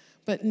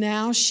 But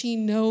now she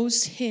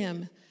knows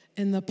him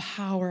and the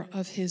power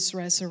of his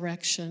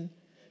resurrection.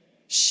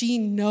 She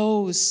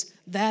knows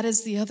that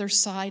is the other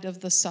side of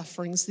the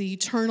sufferings, the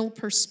eternal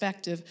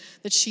perspective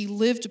that she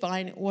lived by,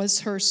 and it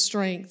was her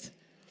strength.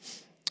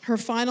 Her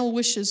final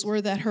wishes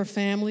were that her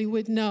family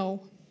would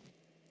know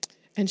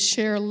and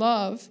share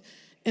love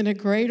in a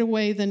greater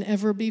way than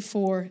ever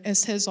before,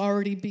 as has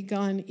already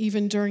begun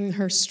even during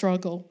her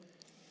struggle.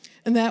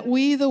 And that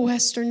we, the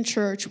Western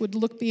Church, would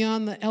look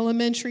beyond the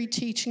elementary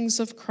teachings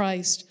of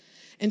Christ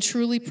and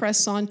truly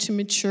press on to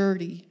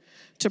maturity,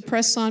 to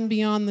press on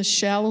beyond the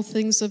shallow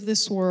things of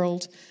this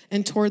world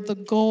and toward the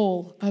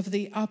goal of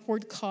the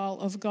upward call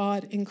of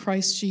God in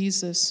Christ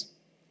Jesus.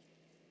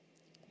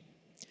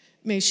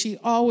 May she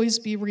always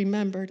be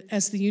remembered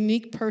as the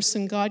unique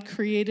person God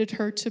created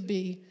her to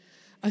be,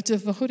 a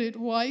devoted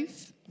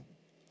wife,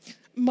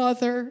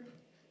 mother,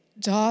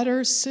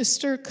 daughter,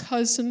 sister,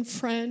 cousin,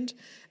 friend,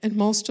 and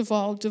most of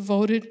all,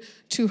 devoted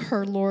to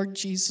her Lord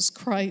Jesus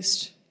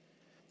Christ.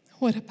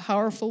 What a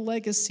powerful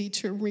legacy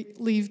to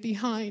leave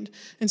behind.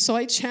 And so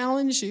I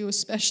challenge you,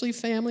 especially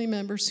family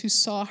members who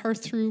saw her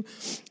through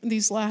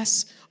these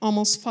last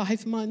almost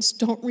 5 months,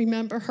 don't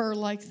remember her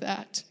like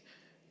that.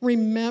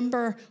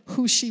 Remember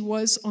who she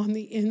was on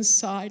the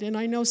inside. And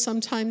I know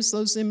sometimes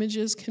those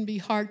images can be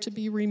hard to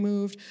be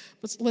removed,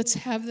 but let's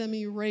have them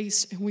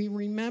erased. And we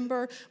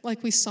remember,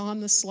 like we saw on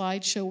the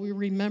slideshow, we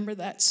remember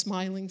that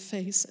smiling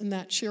face and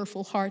that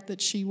cheerful heart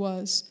that she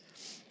was.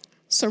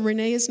 So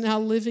Renee is now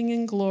living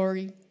in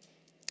glory.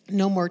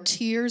 No more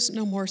tears,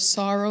 no more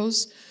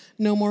sorrows,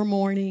 no more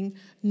mourning,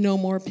 no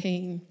more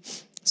pain.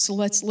 So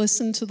let's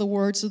listen to the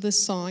words of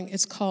this song.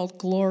 It's called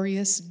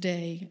Glorious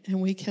Day, and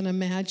we can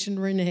imagine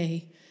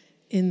Renee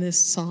in this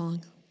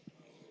song.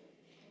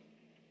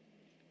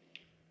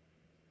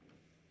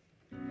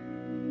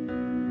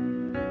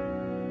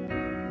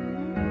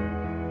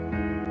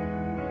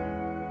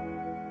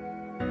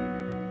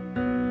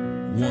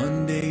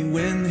 One day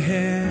when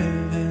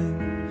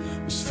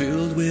heaven was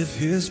filled with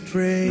his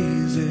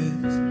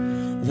praises,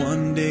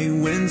 one day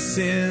when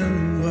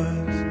sin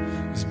was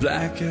as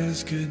black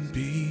as could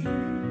be,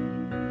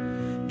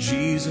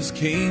 Jesus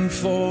came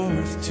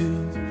forth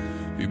to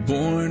be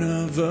born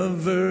of a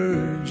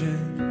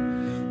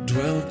virgin,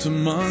 dwelt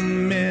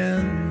among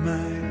men,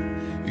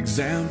 my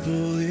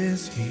example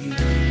is he.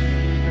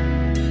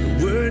 The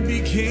word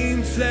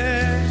became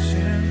flesh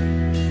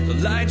and the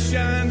light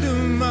shined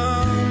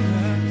among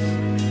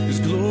us, his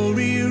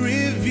glory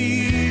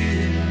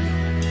revealed.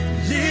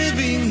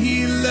 Living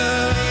he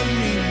loved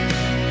me,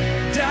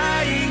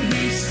 dying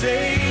he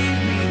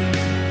saved me,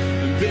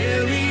 and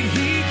buried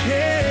he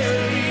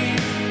carried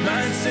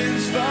my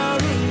sins far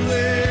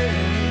away.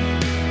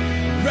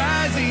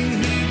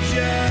 Rising he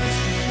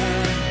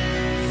justified,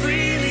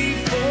 freely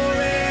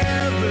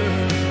forever.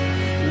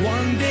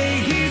 One day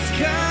he's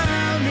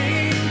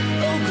coming,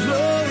 oh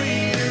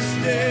glorious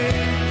day,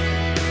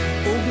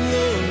 oh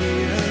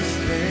glorious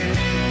day.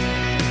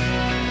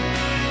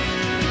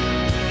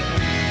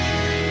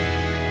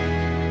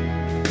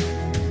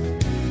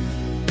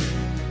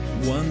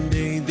 One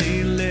day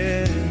they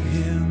led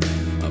him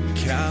up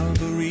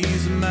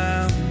Calvary's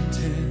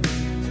mountain.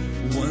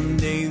 One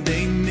day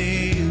they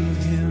nailed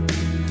him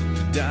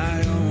to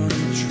die on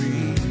a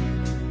tree.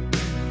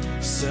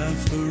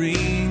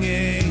 Suffering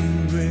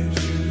anguish,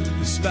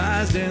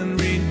 despised and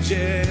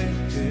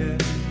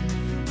rejected,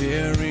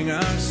 bearing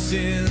our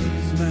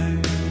sins, my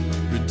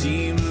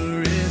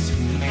Redeemer is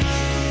he.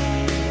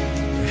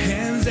 The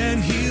hands that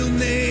heal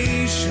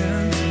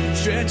nations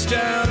stretched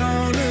out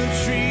on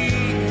a tree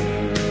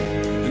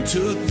and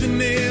took the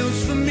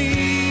nails from me.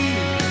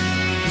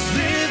 He's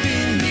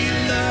living, he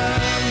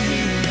loved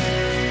me,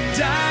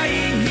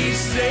 dying, he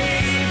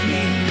saved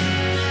me,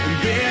 and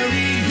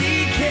buried,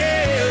 he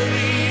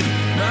carried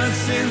my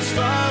sins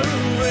far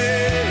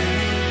away.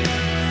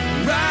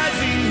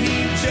 Rising, he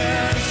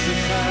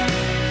justified,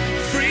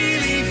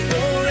 freely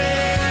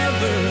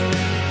forever.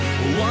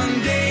 One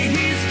day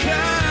he's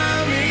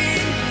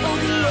coming, oh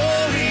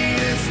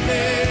glorious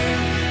day,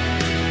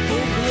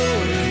 oh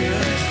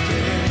glorious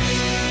day.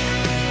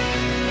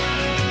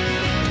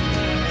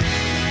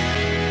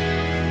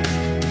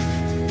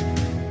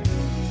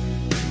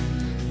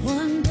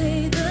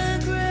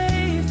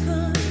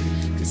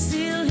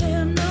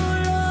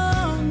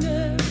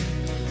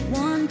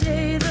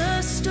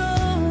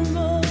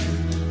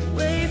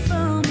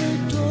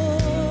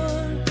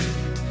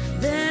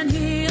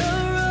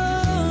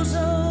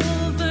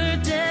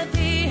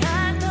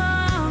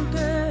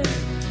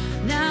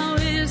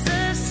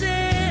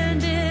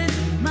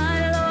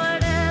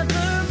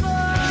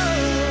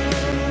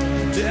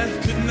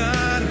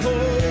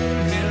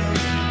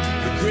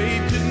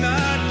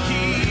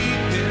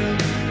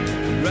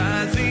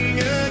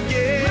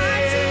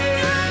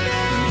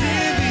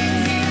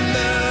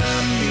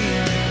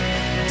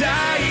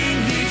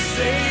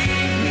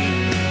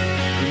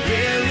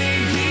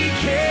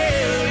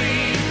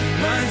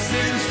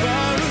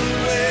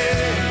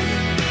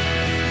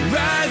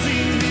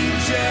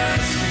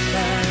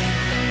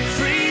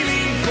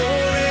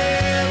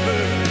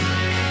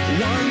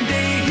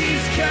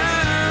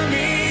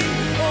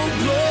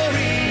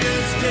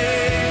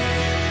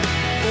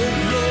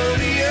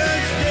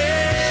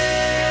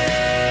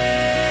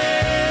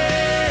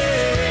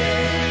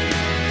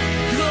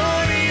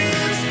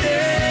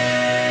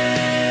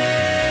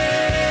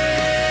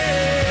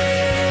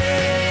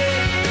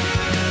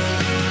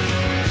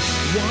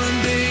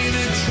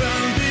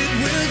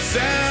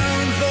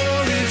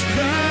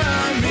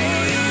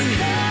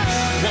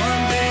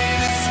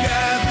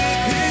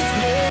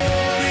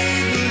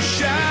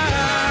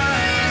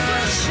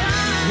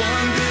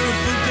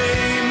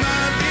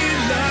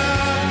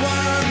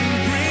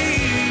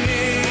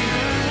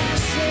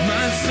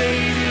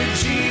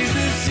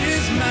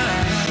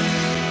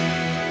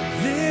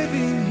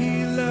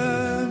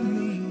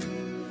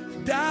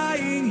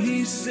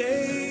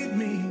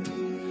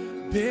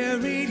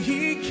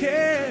 he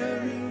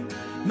carried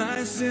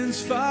my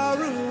sins far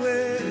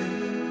away.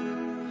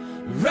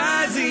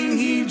 Rising,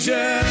 he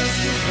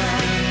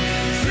justified,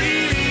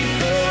 freely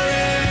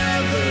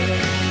forever.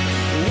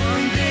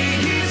 One day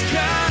he's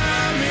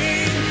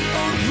coming,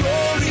 oh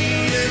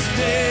glorious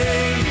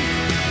day,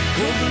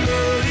 oh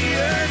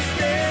glorious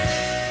day.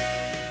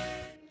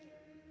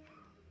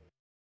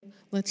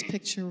 Let's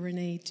picture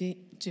Renee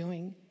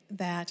doing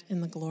that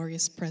in the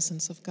glorious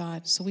presence of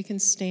God. So we can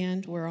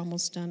stand. We're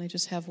almost done. I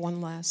just have one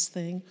last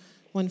thing,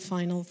 one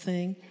final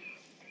thing.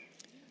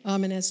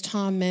 And as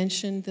Tom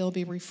mentioned, there'll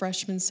be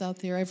refreshments out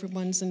there.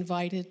 Everyone's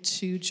invited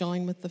to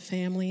join with the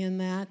family in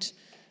that.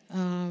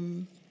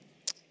 And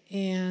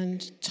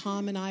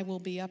Tom and I will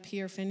be up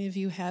here. If any of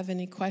you have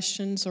any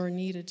questions or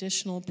need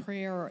additional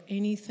prayer or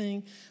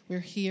anything, we're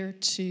here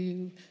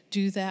to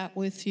do that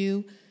with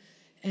you.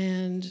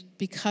 And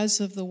because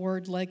of the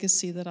word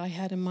legacy that I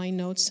had in my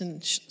notes,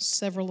 and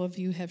several of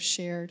you have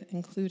shared,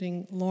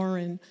 including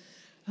Lauren,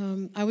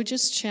 I would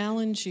just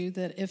challenge you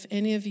that if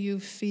any of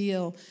you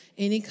feel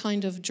any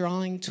kind of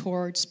drawing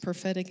towards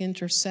prophetic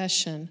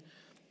intercession,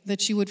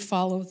 that you would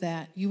follow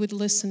that. You would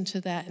listen to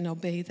that and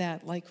obey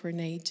that like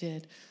Renee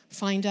did.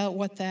 Find out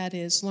what that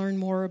is. Learn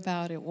more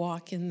about it.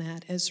 Walk in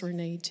that as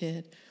Renee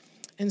did.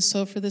 And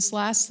so for this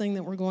last thing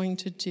that we're going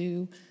to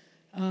do,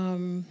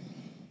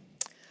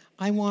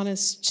 I want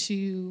us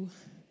to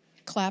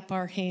clap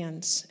our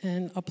hands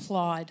and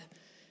applaud.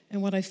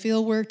 And what I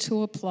feel we're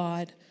to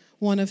applaud,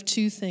 one of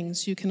two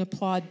things. You can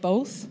applaud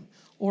both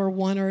or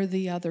one or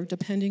the other,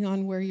 depending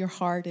on where your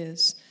heart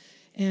is.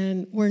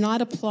 And we're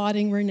not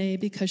applauding Renee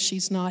because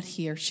she's not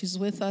here. She's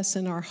with us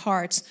in our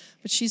hearts,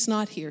 but she's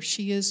not here.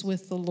 She is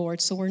with the Lord.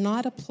 So we're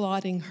not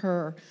applauding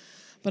her.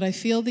 But I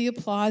feel the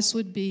applause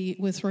would be,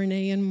 with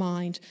Renee in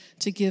mind,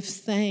 to give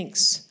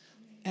thanks,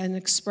 an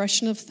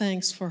expression of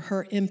thanks for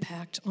her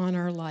impact on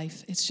our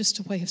life. It's just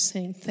a way of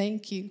saying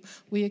thank you.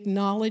 We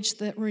acknowledge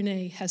that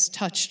Renee has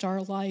touched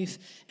our life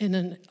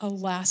in a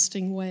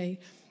lasting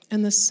way.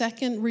 And the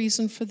second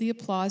reason for the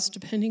applause,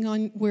 depending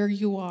on where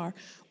you are,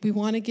 we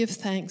want to give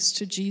thanks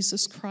to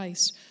Jesus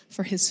Christ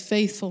for his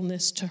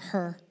faithfulness to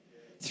her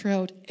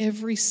throughout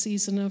every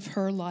season of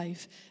her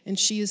life, and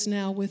she is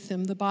now with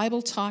him. The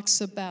Bible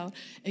talks about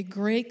a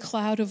great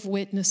cloud of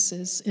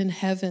witnesses in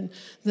heaven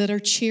that are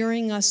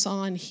cheering us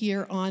on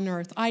here on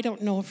earth. I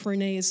don't know if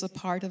Renee is a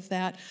part of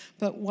that,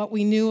 but what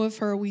we knew of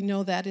her, we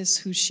know that is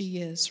who she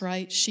is,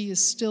 right? She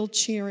is still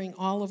cheering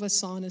all of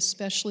us on,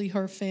 especially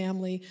her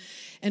family.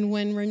 And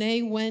when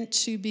Renee went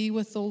to be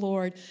with the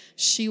Lord,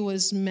 she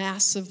was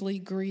massively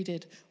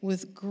greeted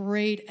with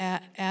great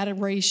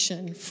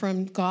adoration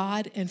from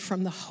God and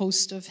from the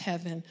host of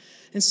heaven.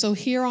 And so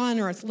here on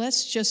earth,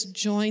 let's just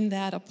join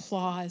that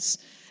applause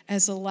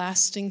as a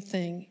lasting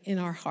thing in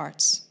our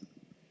hearts.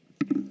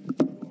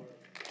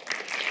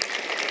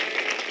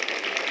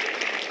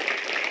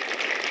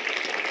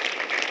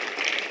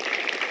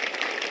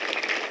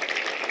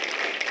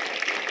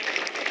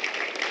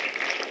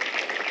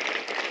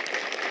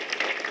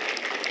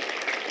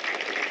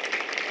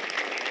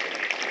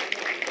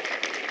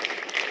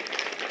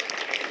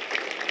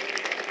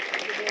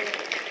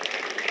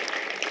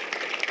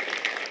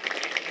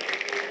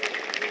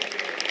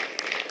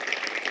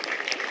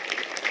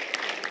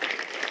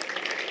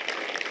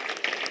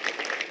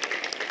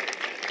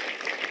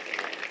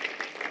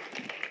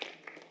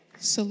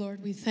 So,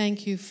 Lord, we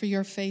thank you for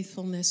your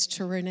faithfulness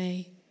to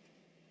Renee.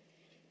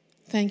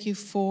 Thank you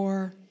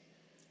for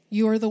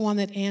you are the one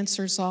that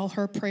answers all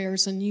her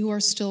prayers, and you are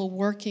still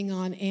working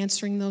on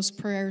answering those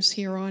prayers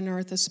here on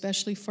earth,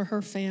 especially for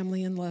her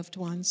family and loved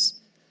ones.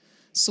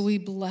 So we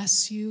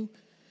bless you.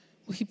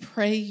 We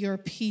pray your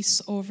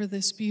peace over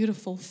this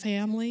beautiful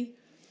family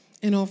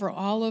and over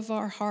all of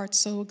our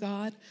hearts, oh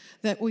God,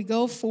 that we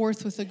go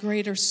forth with a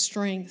greater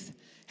strength,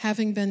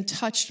 having been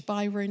touched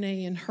by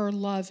Renee and her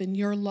love and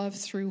your love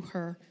through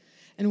her.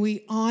 And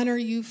we honor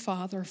you,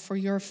 Father, for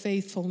your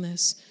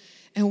faithfulness.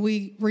 And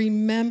we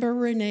remember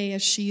Renee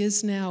as she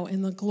is now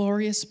in the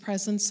glorious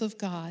presence of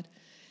God.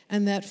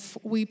 And that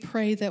we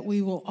pray that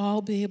we will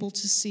all be able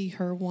to see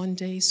her one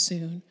day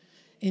soon.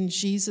 In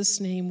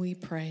Jesus' name we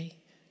pray.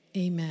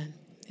 Amen.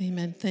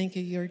 Amen. Thank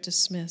you. You're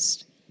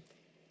dismissed.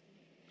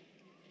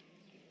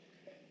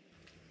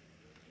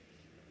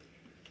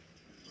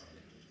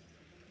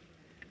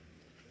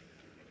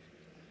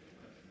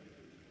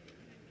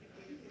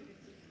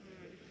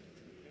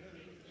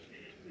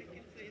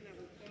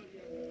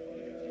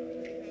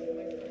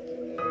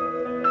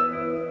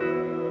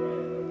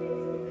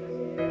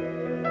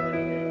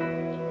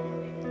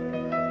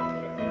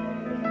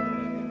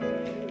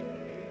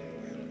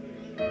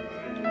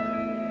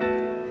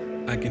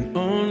 I can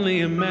only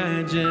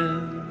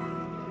imagine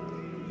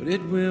what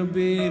it will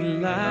be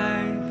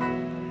like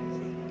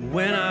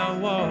when I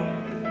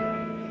walk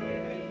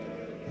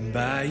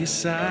by your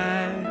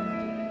side.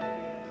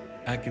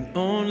 I can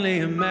only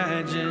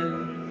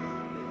imagine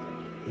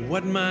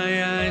what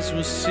my eyes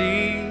will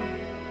see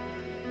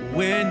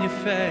when your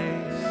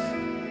face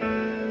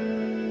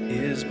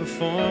is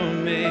before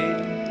me.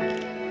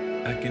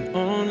 I can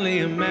only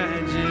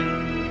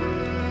imagine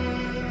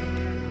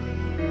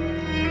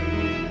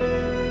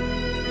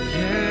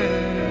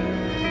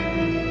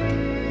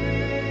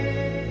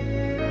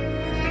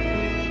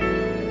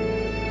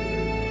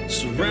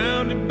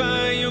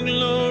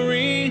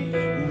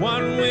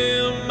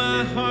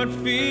heart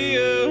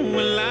feel?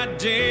 Will I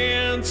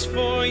dance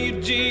for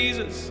you,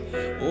 Jesus?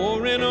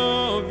 Or in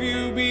awe of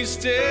you be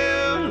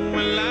still?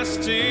 Will I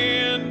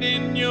stand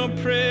in your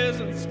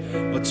presence?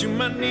 Or to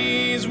my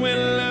knees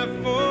will I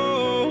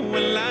fall?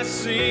 Will I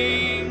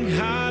sing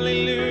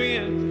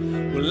hallelujah?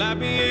 Will I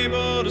be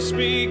able to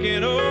speak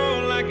at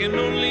all? I can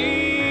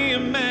only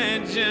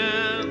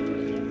imagine.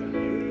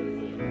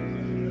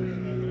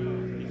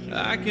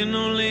 I can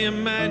only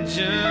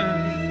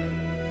imagine.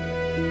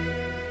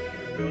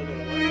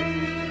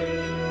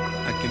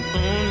 I can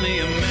only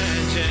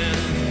imagine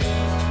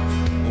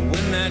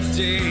when that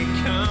day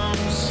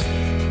comes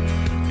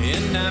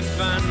and I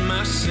find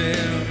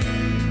myself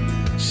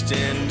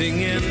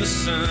standing in the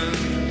sun.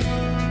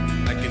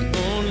 I can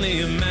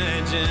only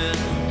imagine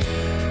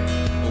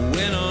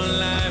when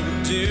all I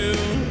would do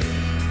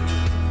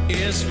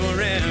is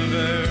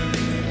forever,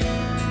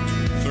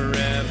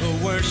 forever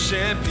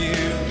worship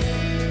you.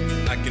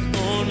 I can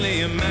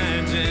only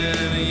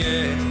imagine,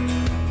 yeah.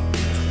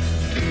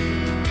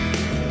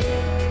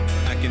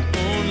 I can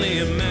only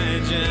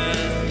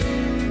imagine.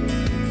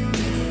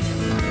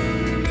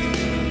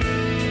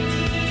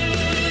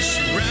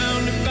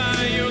 Surrounded by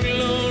your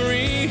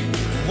glory,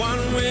 what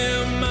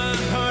will my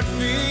heart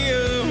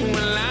feel?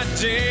 Will I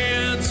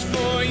dance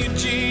for you,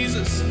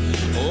 Jesus?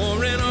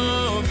 Or in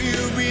awe of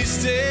you be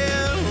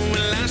still?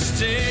 Will I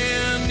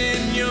stand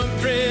in your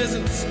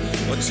presence?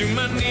 Or to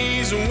my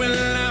knees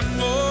will I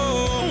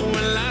fall?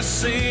 Will I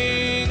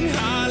sing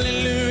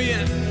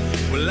hallelujah?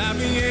 Will I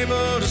be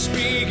able to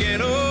speak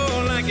at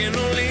all? I can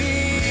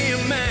only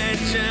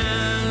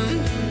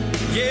imagine.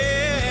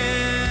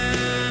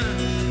 Yeah,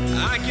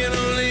 I can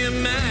only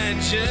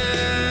imagine.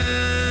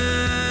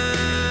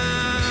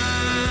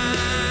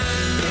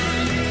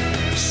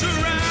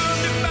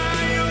 Surrounded by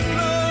your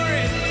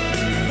glory,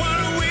 what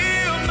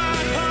will my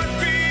heart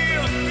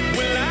feel?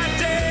 Will I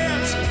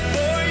dance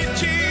for you,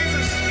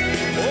 Jesus?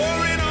 Or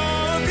in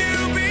awe of you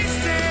be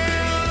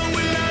still?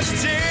 Will I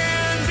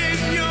stand in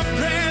your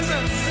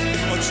presence?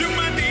 Or to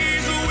my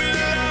knees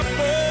will I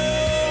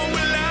fall?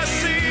 Will I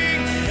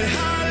sing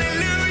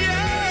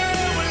hallelujah?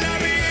 Will I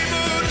be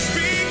able to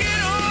speak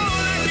at all?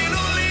 I can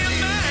only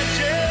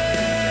imagine.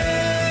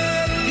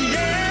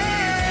 Yeah,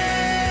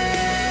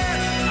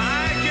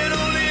 I can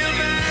only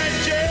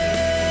imagine.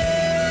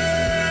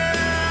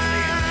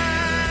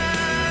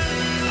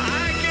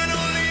 I can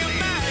only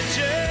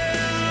imagine.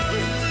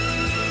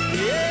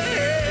 Yeah,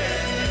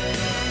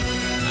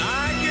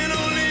 I can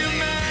only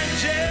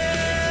imagine.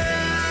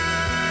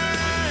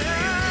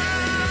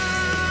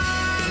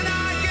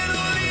 I can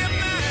only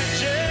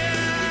imagine.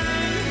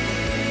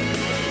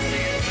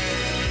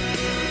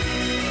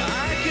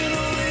 I can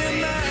only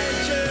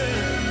imagine.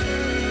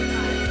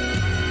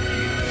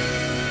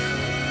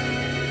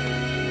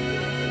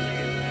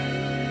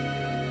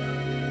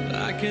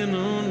 I can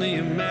only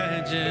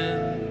imagine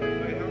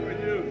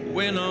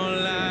when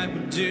all I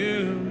would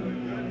do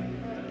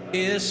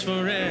is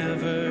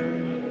forever,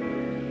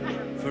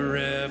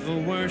 forever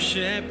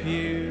worship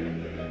you.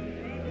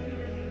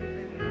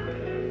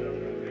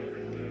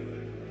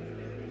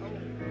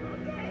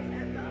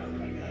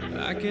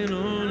 I can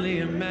only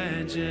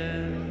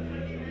imagine.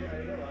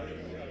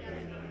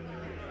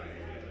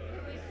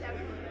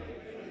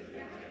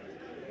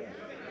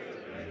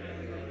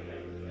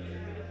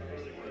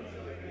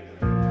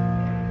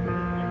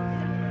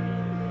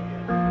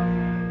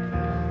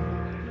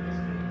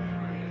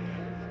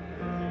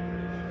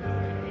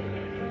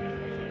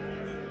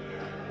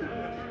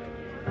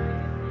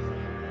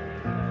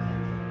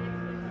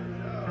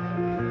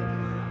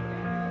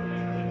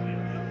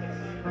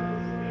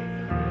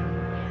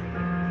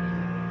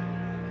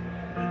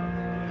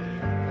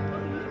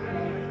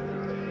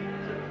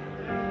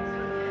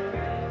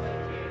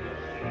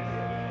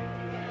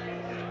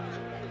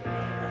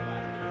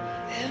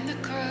 And the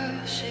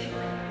crushing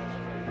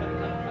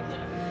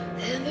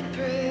and the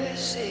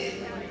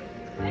pressing,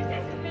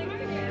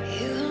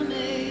 you are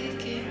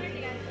making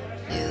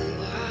new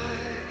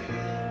wine.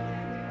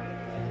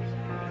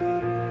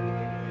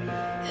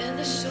 And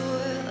the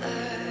soil I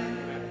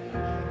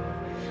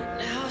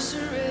now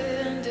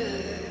surrender,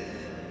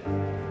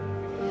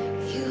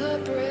 you are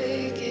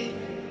breaking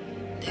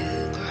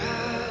new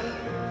ground.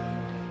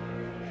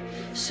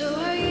 So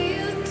I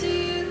yield to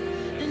you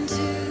and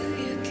to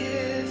your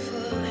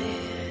careful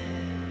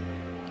hand.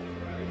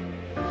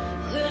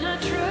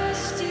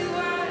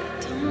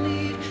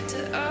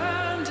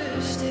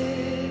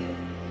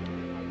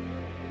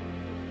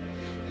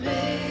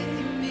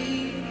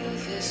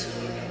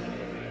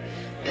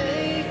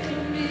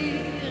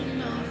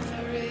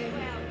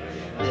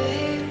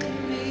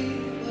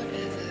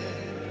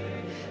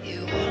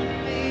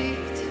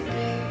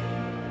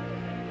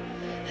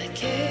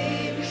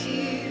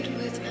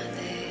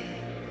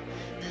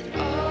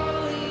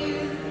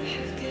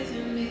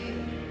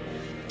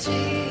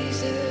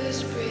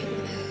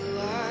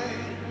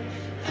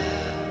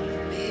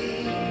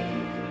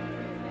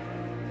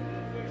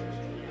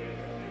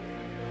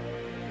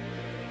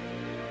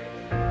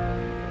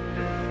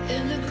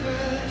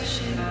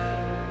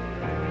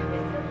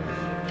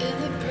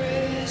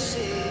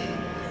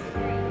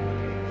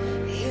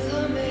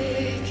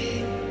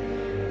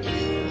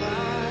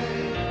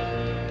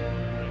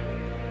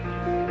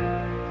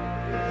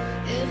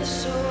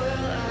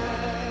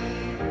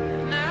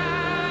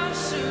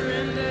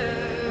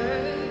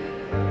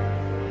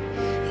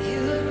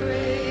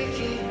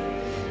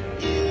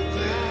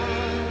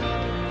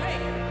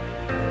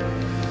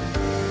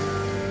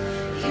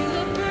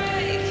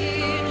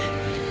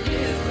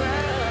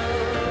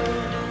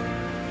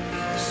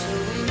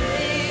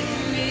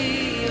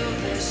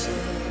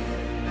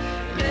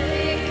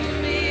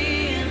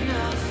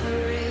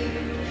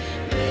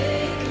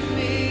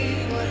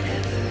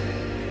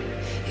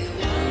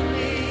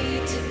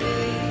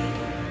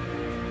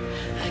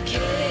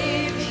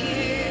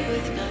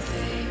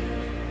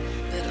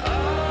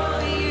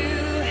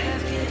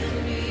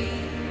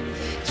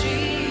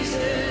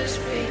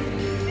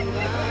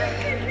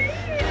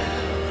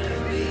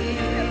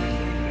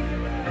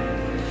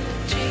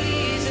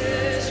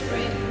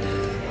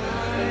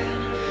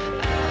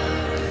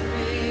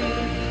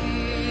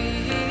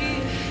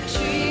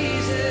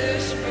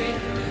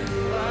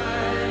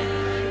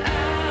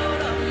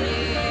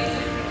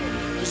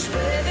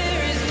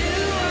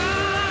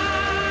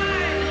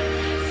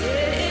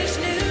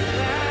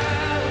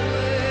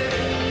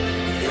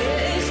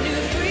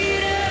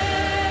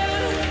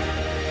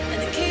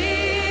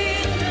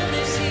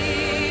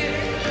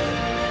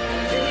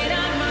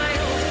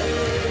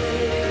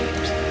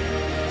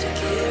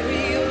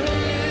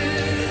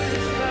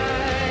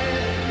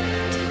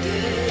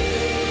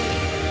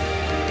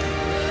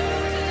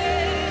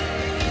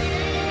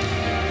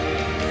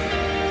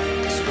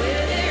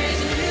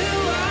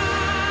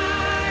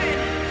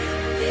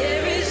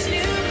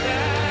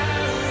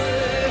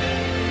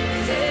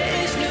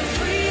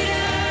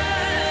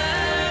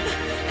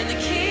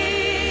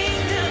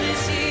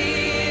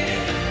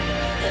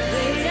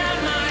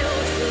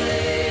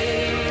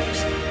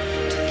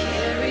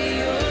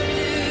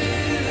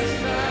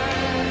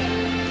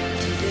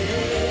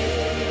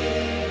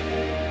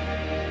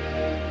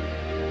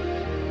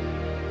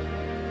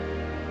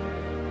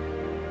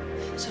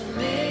 So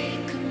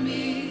make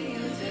me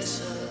a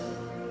vessel.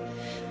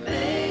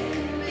 Make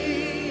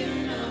me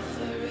an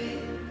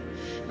offering.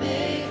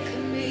 Make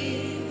me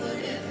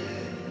whatever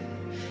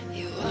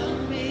you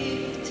want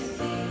me to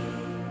be.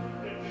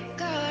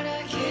 God,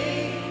 I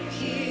came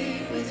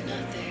here with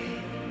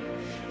nothing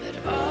but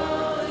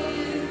all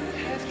you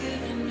have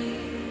given me.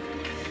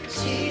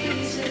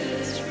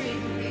 Jesus,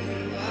 bring me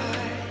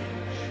wide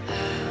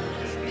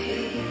out of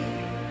me.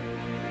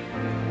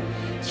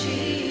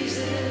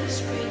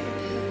 Jesus, bring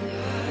me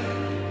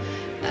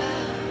wide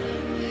out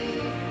of me.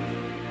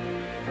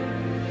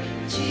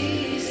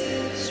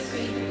 Jesus,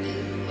 bring me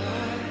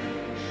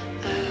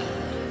wide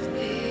out of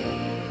me.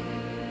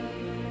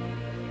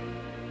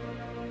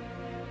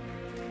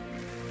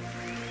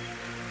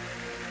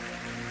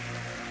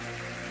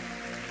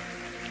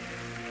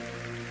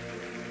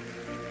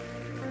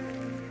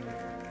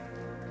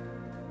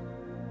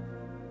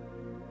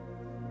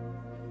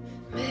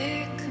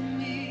 Make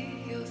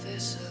me your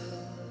vessel.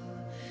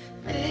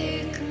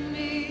 Make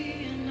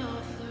me an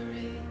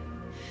offering.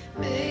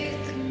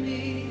 Make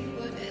me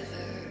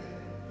whatever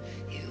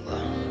you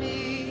want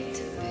me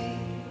to be.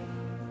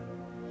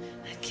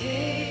 I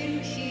came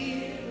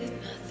here with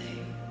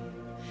nothing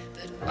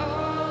but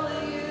all